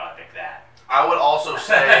 I would probably pick that. I would also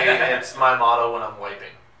say it's my motto when I'm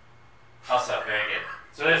wiping. Also, very good.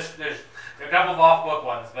 So there's a couple of off-book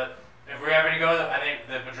ones, but if we're ever to go, I think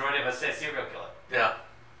the majority of us say serial killer. Yeah.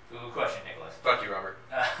 Good question, Nicholas. Fuck you, Robert.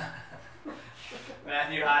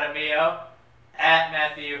 Matthew Hadamio at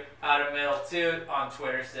Matthew Hadamil2 on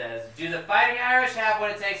Twitter says, "Do the Fighting Irish have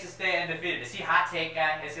what it takes to stay undefeated?" Is he hot take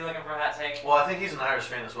guy? Is he looking for a hot take? Well, I think he's an Irish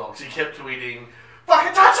fan as well because he kept tweeting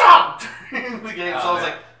 "fucking touchdown" during the game. So I was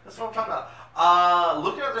like, "That's what I'm talking about."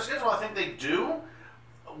 Looking at their schedule, I think they do.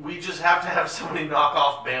 We just have to have somebody knock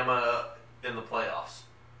off Bama in the playoffs.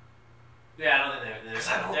 Yeah, I don't think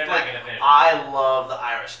they're not going to finish. I love the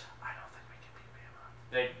Irish. I don't think we can beat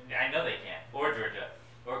Bama. I know they can, or Georgia,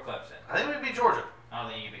 or Clemson. I think we can beat Georgia. I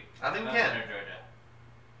don't think you can beat. I think we Clemson can. or Georgia.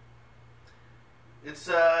 It's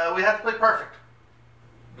we have to play perfect.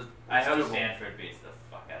 But I it's hope doable. Stanford beats the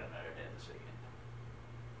fuck out of Notre Dame this weekend.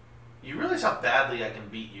 You realize how badly I can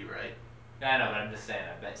beat you, right? I know, but I'm just saying.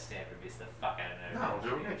 I bet Stanford beats the fuck out of Notre Dame. No,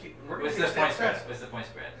 dude, we're gonna keep. What's the point spread? What's the point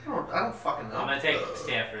spread? I don't fucking know. I'm gonna take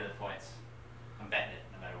Stanford in the points. I'm betting it,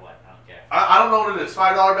 no matter what. I don't care. I don't know what it is.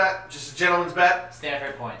 $5 bet, just a gentleman's bet.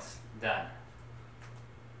 Stanford points. Done.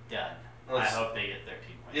 I hope they get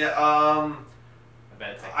 13 points. Yeah. I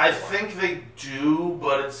bet it's like I 4. think they do,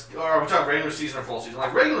 but it's. Are Are we talking regular season or full season?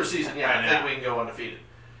 Like regular season, yeah, I think we can go undefeated.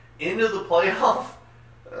 Into the playoff,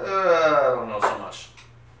 I don't know so much.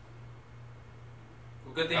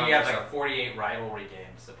 Well, good thing you have like 48 rivalry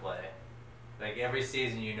games to play. Like every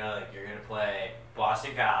season, you know, like you're gonna play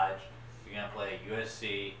Boston College, you're gonna play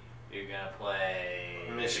USC, you're gonna play.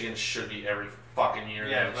 Michigan should be every fucking year.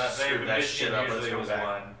 Yeah, but screw that shit up. Let's usually go was back.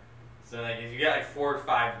 one. So like if you get like 4 or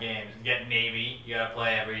 5 games, you get Navy, you gotta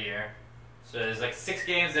play every year. So there's like 6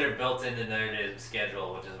 games that are built into Notre Dame's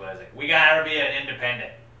schedule, which is why I was like, we gotta be an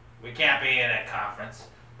independent. We can't be in a conference.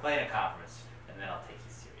 Play in a conference, and then I'll take you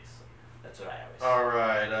seriously. That's what I always say. All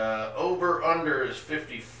right, over under is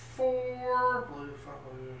 54.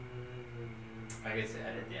 I guess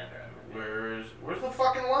I did the under. Where's the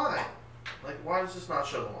fucking line? Like, why does this not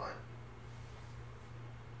show the line?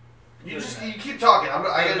 You keep talking.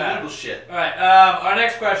 I gotta Google shit. All right. Our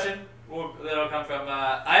next question that'll come from.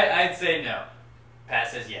 I'd say no.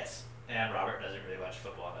 Pat says yes, and Robert doesn't really watch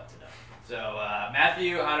football enough to know. So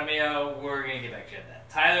Matthew Adamio, we're gonna get back to that.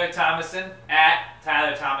 Tyler Thomason at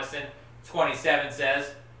Tyler Thomason 27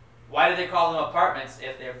 says, "Why do they call them apartments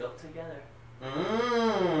if they're built together?"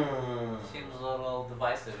 Seems a little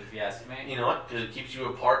divisive, if you ask me. You know what? Because it keeps you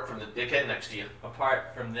apart from the dickhead next to you.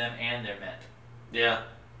 Apart from them and their men. Yeah.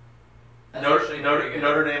 That's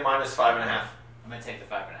Notre Dame minus 5.5. I'm gonna take the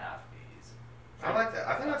 5.5. I like that.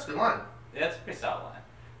 I think that's a good line. Yeah, that's a pretty solid line.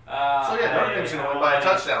 So yeah, Notre Dame's gonna win by a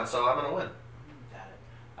touchdown, so I'm gonna win. Got it.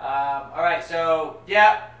 All right, so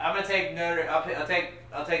yeah, I'm gonna take Notre. I'll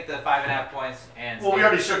take the 5.5 points and. Well, we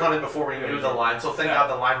already shook on it before we knew the line, so thank God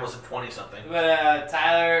the line wasn't 20 something. But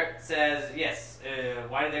Tyler says yes.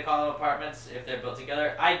 Why do they call them apartments if they're built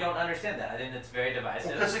together? I don't understand that. I think that's very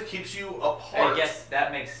divisive. Because it keeps you apart. I guess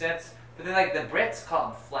that makes sense. But then, like the Brits call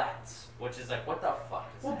them flats, which is like, what the fuck?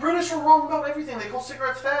 Well, British are wrong about everything. They call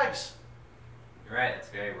cigarettes fags. You're right. That's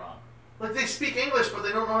very wrong. Like they speak English, but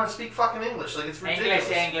they don't know how to speak fucking English. Like it's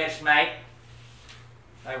ridiculous. English, mate.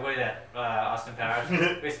 Like what is that? Austin Powers.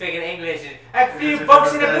 We're speaking English. A few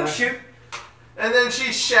bucks in a book shoot. And then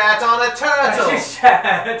she shat on a turtle. She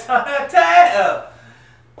shat on a turtle.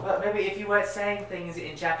 Well, maybe if you weren't saying things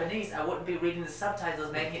in Japanese, I wouldn't be reading the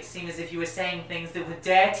subtitles, making it seem as if you were saying things that were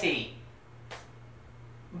dirty.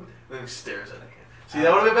 Then he stares at it. See,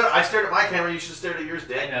 that would have been better. I stared at my camera. You should have stared at yours,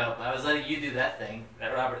 Dick. I know. I was letting you do that thing.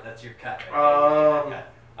 Robert, that's your cut. Right?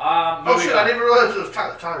 Oh shit! I didn't realize it was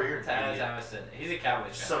Tyler here. Tyler Thomason. He's a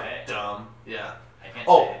Cowboys fan, so right? dumb. Yeah. I can't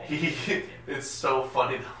say it's so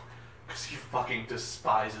funny though, because he fucking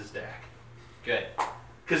despises Dak. Good.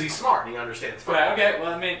 Because he's smart and he understands football. Right, okay.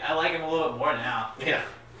 Well, I mean, I like him a little bit more now. Yeah.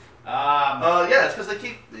 Yeah, it's because they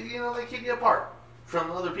keep you apart from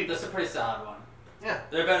other people. That's a pretty solid one. Yeah.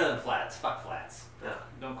 They're better than flats. Fuck flats. Yeah.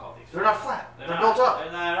 Don't call these. They're not flat. They're not, built up.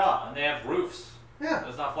 They're not at all. And they have roofs. Yeah.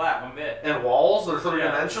 It's not flat one bit. And walls, they're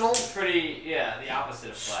three-dimensional. It's pretty, the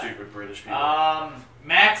opposite of flat. Stupid British people.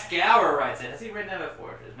 Max Gower writes in. Has he written that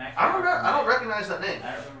before? Is Max I don't recognize that name.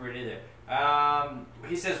 I don't remember it either.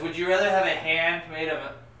 He says, would you rather have a hand made of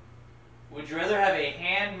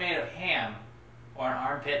ham or an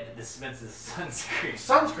armpit that dispenses sunscreen?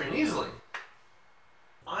 Sunscreen, easily.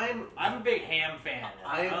 I'm a big ham fan.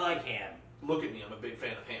 I like ham. Look at me, I'm a big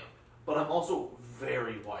fan of ham. But I'm also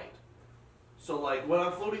very white. So, like, when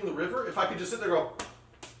I'm floating the river, if I could just sit there and go...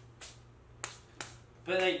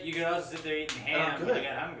 But, like, you could also sit there eating ham when you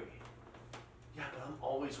get hungry. Yeah, but I'm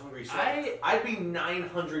always hungry. So I'd be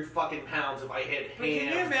 900 fucking pounds if I hit ham. But can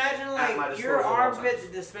you imagine, like, your armpit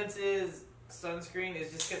that dispenses sunscreen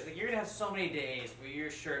is just... Cause, like, you're going to have so many days where your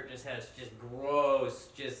shirt just has just gross,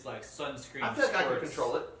 just, like, sunscreen I feel like I can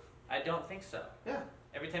control it. I don't think so. Yeah.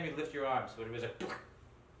 Every time you lift your arms, what it was like...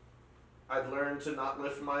 I'd learn to not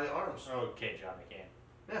lift my arms. Okay, John McCain.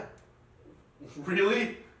 Yeah.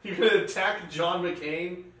 Really? You're going to attack John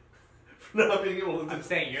McCain for not being able to... I'm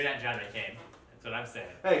saying you're not John McCain. That's what I'm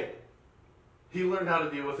saying. Hey, he learned how to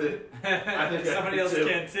deal with it. I think somebody else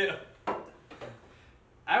can too.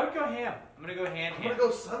 I would go ham. I'm going to go ham. I'm going to go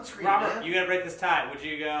sunscreen, Robert, man. you got to break this tie. Would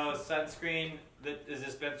you go sunscreen that is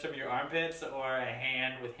dispensed from your armpits or a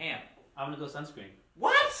hand with ham? I'm going to go sunscreen.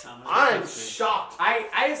 What? I'm shocked.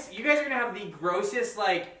 You guys are gonna have the grossest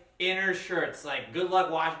inner shirts. Like, good luck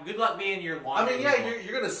being your laundry. I mean, yeah,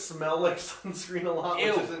 you're gonna smell like sunscreen a lot, which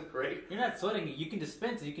isn't great. You're not sweating it. You can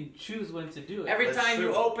dispense it. You can choose when to do it. Every time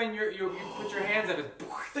you open you put your hands up.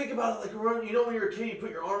 Think about it, like you know when you're a kid, you put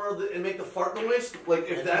your arm around and make the fart noise. Like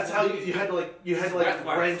if that's how you had to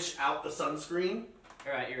wrench out the sunscreen.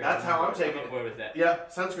 All right, you're That's how I'm taking it. with that. Yeah,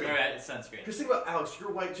 sunscreen. All right, it's sunscreen. Because think about Alex,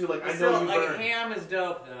 you're white too. Like I still, know you burn. Ham is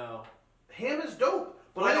dope though. Ham is dope,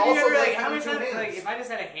 But I Have you also ever, like how many having two times, hands. like, if I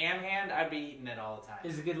just had a ham hand, I'd be eating it all the time.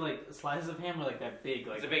 Is it good like slices of ham or like that big?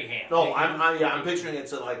 Like It's a big ham. No, I'm picturing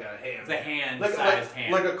it's like a ham. It's a hand-sized like,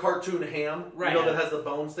 ham. like a cartoon ham, Right. you know, that has the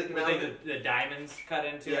bone sticking With out. like the diamonds cut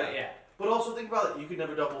into Yeah. it. Yeah. But also think about it, you could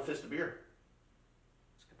never double fist a beer.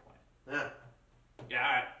 That's a good point. Yeah. Yeah,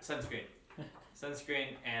 alright. Sunscreen.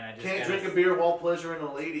 Sunscreen, and I just Can't gotta- drink a beer while pleasuring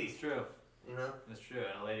a lady. It's true. You know? It's true.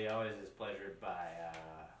 And a lady always is pleasured by,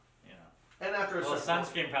 you know. And after a Well, certain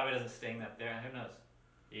sunscreen probably doesn't sting up there. Who knows?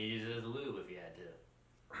 You use it as lube if you had to.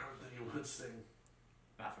 I don't think it would sting.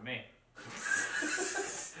 Not for me.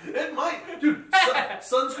 It might. Dude,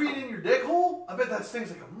 sunscreen in your dick hole? I bet that stings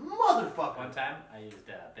like a motherfucker. One time, I used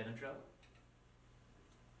Benadryl.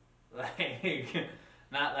 Like,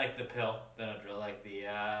 not like the pill Benadryl, like the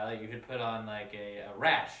like you could put on like a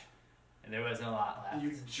rash, and there wasn't a lot left.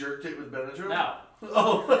 You jerked it with Benadryl? No,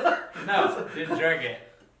 Oh. no, didn't jerk it.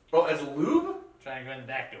 Oh, as lube? Trying to go in the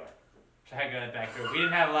back door. Trying to go in the back door. We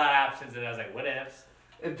didn't have a lot of options, and I was like, what ifs?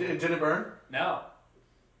 It didn't burn? No,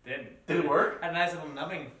 didn't. Did it work? Had a nice little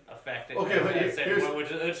numbing effect. Okay, but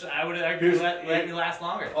which I would argue let me last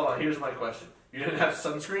longer. Hold on, here's my question. You didn't have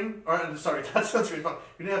sunscreen? Or, sorry, not sunscreen. Fuck.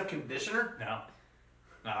 You didn't have conditioner? No,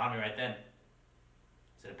 not on me right then.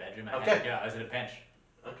 Was it a bedroom? I Okay. had to go. I was at a bench.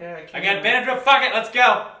 Okay, I got Benadryl. Fuck it, let's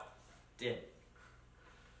go. Did.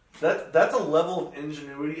 That's a level of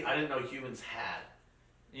ingenuity I didn't know humans had.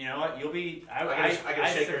 You know what? You'll be. I gotta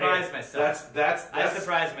shake your surprised hand. myself. That's I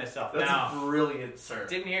surprised myself. That's Now, brilliant, sir.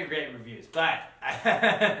 didn't hear great reviews, but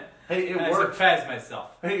Hey, it I worked. surprised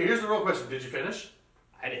myself. Hey, here's the real question. Did you finish?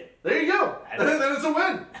 I did. There you go. I Then did. it's a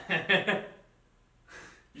win.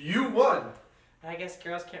 You won. I guess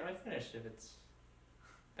girls can't really finish if it's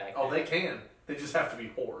back. Oh, then. they can. They just have to be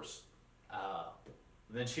whores.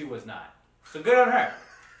 Then she was not. So good on her.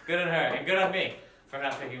 Good on her, and good on me for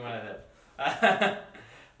not picking one of them.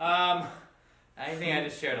 I think I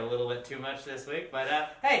just shared a little bit too much this week, but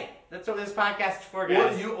hey, that's what this podcast is for, guys.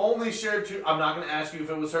 Well, you only shared too. I'm not going to ask you if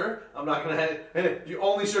it was her. I'm not going to. Hey, you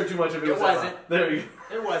only shared too much if it It was wasn't. Emma. There you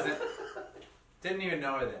go. It wasn't. Didn't even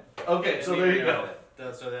know her then. Okay, Didn't so even there you know go.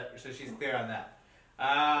 her. So she's clear on that.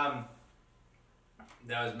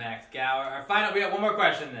 That was Max Gower. Our final. We got one more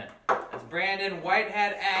question then. That's Brandon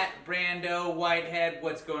Whitehead at Brando Whitehead.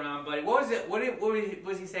 What's going on, buddy? What was it? What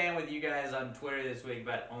was he saying with you guys on Twitter this week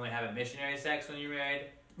about only having missionary sex when you're married?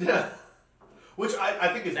 Yeah. Which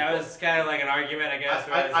I think is. That was kind of like an argument, I guess.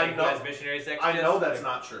 Where it's like, who has missionary sex? I know just? that's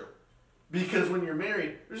not true. Because when you're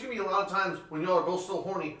married, there's going to be a lot of times when y'all are both still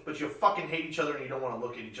horny, but you fucking hate each other and you don't want to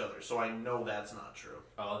look at each other. So I know that's not true.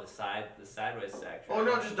 Oh, the sideways sex. Oh,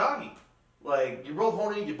 no, just doggy. Like, you're both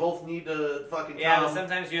horny, you both need to fucking Yeah, come. but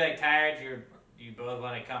sometimes you're like tired. You both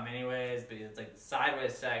want to come anyways, but it's like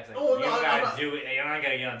sideways sex. Like, Oh, you no, don't I'm gotta not- do it. You don't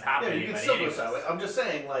gotta get on top Yeah, of you anybody. can still go anyways. sideways. I'm just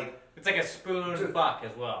saying, like, It's like a spoon Dude. fuck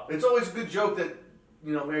as well. it's always a good joke that,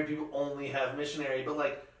 you know, married people only have missionary, but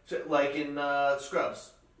like in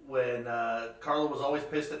Scrubs, when Carla was always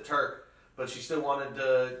pissed at Turk, but she still wanted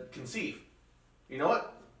to conceive. You know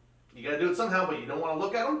what? You gotta do it somehow, but you don't want to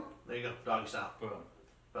look at them? There you go, doggy style. Boom.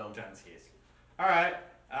 Boom. John skis. All right.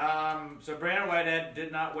 So Brandon Whitehead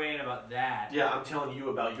did not weigh in about that. Yeah, I'm telling you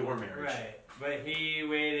about your marriage. Right. But he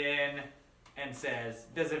weighed in and says,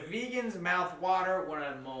 "Does a vegan's mouth water when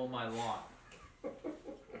I mow my lawn?"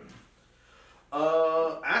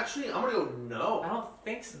 Actually, I'm gonna go I no. don't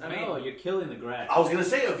think so. I No, mean, you're killing the grass. I was gonna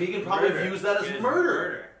say a vegan probably murder. views that It as is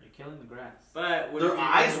murder. You're killing the grass. But what Their if you're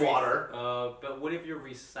eyes gonna water. But what if you're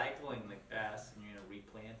recycling the grass and you're gonna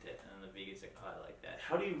replant it, and the vegan's like, "Oh, I like that."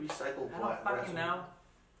 How do you recycle I black don't fucking know.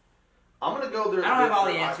 I'm gonna go there. I don't have all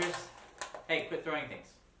the answers. Hey, quit throwing things.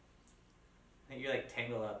 I think you're like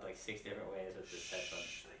tangled up like 6 different ways with this headphone.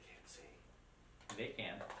 Shh, they can't see. They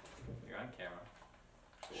can. You're on camera.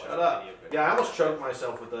 So watch Shut the up. video quick. Yeah, I almost choked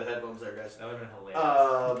myself with the headphones there, guys. That would have been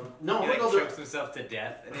hilarious. No, I'm he gonna like go there. chokes himself to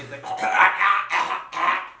death, and he's like,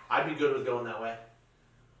 I'd be good with going that way.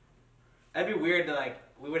 that'd be weird to like.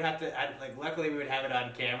 We would have to like. Luckily, we would have it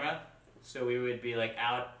on camera, so we would be like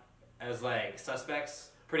out as like suspects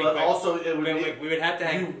pretty But quick. also, it would But be. we would have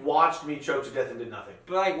to. You watched me choke to death and did nothing.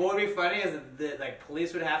 But like, what would be funny is that like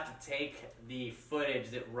police would have to take the footage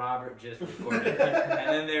that Robert just recorded, and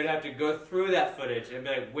then they would have to go through that footage and be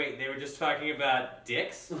like, "Wait, they were just talking about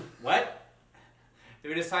dicks? What? They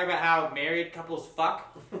were just talking about how married couples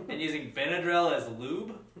fuck and using Benadryl as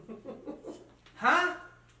lube? Huh?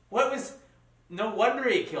 What was? No wonder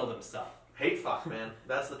he killed himself. Hate fuck, man.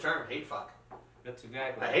 That's the term. Hate fuck. That's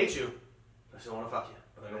exactly. I hate you. I still want to fuck you.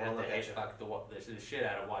 But I I don't have want to to look hate at you. fuck the shit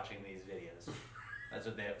out of watching these videos. That's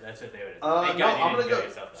what they would have said. No, Thank God you I'm didn't gonna kill go.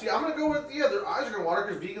 yourself, though. See, I'm gonna go with their eyes are gonna water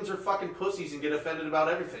because vegans are fucking pussies and get offended about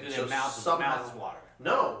everything. Their So mouths somehow, water.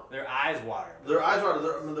 no, Their eyes water. their eyes water.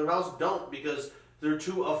 Their mouths don't because they're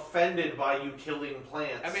too offended by you killing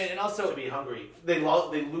plants. I mean, and also to be hungry, they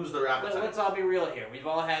lose their appetite. let's all be real here. We've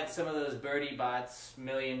all had some of those Birdie Bots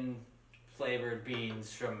million flavored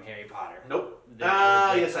beans from Harry Potter. Nope.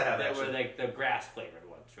 That Yes, I have. They Actually. were like the grass flavored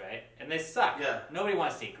ones, right? And they suck. Yeah. Nobody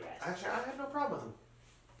wants to eat grass. Actually, I have no problem with them.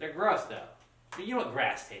 They're gross though. But you know what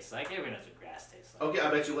grass tastes like? Everyone knows what grass tastes like. Okay, I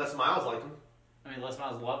bet you Les Miles like them. I mean, Les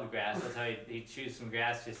Miles love the grass. That's how he chews some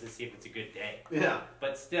grass just to see if it's a good day. Yeah.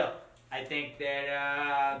 But still, I think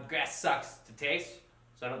that grass sucks to taste,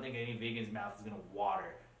 so I don't think any vegan's mouth is gonna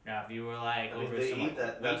water. Now, if you were like I mean, over they some eat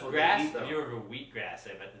that. That's what wheatgrass, they eat, though. if you were over wheatgrass,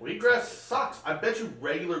 I bet the Wheatgrass sucks. I bet you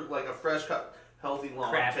regular, like a fresh cut, healthy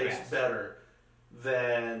lawn Crabgrass. tastes better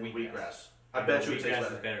than wheatgrass. I bet you it tastes wheatgrass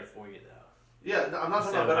better. is better for you though. Yeah, no, I'm not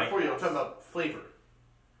talking Instead about of better for you. I'm whitegrass. talking about flavor.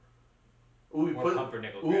 Ooh, you More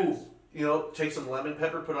pumpernickel ooh, grass. you know, take some lemon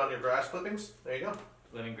pepper, put on your grass clippings. There you go.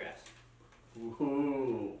 Lemongrass.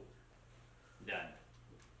 Ooh. Done.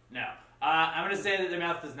 No. I'm gonna say that their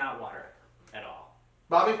mouth does not water at all.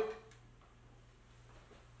 Bobby?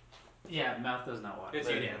 Yeah, mouth does not water. It's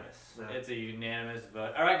There you unanimous. go. Yeah. It's a unanimous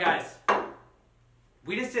vote. All right, guys.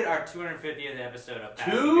 We just did our 250th episode of Pass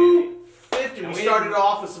the Gravy. 250. And We we started didn't-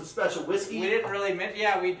 off with some special whiskey. We didn't really mention.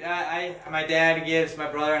 Yeah, my dad gives my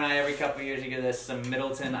brother and I every couple of years. He gives us some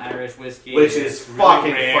Middleton Irish whiskey, Which is It's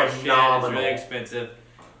fucking rare shit. phenomenal. It's really expensive,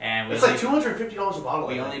 and we It's only, like $250 a bottle.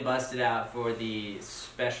 we I only think. busted out for the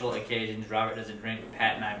special occasions. Robert doesn't drink.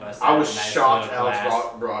 Pat and I busted. I out was a nice shocked little Alex glass.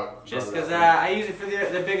 brought Just that because up. I use it for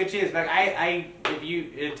the big achievements. Like if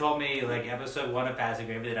you had told me like episode 1 of Pass the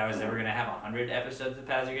Gravy that I was ever gonna have 100 episodes of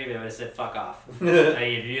Pass the Gravy, I would have said fuck off. Like,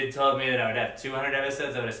 if you had told me that I would have 200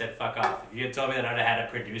 episodes, I would have said fuck off. If you had told me that I would have had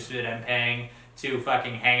a producer that I'm paying to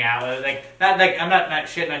fucking hang out with, like not like I'm not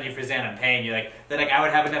shitting on you for saying I'm paying you, like that, like I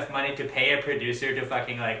would have enough money to pay a producer to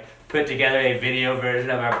fucking like put together a video version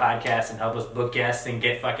of our podcast and help us book guests and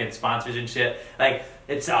get fucking sponsors and shit. Like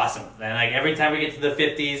it's awesome. And like every time we get to the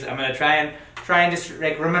 50s, I'm gonna try and just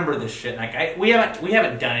like remember this shit. Like we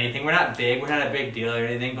haven't done anything. We're not big. We're not a big deal or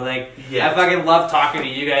anything. But like I fucking love talking to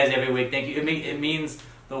you guys every week. Thank you. It means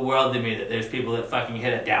the world to me that there's people that fucking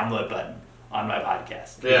hit a download button on my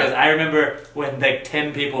podcast. Yeah. Because I remember when like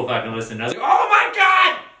 10 people fucking listened. I was like, oh my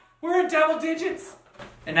god, we're in double digits.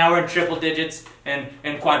 And now we're in triple digits and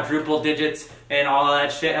quadruple digits and all of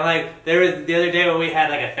that shit. And like there was the other day when we had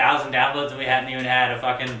like 1,000 downloads and we hadn't even had a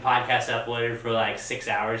fucking podcast uploaded for like 6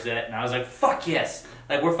 hours yet. And I was like, fuck yes.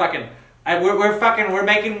 Like we're fucking we're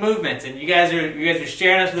making movements and you guys are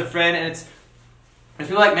sharing us with a friend, and there's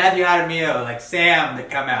people like Matthew Adamio, like Sam that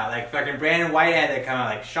come out, like fucking Brandon Whitehead that come out,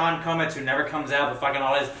 like Sean Comets who never comes out but fucking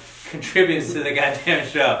always contributes to the goddamn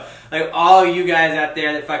show. Like all you guys out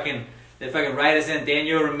there that fucking write us in,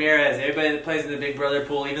 Daniel Ramirez, everybody that plays in the Big Brother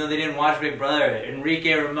pool, even though they didn't watch Big Brother,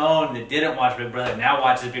 Enrique Ramon that didn't watch Big Brother, now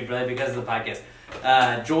watches Big Brother because of the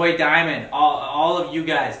podcast, Joy Diamond, all of you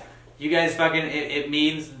guys fucking, it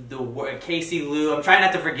means the word, Casey Lou, I'm trying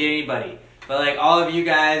not to forget anybody, but like all of you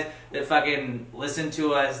guys that fucking listen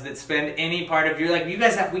to us, that spend any part of your, like you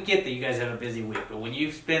guys have, we get that you guys have a busy week, but when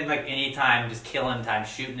you spend like any time just killing time,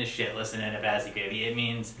 shooting the shit, listening to Pass the Gravy, it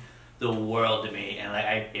means the world to me, and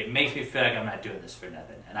like it makes me feel like I'm not doing this for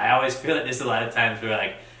nothing. And I always feel like there's a lot of times where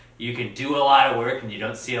like you can do a lot of work and you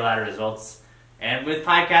don't see a lot of results. And with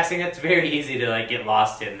podcasting, it's very easy to like get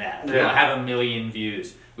lost in that. We don't have 1 million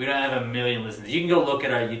views. We don't have 1 million listens. You can go look at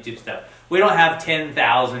our YouTube stuff. We don't have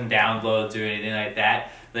 10,000 downloads or anything like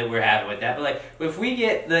that we're having with that. But like if we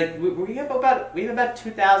get like we have about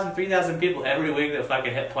 2,000, 3,000 people every week that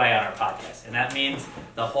fucking hit play on our podcast, and that means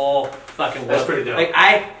the whole fucking world. That's pretty dope. Like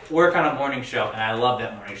I work on a morning show and I love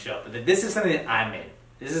that morning show, but this is something that I made.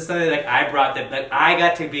 This is something like I brought, that like I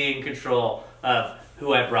got to be in control of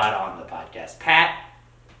who I brought on the podcast. Pat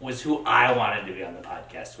was who I wanted to be on the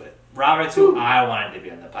podcast with. Robert's who I wanted to be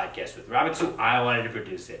on the podcast with. Robert's who I wanted to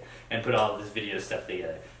produce it and put all of this video stuff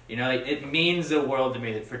together. You know, it means the world to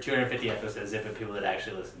me that for 250 episodes, there are people that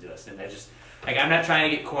actually listen to us. And I just, like, I'm not trying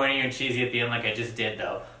to get corny and cheesy at the end like I just did,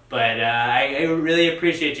 though. But I really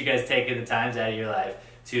appreciate you guys taking the times out of your life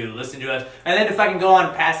to listen to us. And then to fucking go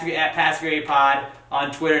on Pass the Gravy Pod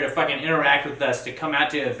on Twitter to fucking interact with us, to come out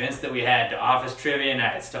to events that we had, to office trivia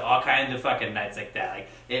nights, to all kinds of fucking nights like that. Like,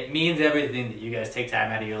 it means everything that you guys take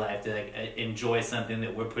time out of your life to like enjoy something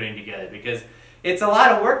that we're putting together, because it's a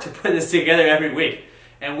lot of work to put this together every week.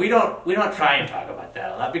 And we don't try and talk about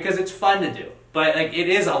that a lot because it's fun to do. But like it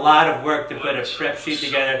is a lot of work to put a prep sheet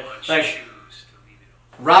together. Like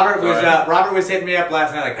Robert was Alright. Robert was hitting me up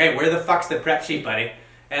last night like, hey, where the fuck's the prep sheet, buddy?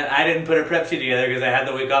 And I didn't put a prep sheet together because I had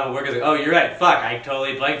the week off of work. I was like, oh, you're right. Fuck, I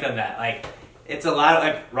totally blanked on that. Like, it's a lot of,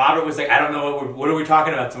 like, Robert was like, I don't know what are we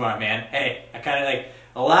talking about tomorrow, man? Hey, I kind of, like,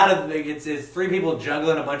 a lot of, like, it's three people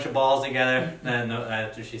juggling a bunch of balls together. No,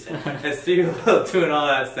 that's what she said. It's three people doing all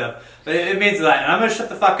that stuff. But it means a lot. And I'm going to shut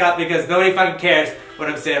the fuck up because nobody fucking cares what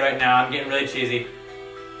I'm saying right now. I'm getting really cheesy.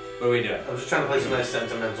 What are we doing? I'm just trying to play some nice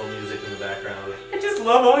sentimental music in the background. I just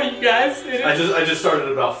love all you guys. I just started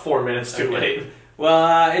about 4 minutes too late.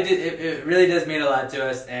 Well, it really does mean a lot to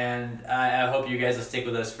us, and I hope you guys will stick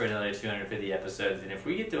with us for another 250 episodes. And if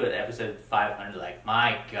we get to an episode 500, like,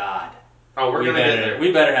 my God. Oh, we're going to get there.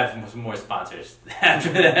 We better have some more sponsors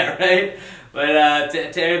after that, right? But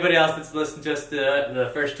to everybody else that's listened to us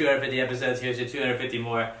the first 250 episodes, here's your 250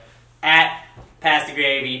 more. At Pass the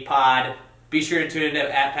Gravy Pod. Be sure to tune in to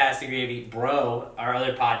at Pass the Gravy Bro, our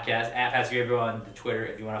other podcast, at Pass the Gravy Bro on the Twitter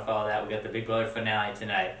if you want to follow that. We got the Big Brother finale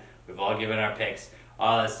tonight. We've all given our picks,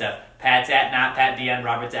 all that stuff. Pat's at Not Pat Dion,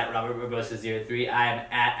 Robert's at Robert Barbosa 03. I am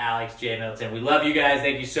at Alex J. Middleton. We love you guys.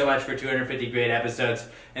 Thank you so much for 250 great episodes.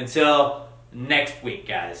 Until next week,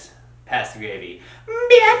 guys. Pass the gravy.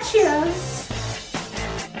 Bitches.